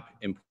our map,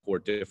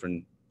 import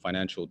different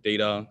financial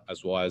data,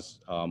 as well as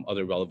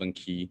other relevant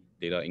key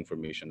data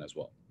information as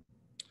well.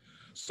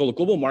 So the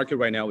global market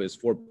right now is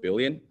 4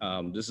 billion.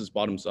 This is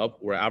bottoms up.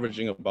 We're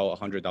averaging about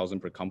 100,000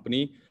 per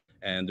company.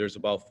 And there's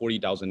about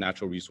 40,000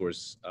 natural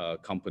resource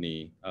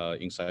company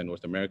inside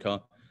North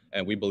America.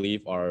 And we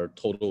believe our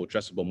total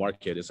addressable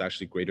market is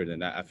actually greater than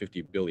that at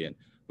 50 billion,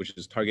 which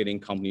is targeting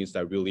companies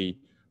that really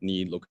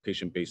need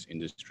location-based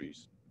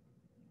industries.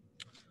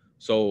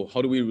 So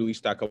how do we really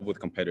stack up with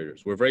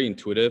competitors? We're very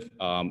intuitive,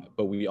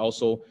 but we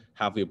also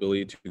have the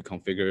ability to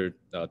configure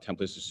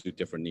templates to suit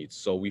different needs.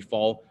 So we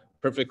fall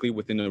perfectly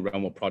within the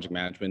realm of project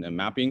management and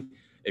mapping.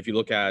 If you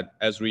look at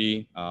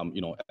Esri,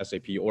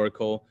 SAP,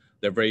 Oracle,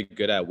 They're very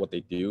good at what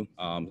they do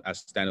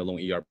as standalone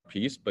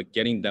ERPs, but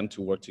getting them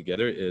to work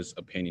together is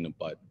a pain in the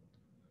butt.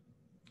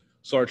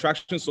 So our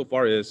traction so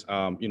far is,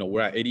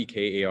 we're at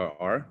 80K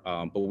ARR,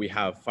 but we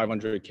have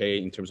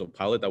 500K in terms of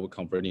pilot that will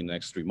convert in the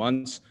next 3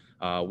 months.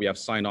 We have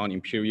signed on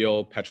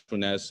Imperial,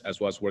 Petronas, as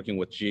well as working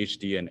with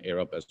GHD and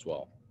Arup as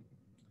well.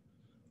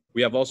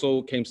 We have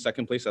also came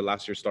second place at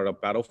last year's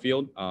Startup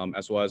Battlefield,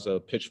 as well as a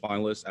pitch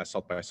finalist at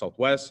South by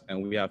Southwest.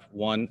 And we have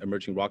won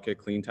Emerging Rocket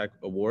Clean Tech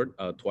Award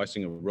twice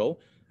in a row,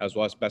 as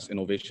well as Best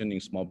Innovation in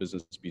Small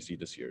Business BC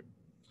this year.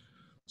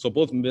 So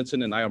both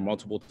Vincent and I are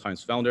multiple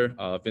times founder.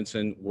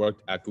 Vincent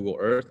worked at Google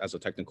Earth as a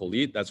technical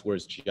lead. That's where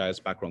his GIS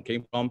background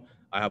came from.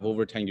 I have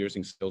over 10 years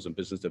in sales and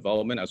business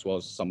development, as well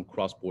as some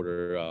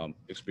cross-border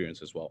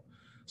experience as well.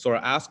 So our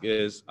ask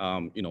is,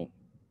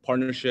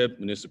 partnership,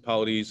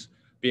 municipalities,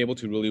 be able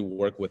to really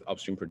work with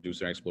upstream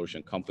producer and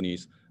exploration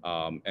companies.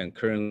 And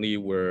currently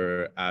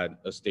we're at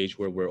a stage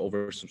where we're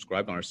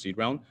oversubscribed on our seed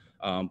round,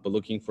 but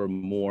looking for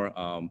more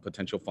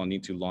potential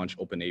funding to launch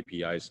open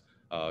APIs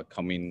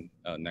coming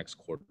next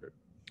quarter.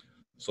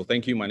 So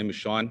thank you. My name is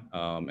Sean,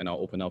 and I'll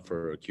open up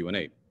for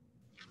Q&A.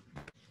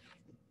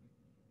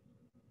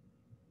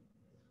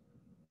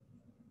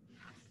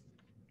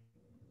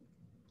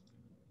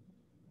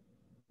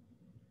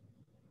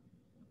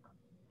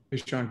 Hey,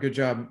 Sean, good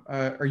job.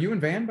 Are you in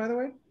Van, by the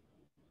way?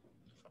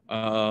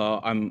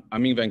 I'm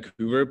in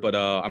Vancouver, but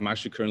I'm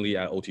actually currently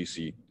at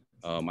OTC.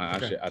 I'm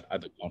actually at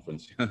the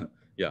conference.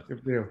 Yeah.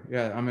 Good for you.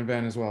 Yeah, I'm in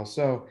Van as well.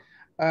 So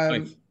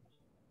nice.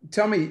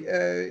 Tell me,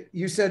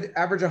 you said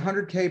average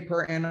 100K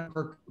per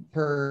annum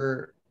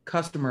per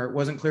customer. It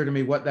wasn't clear to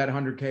me what that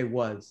 100K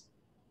was.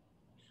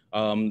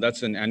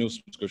 That's an annual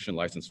subscription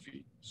license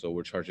fee. So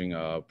we're charging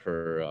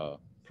per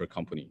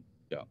company.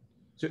 Yeah.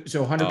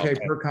 So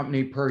 100K per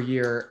company per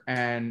year,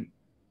 and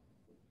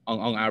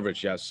on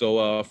average, yeah.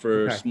 So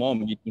for small,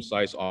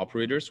 medium-sized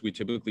operators, we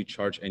typically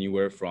charge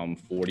anywhere from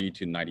 40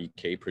 to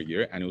 90K per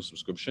year annual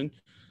subscription.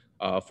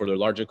 For the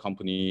larger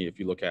company, if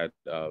you look at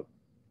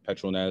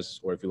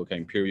Petronas, or if you look at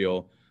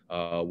Imperial,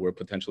 we're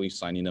potentially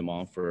signing them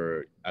on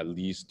for at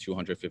least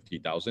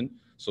 250,000.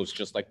 So it's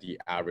just like the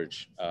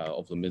average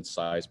of the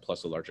mid-size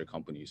plus the larger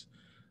companies.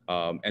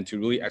 And to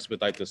really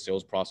expedite the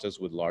sales process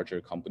with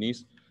larger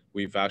companies,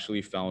 we've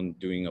actually found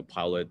doing a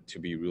pilot to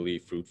be really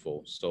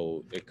fruitful.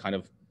 So it kind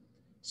of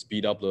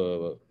speed up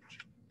the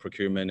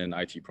procurement and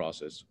IT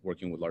process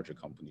working with larger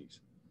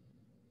companies.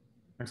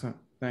 Excellent.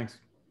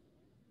 Thanks.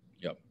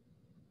 Yep.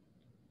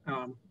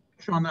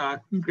 Sean,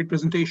 great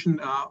presentation.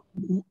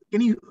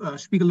 Can you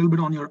speak a little bit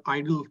on your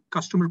ideal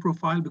customer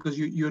profile? Because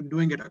you're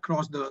doing it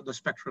across the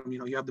spectrum.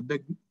 You have the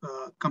big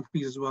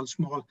companies as well,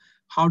 small.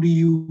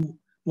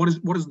 What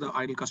is the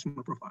ideal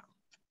customer profile?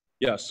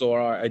 Yeah, so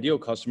our ideal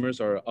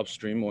customers are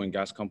upstream oil and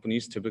gas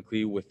companies,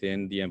 typically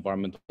within the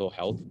environmental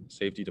health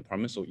safety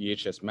department. So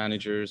EHS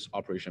managers,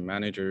 operation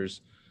managers,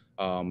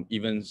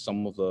 even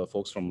some of the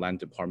folks from land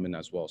department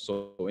as well.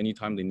 So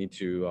anytime they need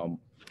to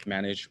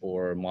manage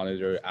or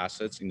monitor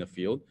assets in the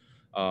field.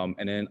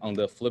 And then on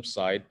the flip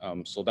side,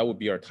 so that would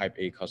be our type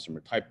A customer.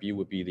 Type B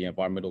would be the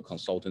environmental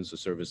consultants or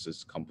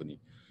services company.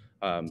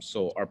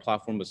 So our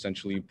platform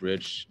essentially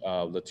bridge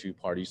the two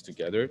parties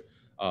together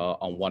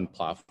on one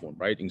platform,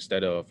 right?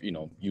 Instead of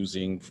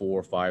using 4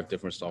 or 5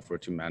 different software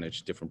to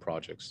manage different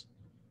projects.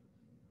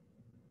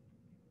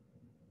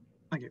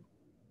 Thank you.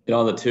 And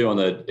on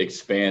the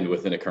expand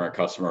within a current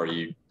customer, are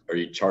you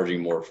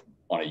charging more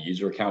on a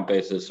user account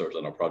basis or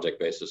on a project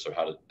basis, or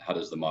how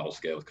does the model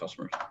scale with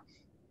customers?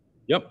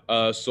 Yep.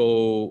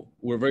 So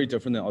we're very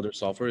different than other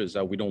software is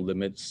that we don't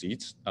limit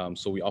seats.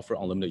 So we offer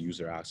unlimited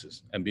user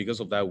access. And because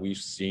of that, we've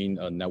seen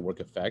a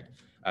network effect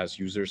as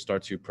users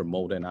start to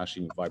promote and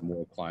actually invite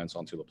more clients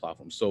onto the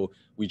platform. So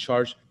we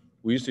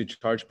used to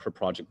charge per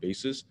project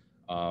basis,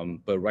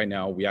 but right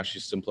now we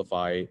actually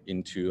simplify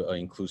into an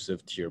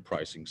inclusive tier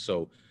pricing.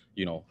 So,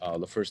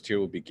 the first tier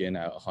will begin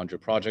at 100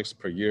 projects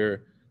per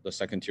year. The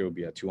second tier will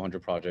be at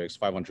 200 projects,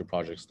 500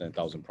 projects, then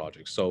 1,000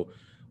 projects. So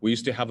we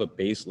used to have a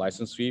base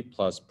license fee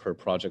plus per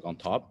project on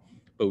top,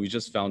 but we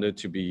just found it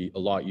to be a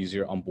lot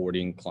easier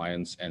onboarding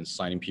clients and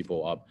signing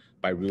people up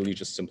by really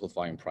just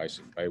simplifying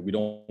pricing, right? We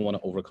don't want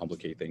to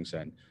overcomplicate things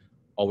and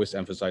always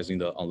emphasizing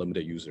the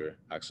unlimited user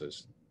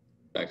access.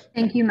 Thanks.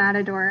 Thank you,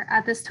 Matador.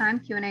 At this time,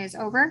 Q&A is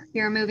over. We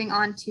are moving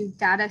on to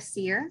Data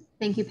Seer.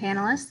 Thank you,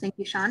 panelists. Thank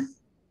you, Sean.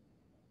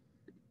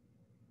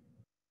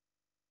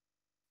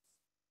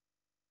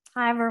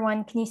 Hi,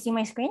 everyone. Can you see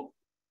my screen?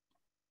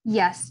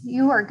 Yes,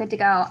 you are good to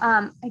go.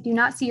 I do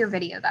not see your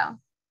video, though.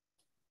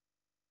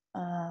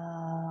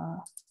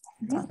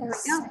 There we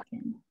go.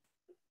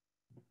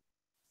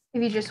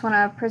 If you just want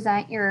to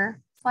present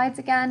your slides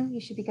again, you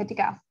should be good to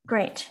go.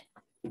 Great.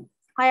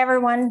 Hi,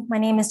 everyone. My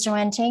name is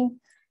Joanne Ting,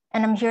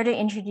 and I'm here to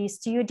introduce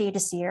to you Data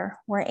Seer,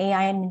 where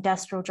AI and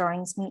industrial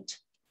drawings meet.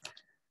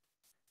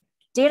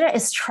 Data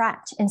is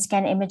trapped in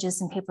scanned images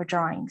and paper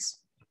drawings.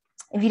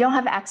 If you don't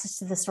have access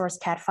to the source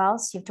CAD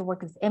files, you have to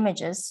work with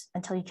images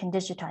until you can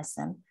digitize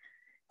them.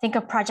 Think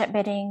of project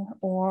bidding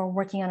or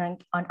working on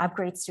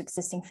upgrades to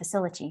existing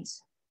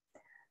facilities.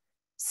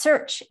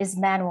 Search is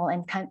manual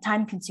and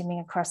time-consuming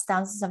across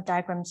thousands of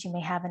diagrams you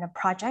may have in a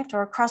project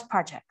or across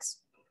projects.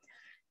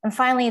 And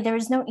finally, there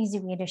is no easy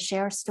way to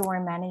share, store,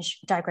 and manage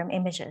diagram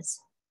images.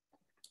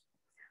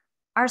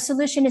 Our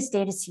solution is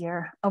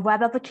DataSeer, a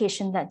web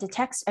application that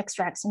detects,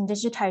 extracts, and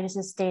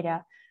digitizes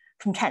data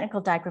from technical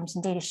diagrams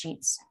and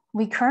datasheets.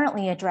 We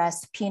currently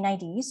address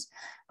P&IDs,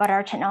 but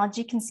our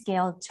technology can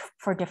scale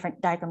for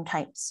different diagram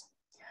types.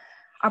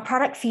 Our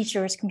product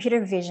features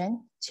computer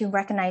vision to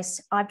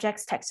recognize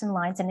objects, text, and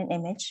lines in an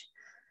image,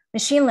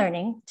 machine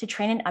learning to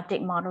train and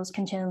update models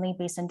continually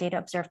based on data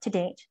observed to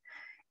date,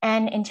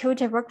 and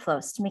intuitive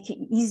workflows to make it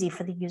easy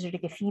for the user to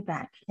give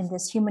feedback in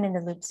this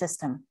human-in-the-loop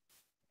system.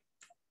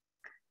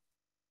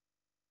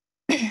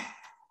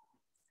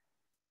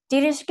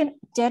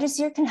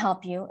 DataSeer can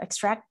help you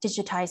extract,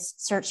 digitize,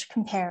 search,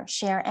 compare,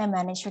 share, and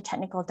manage your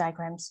technical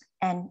diagrams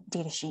and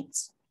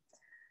datasheets.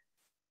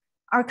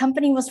 Our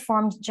company was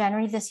formed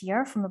January this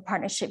year from a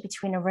partnership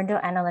between Arindo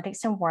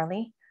Analytics and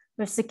Worley.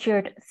 We've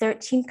secured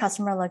 13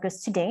 customer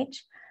logos to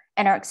date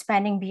and are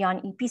expanding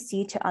beyond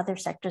EPC to other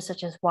sectors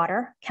such as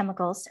water,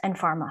 chemicals, and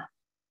pharma.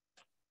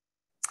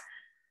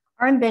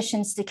 Our ambition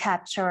is to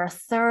capture a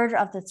third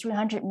of the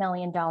 $300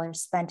 million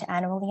spent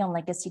annually on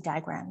legacy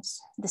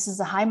diagrams. This is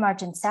a high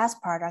margin SaaS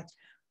product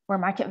where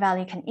market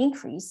value can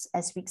increase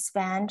as we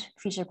expand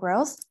future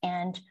growth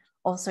and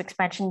also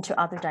expansion to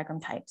other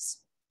diagram types.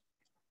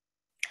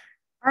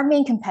 Our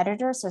main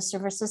competitors are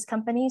services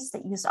companies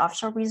that use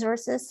offshore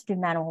resources to do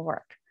manual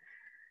work.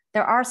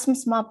 There are some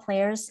small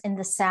players in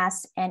the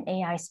SaaS and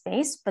AI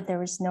space, but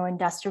there is no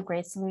industrial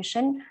grade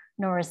solution,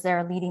 nor is there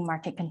a leading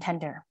market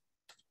contender.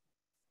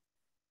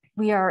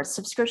 We are a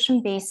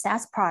subscription-based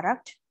SaaS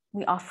product.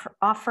 We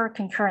offer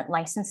concurrent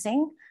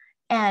licensing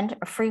and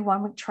a free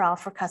 1-week trial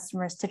for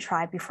customers to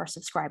try before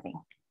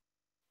subscribing.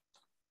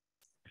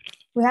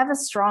 We have a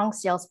strong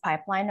sales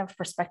pipeline of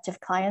prospective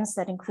clients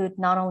that include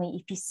not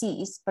only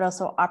EPCs, but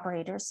also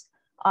operators,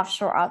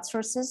 offshore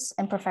outsources,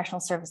 and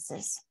professional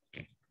services.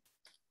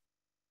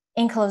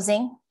 In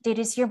closing,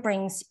 DataSeer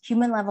brings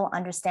human-level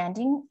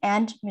understanding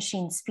and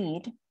machine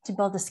speed to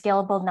build a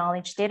scalable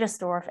knowledge data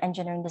store of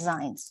engineering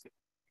designs.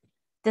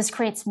 This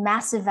creates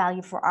massive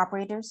value for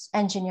operators,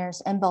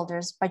 engineers, and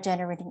builders by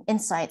generating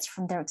insights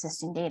from their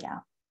existing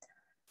data.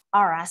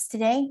 Our ask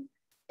today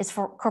is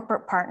for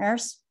corporate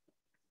partners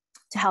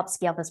to help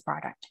scale this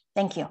product.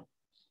 Thank you.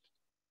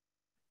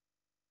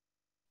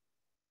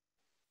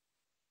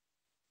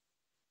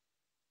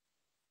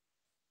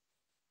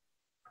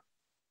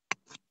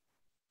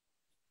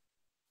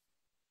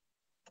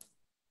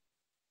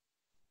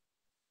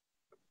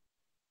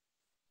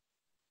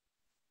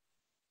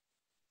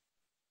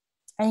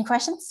 Any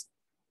questions?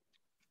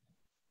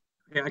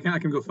 Yeah, I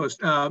can go first.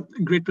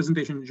 Great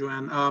presentation,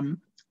 Joanne.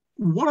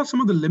 What are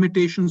some of the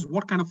limitations?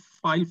 What kind of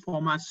file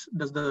formats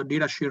does the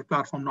DataSeer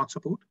platform not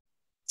support?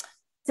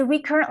 So we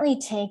currently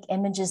take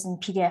images in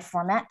PDF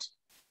format.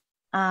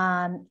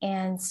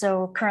 And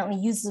so currently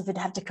users would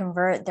have to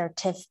convert their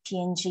TIFF,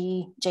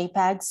 PNG,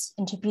 JPEGs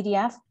into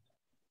PDF.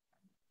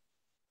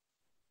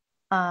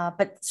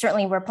 But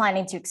certainly we're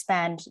planning to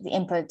expand the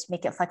input to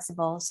make it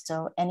flexible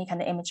so any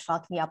kind of image file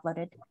can be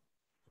uploaded.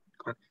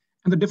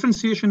 And the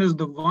differentiation is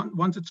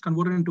once it's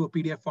converted into a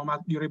PDF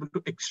format, you're able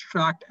to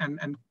extract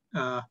and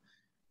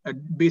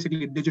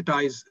basically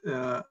digitize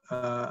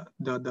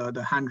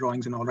the hand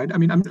drawings and all, right? I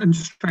mean, I'm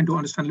just trying to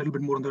understand a little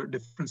bit more on the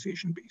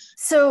differentiation piece.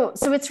 So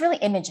it's really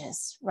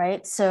images,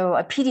 right? So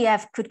a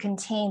PDF could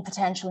contain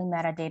potentially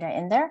metadata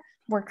in there.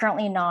 We're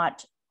currently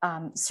not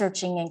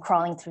searching and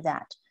crawling through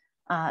that.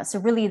 So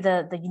really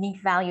the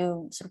unique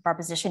value sort of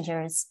proposition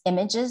here is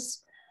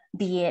images,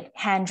 be it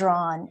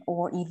hand-drawn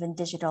or even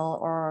digital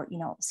or,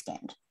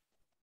 scanned.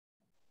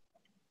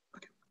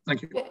 Okay,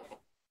 thank you.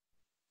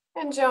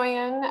 And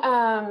Joanne,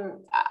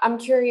 I'm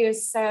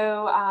curious,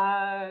 so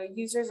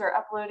users are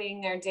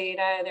uploading their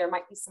data, there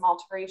might be some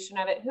alteration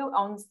of it. Who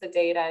owns the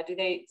data?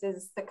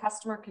 Does the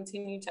customer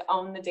continue to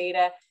own the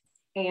data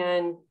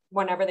and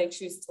whenever they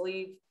choose to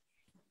leave,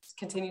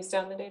 continues to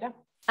own the data?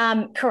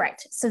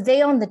 Correct, so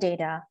they own the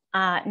data.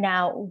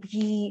 Now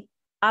we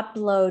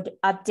upload,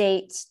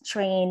 update,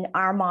 train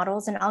our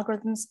models and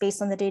algorithms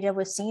based on the data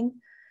we've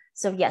seen.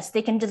 So yes,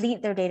 they can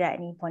delete their data at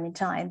any point in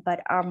time,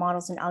 but our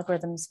models and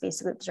algorithms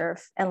basically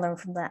observe and learn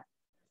from that.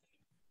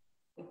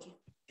 Thank you.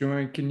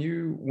 Joanne, can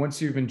you, once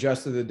you've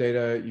ingested the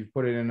data, you've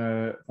put it in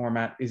a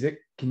format,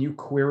 can you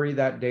query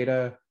that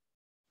data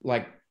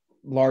like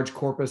large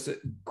corpus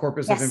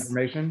yes. of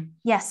information?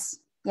 Yes,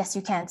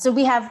 you can. So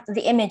we have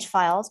the image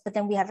files, but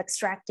then we have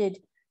extracted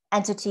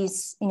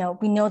entities,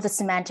 we know the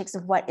semantics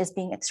of what is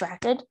being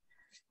extracted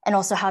and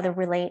also how they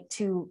relate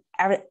to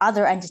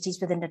other entities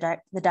within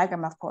the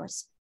diagram, of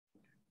course.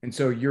 And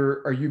so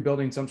are you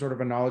building some sort of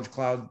a knowledge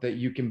cloud that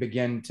you can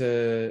begin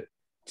to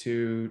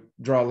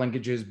draw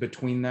linkages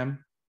between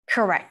them?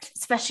 Correct,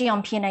 especially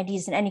on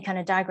P&IDs and any kind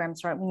of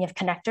diagrams, right? When you have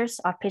connectors,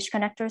 off-page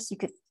connectors, you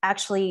could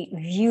actually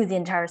view the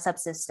entire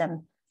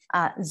subsystem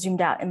zoomed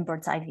out in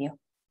bird's eye view.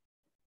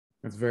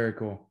 That's very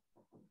cool.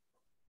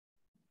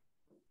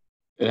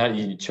 And how do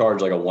you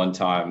charge like a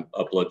one-time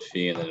upload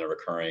fee and then a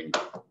recurring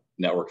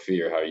network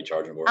fee, or how are you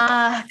charging for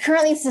it?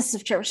 Currently, it's a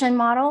subscription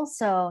model,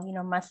 so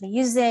monthly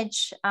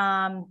usage.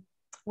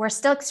 We're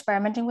still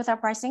experimenting with our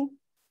pricing.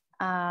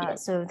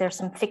 So there's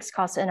some fixed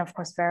costs and of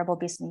course variable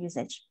based on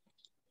usage.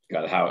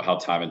 Got it. How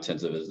time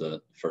intensive is the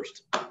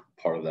first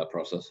part of that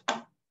process?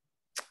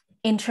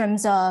 In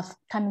terms of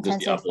time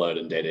intensive? Just the upload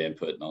and data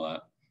input and all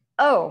that.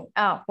 Oh,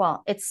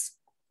 well,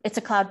 it's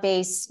a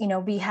cloud-based,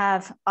 we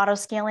have auto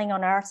scaling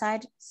on our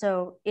side.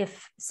 So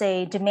if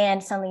say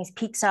demand suddenly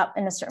peaks up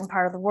in a certain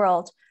part of the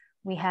world,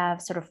 we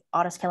have sort of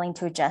auto scaling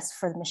to adjust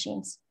for the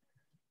machines.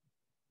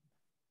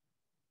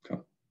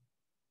 Okay.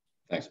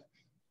 Thanks.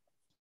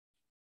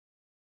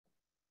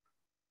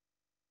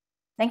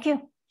 Thank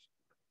you.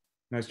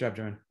 Nice job,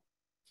 Joanne.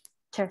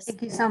 Cheers.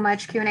 Thank you so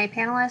much, Q&A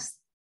panelists.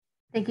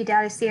 Thank you,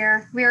 Data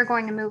Seer. We are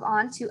going to move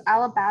on to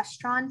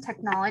Alabastron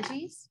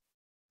Technologies.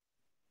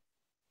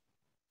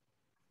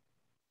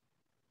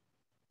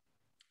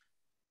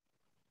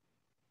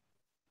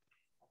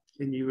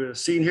 Can you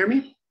see and hear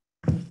me?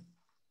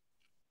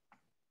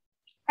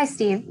 Hi,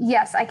 Steve.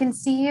 Yes, I can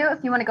see you.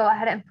 If you want to go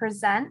ahead and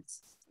present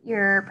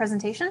your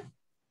presentation.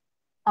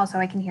 Also,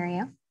 I can hear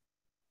you.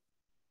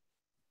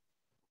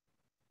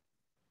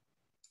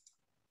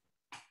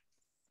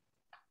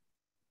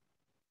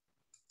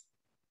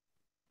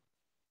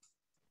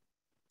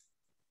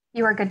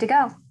 You are good to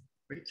go.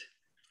 Great.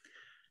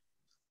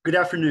 Good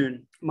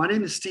afternoon. My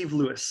name is Steve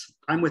Lewis.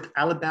 I'm with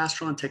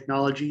Alabastron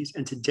Technologies,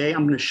 and today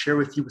I'm going to share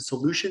with you a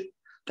solution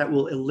that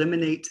will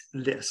eliminate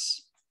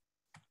this: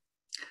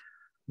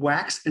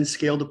 wax and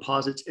scale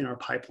deposits in our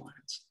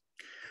pipelines.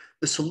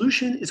 The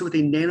solution is with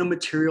a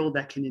nanomaterial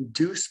that can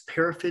induce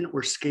paraffin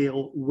or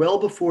scale well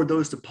before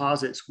those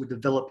deposits would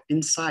develop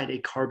inside a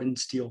carbon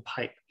steel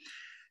pipe.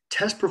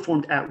 Tests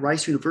performed at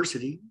Rice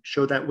University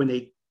show that when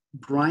a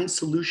brine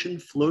solution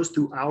flows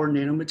through our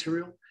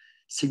nanomaterial,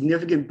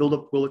 significant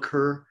buildup will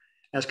occur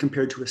as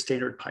compared to a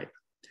standard pipe.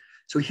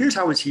 So here's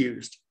how it's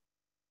used.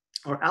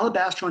 Our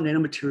Alabastron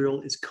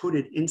nanomaterial is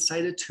coated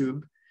inside a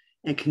tube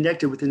and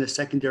connected within a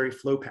secondary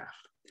flow path.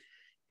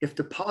 If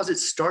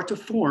deposits start to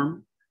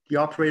form, the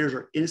operators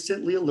are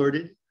instantly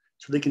alerted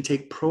so they can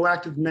take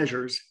proactive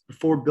measures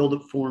before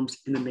buildup forms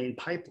in the main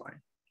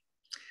pipeline.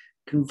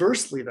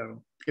 Conversely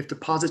though, if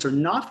deposits are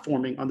not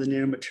forming on the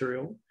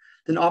nanomaterial,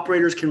 then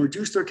operators can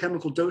reduce their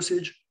chemical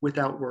dosage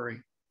without worry.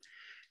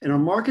 And our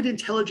market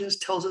intelligence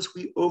tells us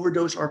we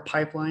overdose our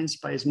pipelines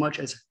by as much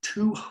as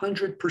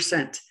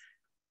 200%.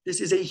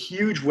 This is a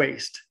huge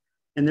waste,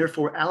 and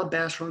therefore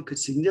Alabastron could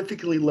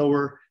significantly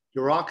lower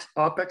your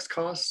OpEx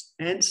costs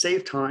and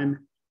save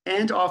time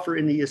and offer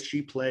an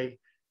ESG play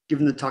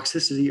given the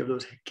toxicity of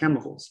those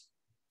chemicals.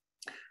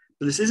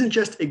 But this isn't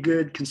just a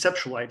good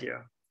conceptual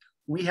idea.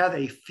 We have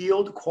a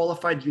field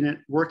qualified unit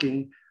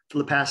working for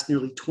the past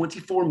nearly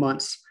 24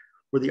 months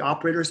where the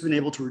operator has been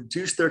able to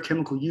reduce their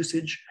chemical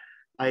usage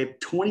by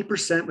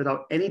 20%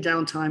 without any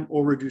downtime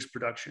or reduced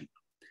production.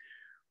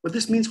 What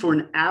this means for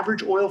an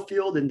average oil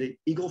field in the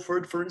Eagle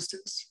Ford, for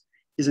instance,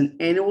 is an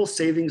annual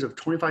savings of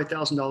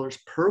 $25,000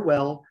 per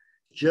well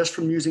just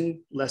from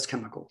using less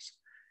chemicals.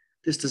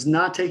 This does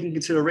not take into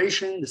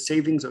consideration the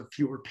savings of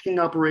fewer picking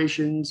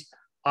operations,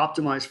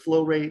 optimized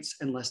flow rates,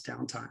 and less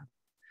downtime.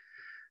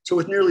 So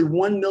with nearly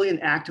 1 million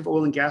active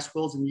oil and gas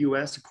wells in the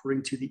US,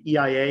 according to the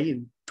EIA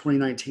in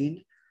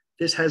 2019,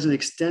 this has an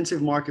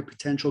extensive market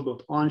potential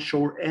both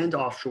onshore and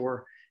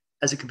offshore,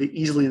 as it can be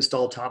easily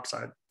installed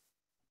topside.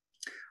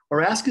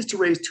 Our ask is to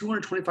raise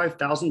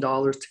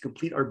 $225,000 to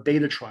complete our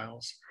beta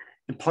trials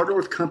and partner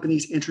with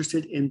companies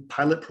interested in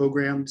pilot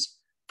programs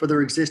for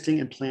their existing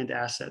and planned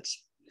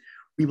assets.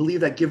 We believe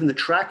that given the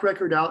track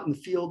record out in the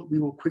field, we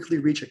will quickly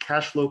reach a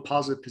cash flow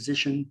positive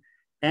position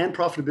and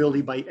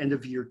profitability by end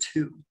of year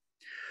 2.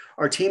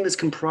 Our team is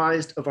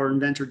comprised of our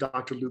inventor,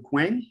 Dr. Luke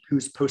Wang,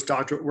 whose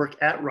postdoctorate work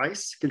at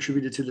Rice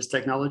contributed to this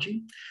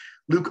technology.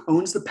 Luke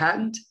owns the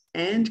patent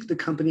and the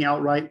company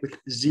outright with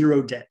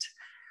zero debt.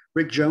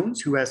 Rick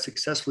Jones, who has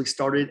successfully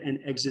started and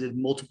exited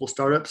multiple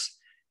startups,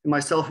 and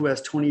myself, who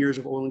has 20 years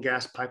of oil and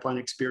gas pipeline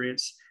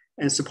experience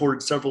and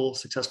supported several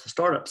successful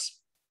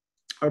startups.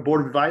 Our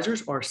board of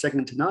advisors are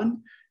second to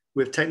none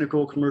with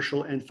technical,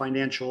 commercial, and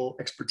financial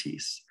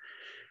expertise.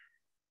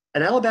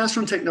 At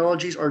Alabastron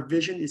Technologies, our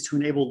vision is to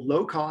enable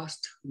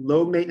low-cost,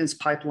 low-maintenance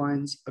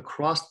pipelines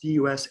across the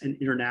US and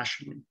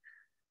internationally.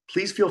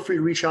 Please feel free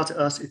to reach out to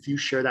us if you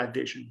share that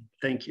vision.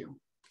 Thank you.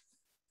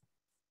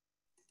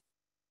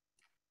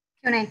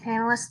 Q&A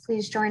panelists,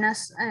 please join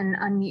us and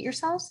unmute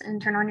yourselves and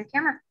turn on your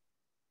camera.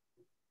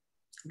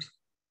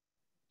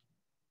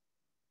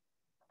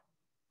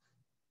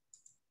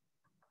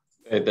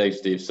 Hey, thanks,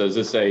 Steve. So is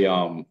this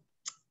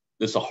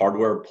a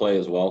hardware play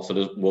as well? So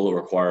will it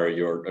require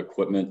your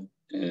equipment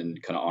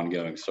and kind of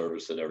ongoing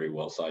service at every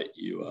well site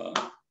you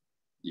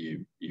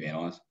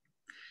analyze?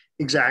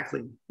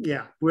 Exactly.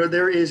 Yeah. Where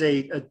there is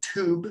a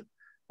tube,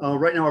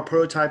 right now our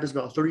prototype is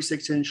about a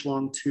 36-inch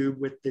long tube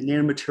with the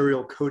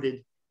nanomaterial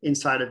coated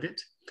inside of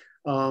it.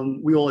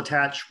 We will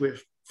attach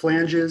with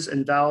flanges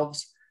and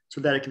valves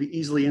so that it can be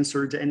easily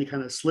inserted to any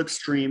kind of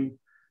slipstream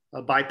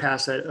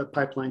bypass that a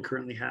pipeline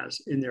currently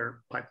has in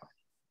their pipeline.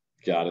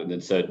 Got it. And then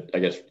so I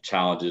guess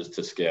challenges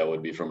to scale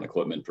would be from an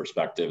equipment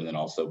perspective, and then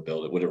also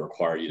would it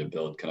require you to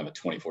build kind of a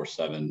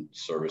 24/7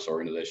 service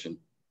organization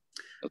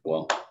as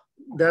well?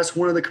 That's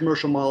one of the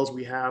commercial models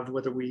we have,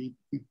 whether we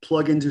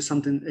plug into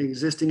something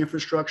existing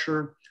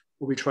infrastructure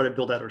or we try to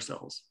build that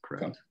ourselves.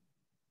 Correct. Okay.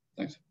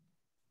 Thanks.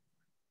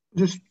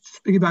 Just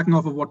piggybacking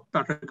off of what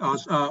Patrick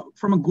asked,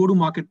 from a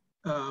go-to-market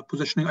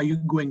positioning, are you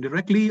going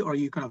directly, or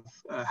you kind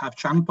of have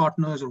channel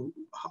partners, or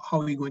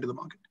how are you going to the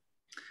market?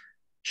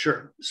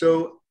 Sure.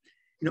 So,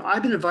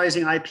 I've been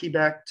advising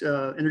IP-backed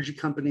energy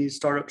companies,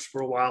 startups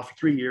for a while, for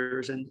 3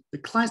 years, and the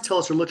clients tell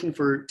us they're looking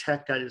for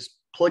tech that is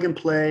plug and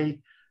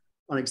play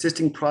on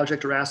existing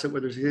project or asset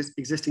where there's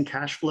existing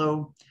cash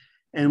flow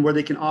and where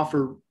they can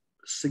offer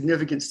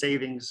significant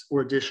savings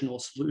or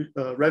additional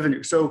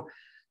revenue. So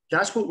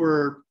that's what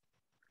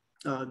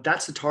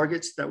that's the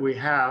targets that we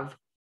have.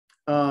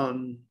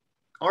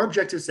 Our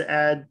objective is to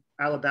add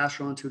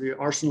Alabaster onto the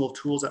arsenal of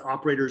tools that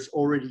operators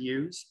already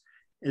use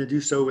and to do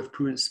so with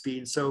prudent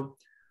speed. So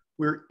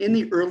we're in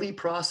the early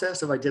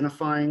process of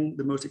identifying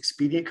the most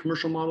expedient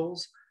commercial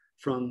models,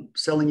 from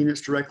selling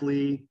units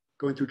directly,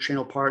 going through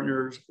channel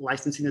partners,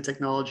 licensing the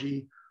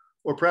technology,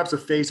 or perhaps a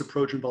phased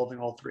approach involving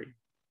all three.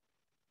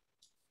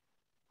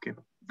 Okay,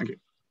 thank you.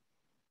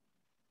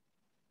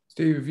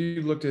 Steve, if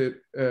you looked at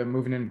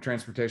moving into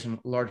transportation,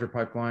 larger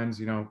pipelines,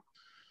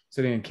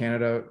 sitting in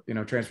Canada,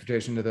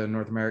 transportation to the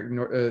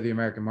the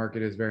American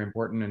market is very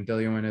important, and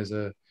diluent is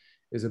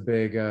a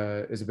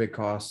big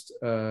cost,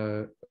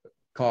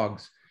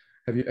 COGS.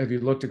 Have you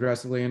looked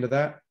aggressively into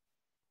that?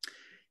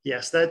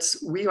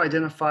 Yes, we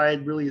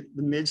identified really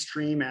the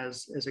midstream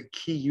as a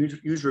key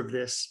user of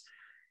this.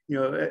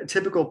 A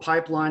typical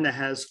pipeline that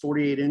has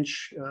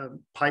 48-inch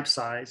pipe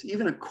size,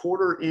 even a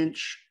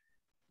 1/4-inch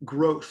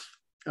growth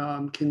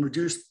can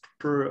reduce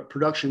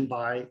production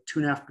by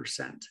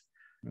 2.5%.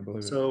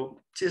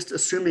 So just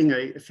assuming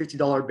a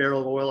 $50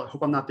 barrel of oil, I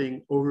hope I'm not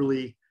being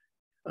overly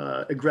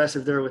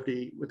aggressive there with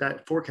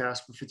that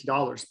forecast for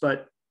 $50,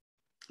 but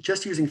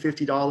just using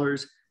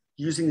 $50,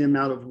 using the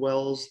amount of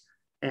wells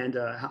and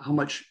how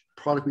much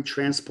product we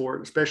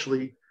transport,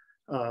 especially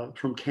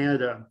from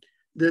Canada,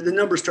 the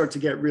numbers start to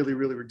get really,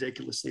 really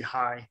ridiculously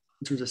high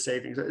in terms of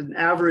savings. An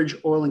average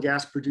oil and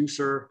gas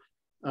producer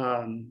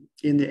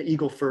in the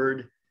Eagle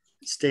Ford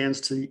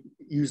stands to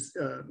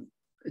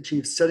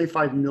achieve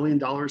 $75 million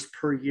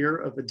per year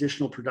of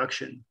additional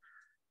production.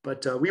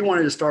 But we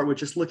wanted to start with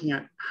just looking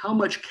at how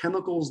much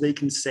chemicals they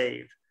can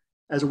save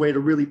as a way to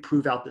really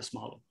prove out this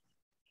model.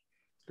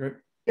 Great.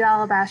 Thank you,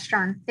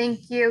 Alabastron.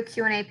 Thank you,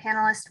 Q&A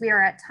panelists. We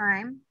are at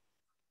time.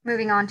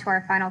 Moving on to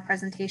our final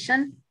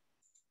presentation.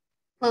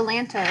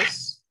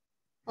 Lolantos,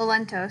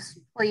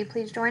 will you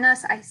please join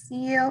us? I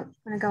see you. I'm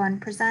going to go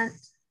and present.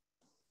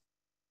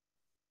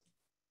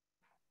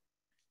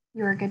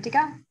 You are good to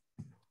go.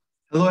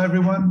 Hello,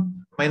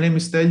 everyone. My name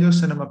is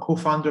Stelios, and I'm a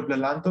co-founder of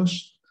Lolantos.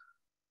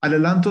 At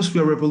Lolantos, we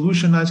are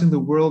revolutionizing the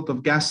world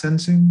of gas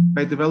sensing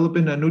by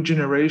developing a new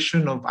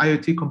generation of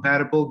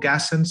IoT-compatible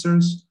gas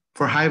sensors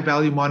for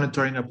high-value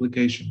monitoring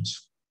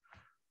applications.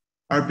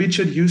 Our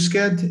beachhead use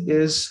case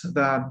is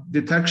the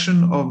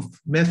detection of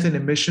methane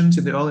emissions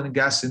in the oil and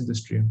gas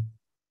industry.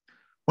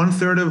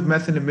 1/3 of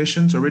methane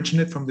emissions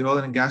originate from the oil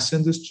and gas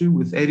industry,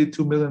 with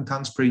 82 million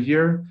tons per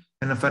year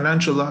and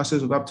financial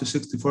losses of up to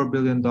 $64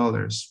 billion.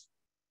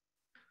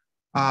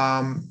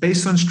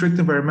 Based on strict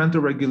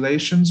environmental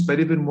regulations, but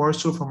even more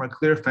so from a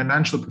clear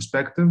financial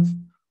perspective,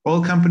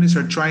 oil companies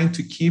are trying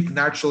to keep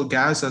natural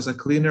gas as a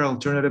cleaner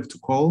alternative to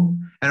coal,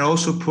 and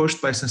also pushed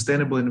by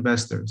sustainable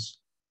investors.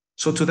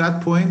 So to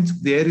that point,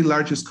 the 80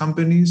 largest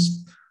companies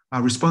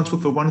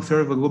responsible for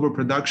 1/3 of the global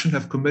production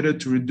have committed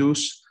to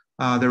reduce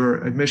their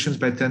emissions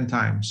by 10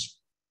 times.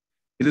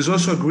 It is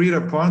also agreed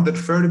upon that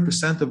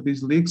 30% of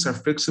these leaks are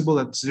fixable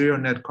at zero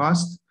net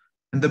cost,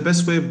 and the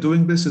best way of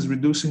doing this is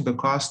reducing the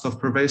cost of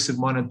pervasive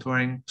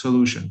monitoring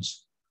solutions.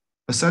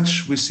 As such,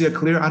 we see a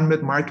clear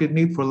unmet market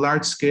need for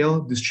large-scale,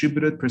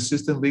 distributed,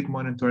 persistent leak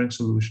monitoring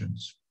solutions.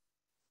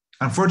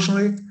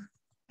 Unfortunately,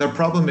 the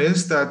problem is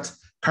that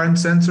current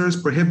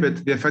sensors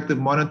prohibit the effective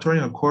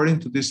monitoring according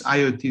to these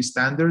IoT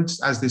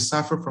standards, as they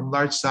suffer from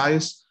large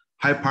size,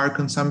 high power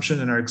consumption,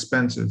 and are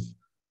expensive.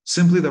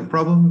 Simply, the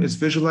problem is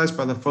visualized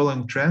by the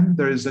following trend.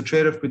 There is a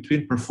trade-off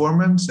between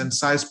performance and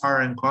size,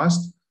 power, and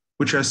cost,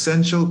 which are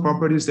essential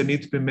properties that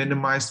need to be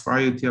minimized for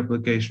IoT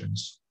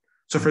applications.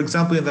 So for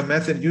example, in the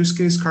method use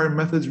case, current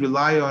methods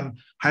rely on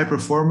high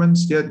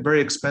performance, yet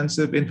very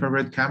expensive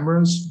infrared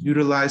cameras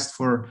utilized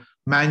for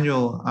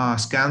manual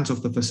scans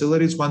of the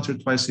facilities once or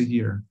twice a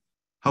year.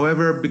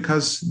 However,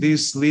 because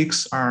these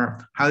leaks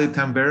are highly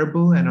time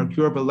variable and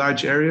occur over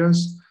large areas,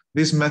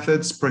 these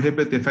methods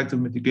prohibit the effective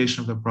mitigation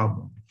of the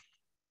problem.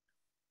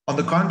 On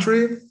the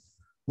contrary,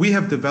 we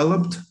have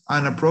developed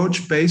an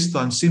approach based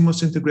on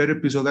CMOS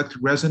integrated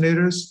piezoelectric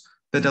resonators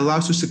that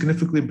allows to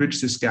significantly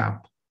bridge this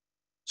gap.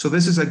 So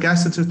this is a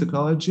gas sensor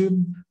technology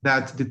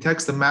that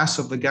detects the mass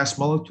of the gas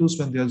molecules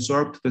when they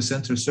absorb to the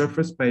sensor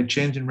surface by a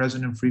change in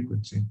resonant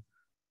frequency.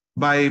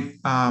 By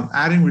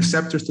adding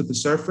receptors to the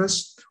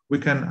surface, we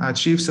can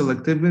achieve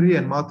selectivity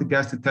and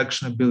multi-gas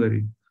detection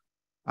ability.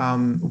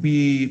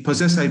 We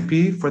possess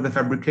IP for the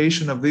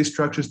fabrication of these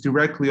structures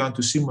directly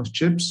onto CMOS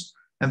chips,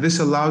 and this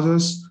allows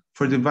us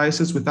for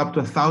devices with up to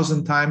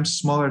 1,000 times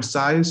smaller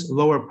size,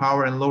 lower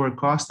power, and lower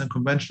cost than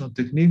conventional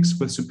techniques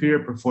with superior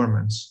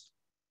performance.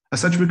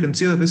 As such, we can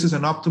see that this is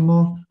an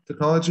optimal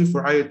technology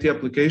for IoT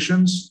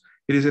applications.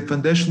 It is a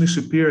foundationally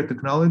superior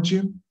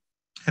technology,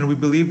 and we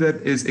believe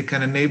that it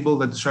can enable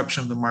the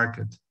disruption of the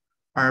market.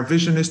 Our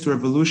vision is to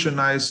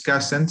revolutionize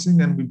gas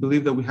sensing, and we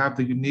believe that we have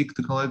the unique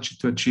technology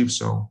to achieve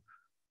so.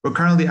 We're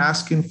currently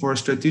asking for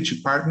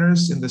strategic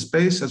partners in the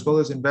space, as well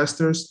as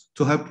investors,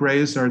 to help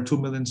raise our 2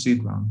 million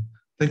seed round.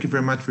 Thank you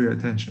very much for your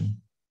attention.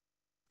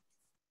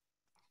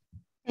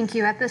 Thank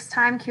you. At this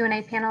time,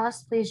 Q&A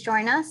panelists, please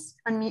join us,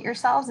 unmute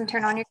yourselves and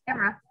turn on your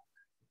camera.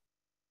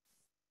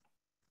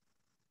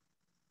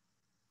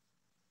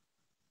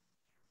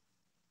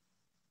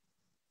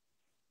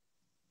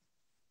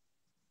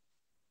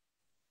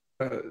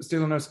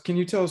 Stylianos, can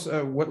you tell us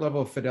what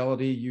level of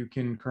fidelity you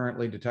can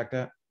currently detect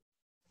at?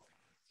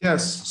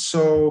 Yes,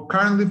 so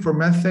currently for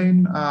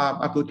methane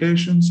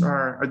applications,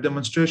 our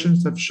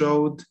demonstrations have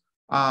showed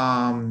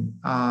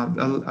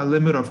a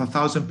limit of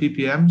 1,000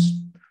 ppms.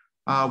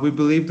 We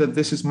believe that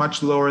this is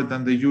much lower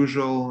than the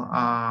usual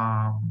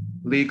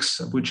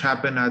leaks, which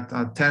happen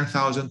at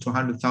 10,000 to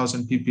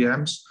 100,000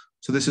 ppms.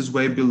 So this is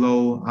way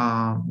below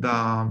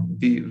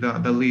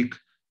the leak.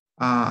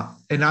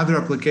 In other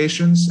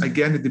applications,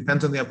 again, it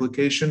depends on the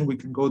application. We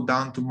can go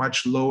down to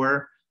much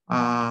lower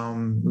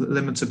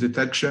limits of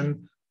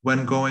detection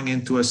when going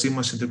into a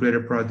CMOS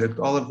integrated project.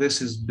 All of this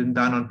has been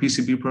done on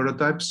PCB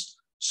prototypes.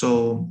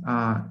 So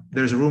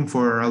there's room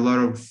for a lot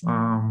of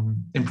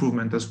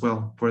improvement as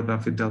well for the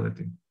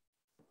fidelity.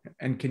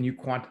 And can you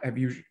have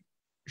you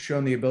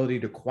shown the ability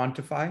to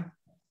quantify?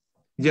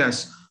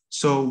 Yes.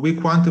 So we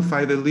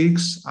quantify the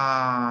leaks.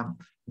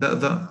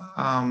 The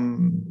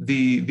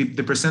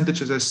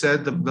percentage, as I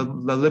said, the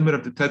limit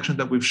of detection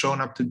that we've shown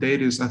up to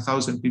date is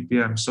 1,000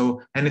 ppm.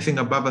 So anything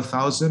above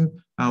 1,000,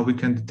 we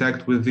can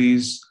detect with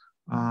these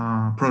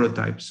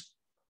prototypes.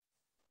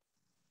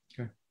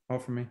 Okay, all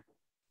for me.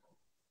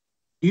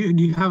 Do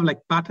you have like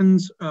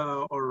patents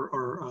I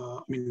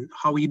mean,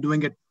 how are you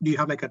doing it? Do you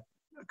have like a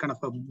kind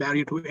of a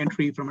barrier to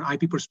entry from an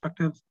IP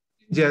perspective?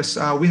 Yes,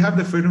 we have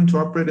the freedom to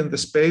operate in the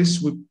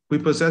space. We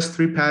possess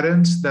 3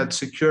 patents that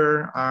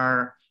secure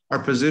our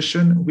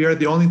position. We are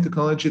the only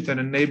technology that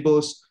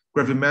enables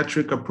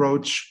gravimetric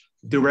approach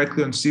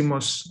directly on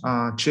CMOS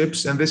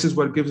chips. And this is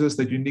what gives us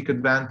the unique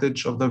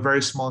advantage of the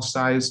very small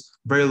size,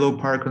 very low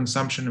power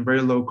consumption, and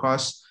very low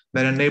cost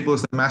that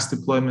enables the mass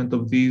deployment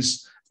of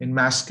these in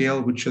mass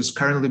scale, which has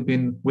currently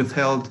been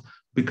withheld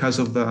because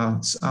of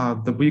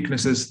the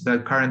weaknesses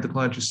that current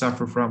technologies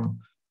suffer from.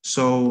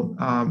 So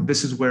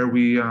this is where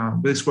we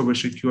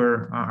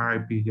secure our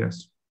IP.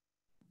 Yes.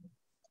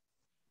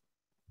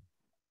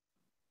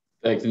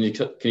 Thanks. Can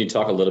you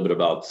talk a little bit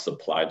about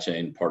supply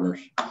chain partners?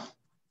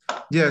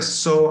 Yes.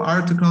 So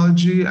our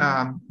technology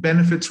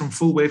benefits from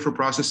full wafer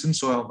processing.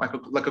 So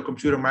like a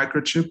computer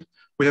microchip.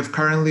 We have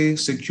currently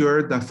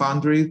secured the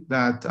foundry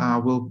that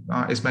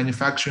is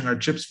manufacturing our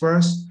chips for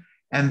us.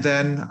 And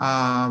then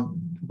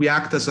we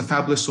act as a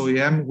fabless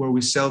OEM where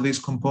we sell these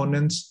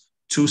components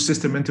to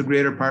system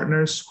integrator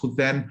partners who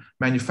then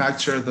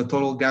manufacture the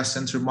total gas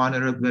sensor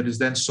monitor that is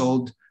then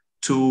sold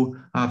to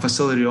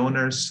facility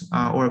owners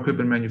or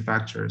equipment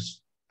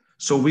manufacturers.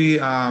 So we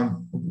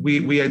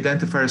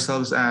identify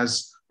ourselves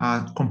as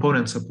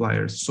component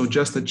suppliers. So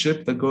just the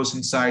chip that goes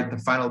inside the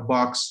final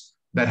box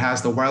that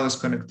has the wireless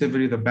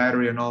connectivity, the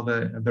battery, and all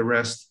the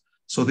rest.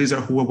 So these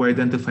are who we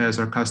identify as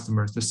our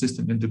customers, the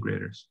system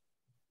integrators.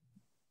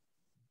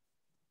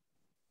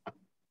 Thank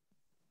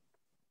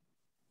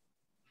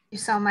you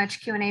so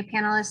much, Q&A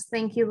panelists.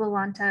 Thank you,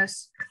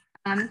 Lewantos.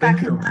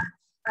 Thank you.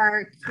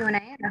 Our Q&A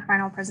and our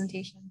final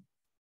presentation.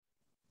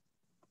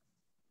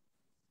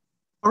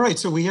 All right,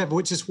 so we have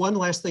just one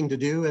last thing to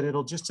do, and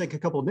it'll just take a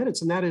couple of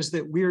minutes, and that is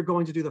that we are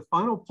going to do the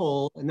final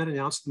poll and then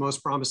announce the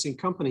most promising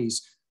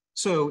companies.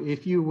 So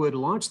if you would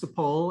launch the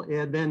poll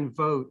and then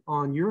vote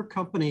on your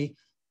company,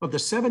 of the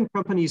 7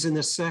 companies in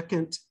the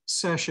second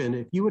session,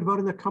 if you would vote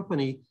on the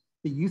company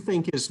that you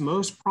think is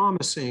most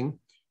promising,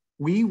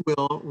 we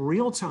will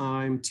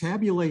real-time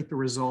tabulate the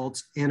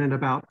results, and in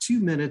about 2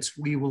 minutes,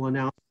 we will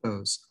announce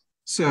those.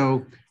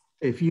 So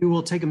if you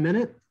will take a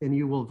minute and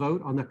you will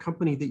vote on the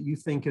company that you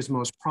think is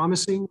most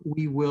promising,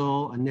 we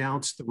will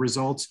announce the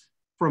results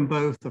from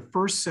both the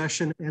first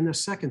session and the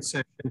second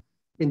session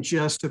in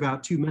just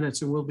about 2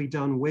 minutes, and we'll be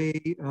done way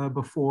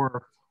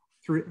before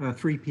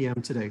 3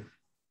 p.m. today.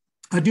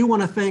 I do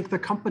want to thank the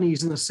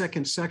companies in the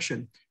second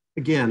section.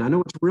 Again, I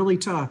know it's really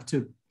tough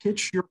to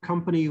pitch your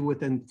company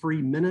within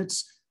 3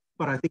 minutes,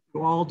 but I think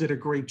you all did a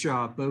great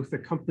job, both the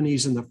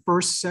companies in the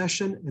first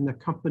session and the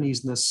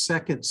companies in the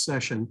second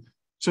session.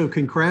 So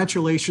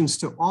congratulations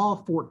to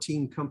all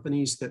 14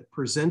 companies that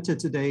presented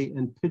today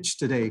and pitched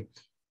today.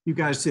 You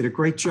guys did a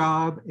great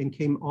job and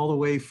came all the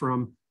way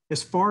from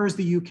as far as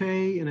the UK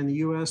and in the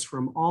US,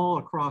 from all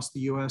across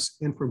the US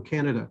and from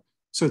Canada.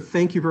 So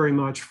thank you very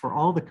much for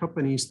all the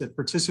companies that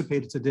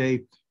participated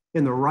today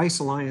in the Rice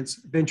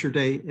Alliance Venture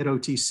Day at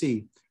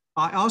OTC.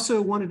 I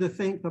also wanted to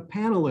thank the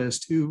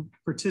panelists who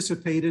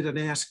participated and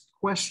asked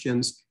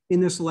questions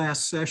in this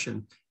last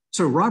session.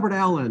 So Robert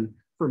Allen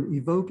from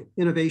Evoke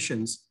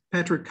Innovations,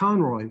 Patrick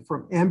Conroy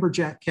from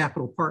Amberjack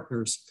Capital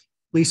Partners,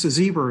 Lisa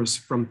Zevers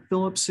from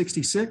Phillips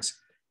 66,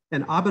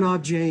 and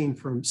Abhinav Jain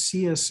from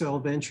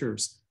CSL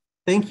Ventures.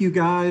 Thank you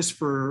guys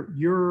for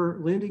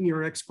lending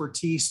your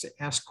expertise to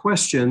ask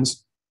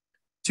questions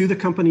to the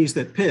companies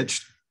that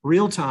pitched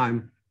real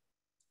time,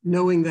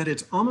 knowing that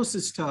it's almost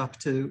as tough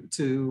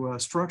to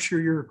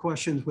structure your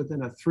questions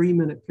within a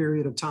 3-minute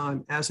period of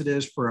time as it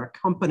is for a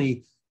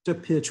company to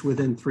pitch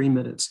within 3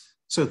 minutes.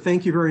 So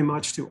thank you very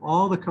much to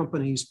all the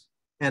companies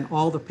and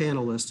all the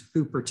panelists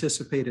who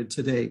participated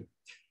today.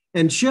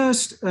 And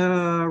just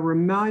a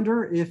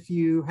reminder, if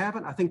you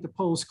haven't, I think the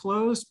poll's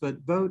closed, but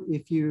vote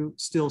if you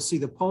still see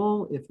the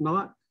poll. If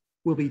not,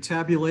 we're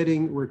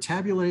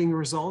tabulating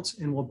results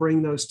and we'll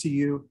bring those to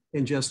you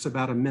in just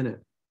about a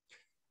minute.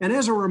 And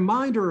as a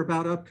reminder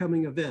about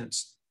upcoming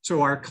events,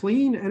 so our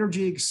Clean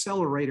Energy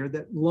Accelerator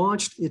that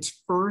launched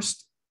its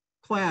first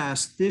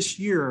class this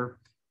year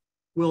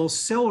will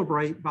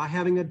celebrate by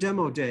having a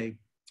demo day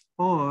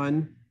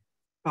on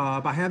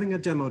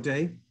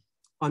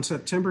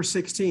September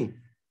 16th.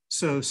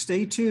 So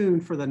stay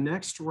tuned for the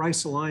next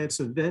Rice Alliance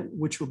event,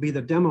 which will be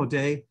the demo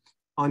day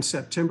on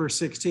September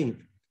 16th.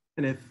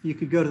 And if you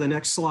could go to the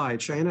next slide,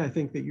 Shana, I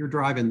think that you're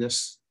driving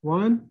this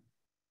one.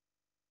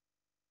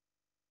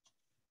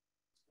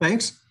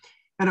 Thanks.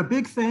 And a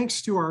big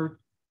thanks to our,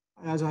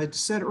 as I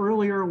said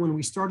earlier, when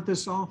we started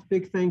this off,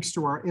 big thanks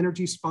to our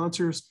energy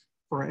sponsors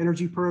for our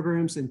energy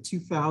programs in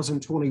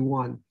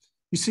 2021.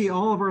 You see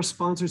all of our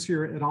sponsors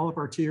here at all of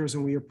our tiers,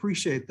 and we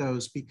appreciate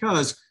those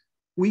because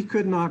we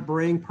could not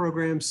bring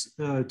programs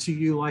to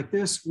you like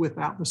this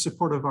without the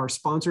support of our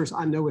sponsors.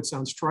 I know it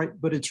sounds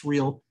trite, but it's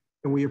real.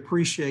 And we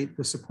appreciate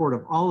the support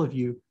of all of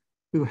you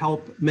who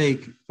help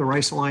make the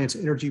Rice Alliance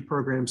energy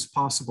programs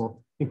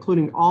possible,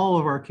 including all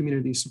of our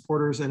community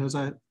supporters. And as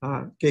I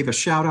gave a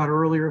shout out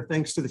earlier,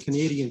 thanks to the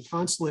Canadian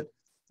Consulate,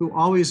 who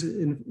always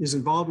is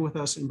involved with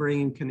us in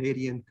bringing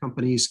Canadian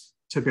companies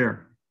to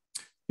bear.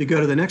 You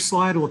go to the next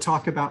slide, we'll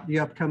talk about the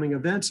upcoming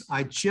events.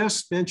 I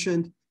just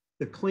mentioned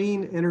the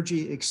Clean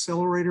Energy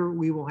Accelerator.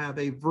 We will have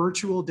a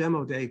virtual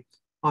demo day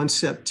on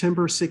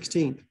September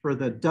 16th for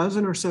the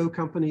dozen or so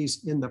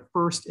companies in the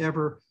first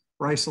ever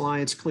Rice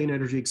Alliance Clean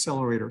Energy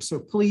Accelerator. So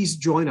please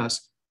join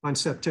us on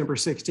September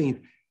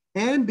 16th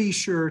and be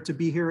sure to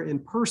be here in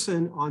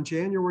person on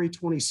January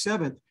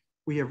 27th.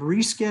 We have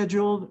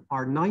rescheduled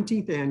our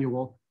 19th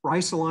annual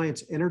Rice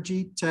Alliance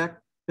Energy Tech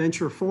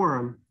Venture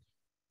Forum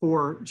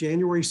for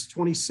January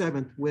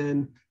 27th,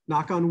 when,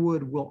 knock on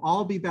wood, we'll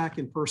all be back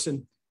in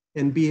person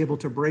and be able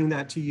to bring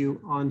that to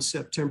you on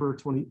January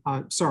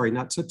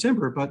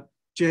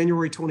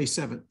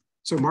 27th.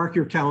 So mark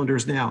your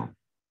calendars now.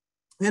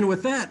 And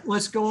with that,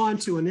 let's go on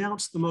to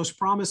announce the most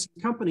promising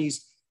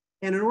companies.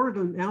 And in order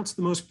to announce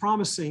the most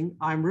promising,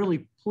 I'm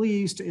really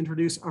pleased to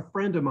introduce a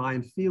friend of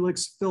mine,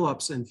 Felix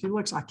Phillips. And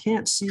Felix, I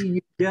can't see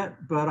you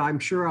yet, but I'm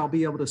sure I'll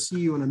be able to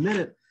see you in a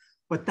minute.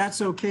 But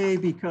that's okay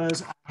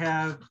because I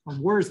have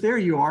words. There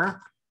you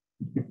are.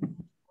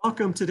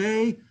 Welcome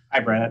today.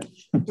 Hi, Brad.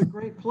 It's a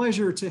great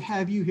pleasure to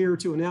have you here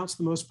to announce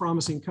the most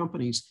promising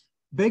companies.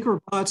 Baker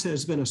Botts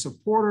has been a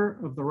supporter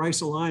of the Rice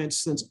Alliance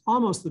since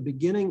almost the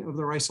beginning of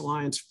the Rice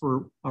Alliance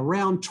for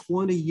around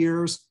 20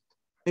 years.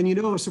 And you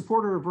know, a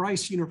supporter of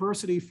Rice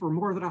University for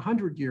more than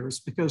 100 years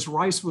because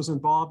Rice was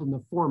involved in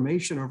the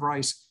formation of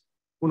Rice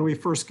when we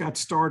first got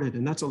started.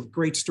 And that's a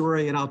great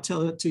story, and I'll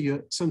tell it to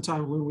you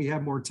sometime when we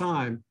have more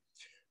time.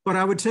 But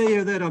I would tell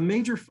you that a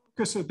major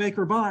focus of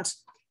Baker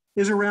Botts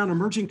is around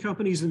emerging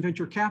companies and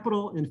venture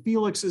capital. And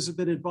Felix has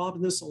been involved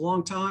in this a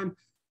long time.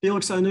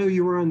 Felix, I know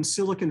you were in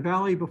Silicon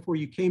Valley before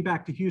you came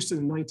back to Houston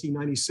in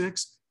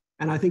 1996.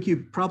 And I think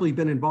you've probably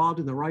been involved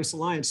in the Rice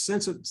Alliance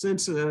since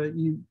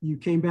you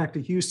came back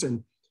to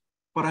Houston.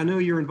 But I know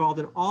you're involved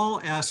in all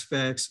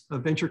aspects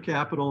of venture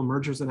capital,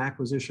 mergers and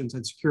acquisitions,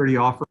 and security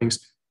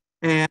offerings.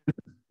 And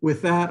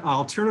with that,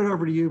 I'll turn it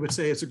over to you, but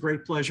say it's a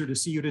great pleasure to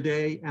see you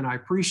today. And I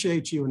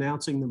appreciate you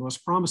announcing the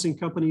most promising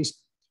companies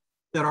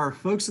that our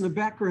folks in the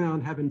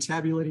background have been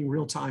tabulating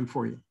real time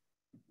for you.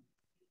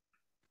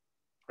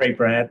 Great,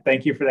 Brad.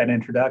 Thank you for that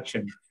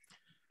introduction.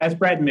 As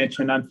Brad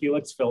mentioned, I'm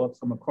Felix Phillips.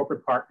 I'm a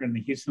corporate partner in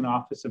the Houston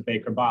office of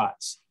Baker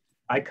Botts.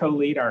 I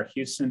co-lead our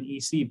Houston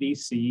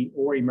ECVC,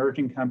 or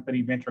Emerging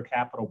Company Venture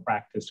Capital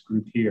Practice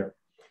group here.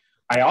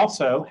 I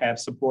also have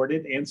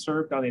supported and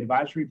served on the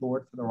advisory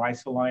board for the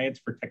Rice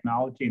Alliance for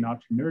Technology and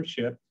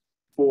Entrepreneurship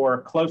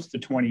for close to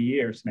 20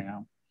 years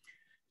now.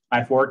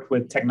 I've worked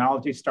with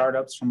technology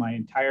startups for my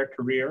entire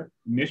career,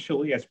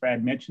 initially, as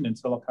Brad mentioned, in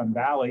Silicon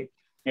Valley,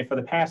 and for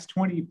the past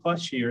 20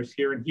 plus years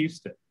here in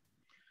Houston.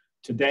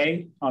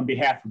 Today, on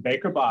behalf of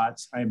Baker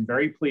Botts, I am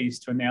very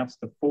pleased to announce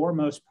the 4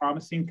 most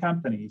promising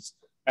companies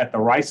at the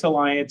Rice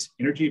Alliance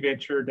Energy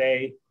Venture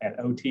Day at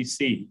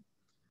OTC.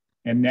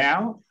 And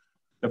now,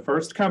 the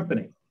first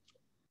company.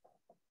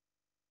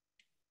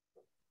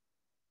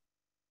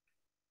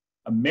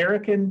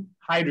 American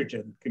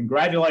Hydrogen,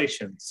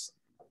 congratulations.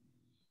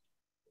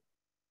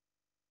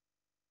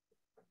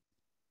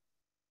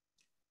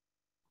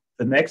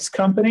 The next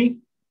company,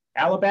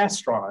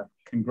 Alabastron,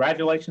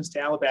 congratulations to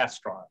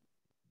Alabastron.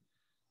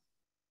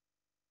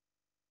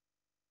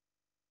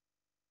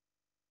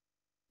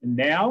 And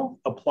now,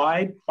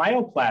 Applied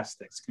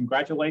Bioplastics,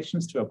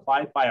 congratulations to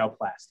Applied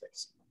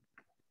Bioplastics.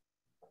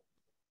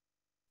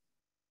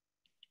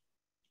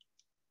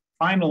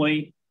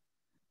 Finally,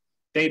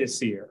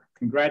 DataSeer,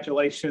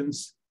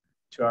 congratulations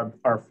to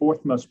our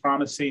fourth most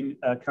promising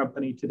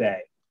company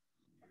today.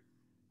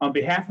 On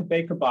behalf of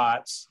Baker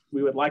Botts,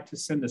 we would like to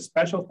send a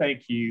special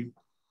thank you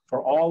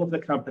for all of the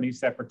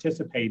companies that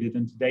participated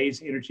in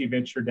today's Energy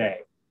Venture Day.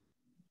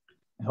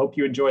 I hope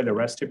you enjoy the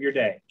rest of your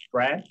day.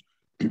 Brad?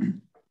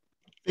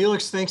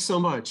 Felix, thanks so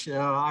much.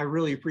 I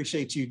really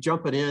appreciate you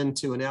jumping in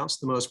to announce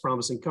the most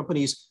promising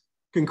companies.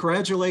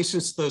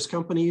 Congratulations to those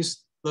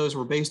companies. Those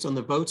were based on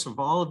the votes of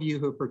all of you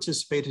who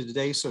participated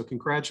today. So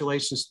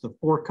congratulations to the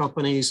 4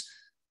 companies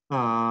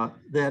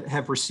that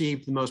have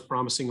received the most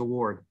promising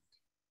award.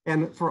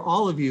 And for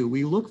all of you,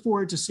 we look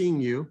forward to seeing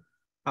you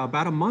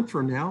about a month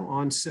from now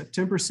on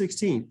September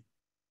 16th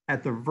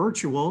at the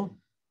virtual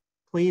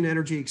Clean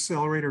Energy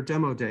Accelerator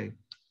Demo Day.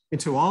 And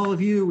to all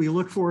of you, we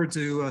look forward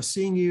to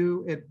seeing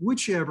you at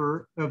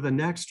whichever of the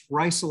next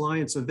Rice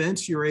Alliance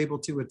events you're able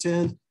to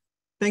attend.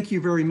 Thank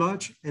you very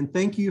much. And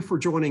thank you for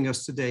joining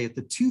us today at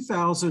the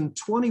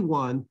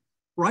 2021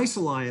 Rice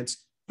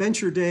Alliance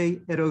Venture Day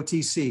at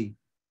OTC.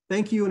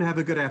 Thank you and have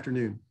a good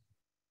afternoon.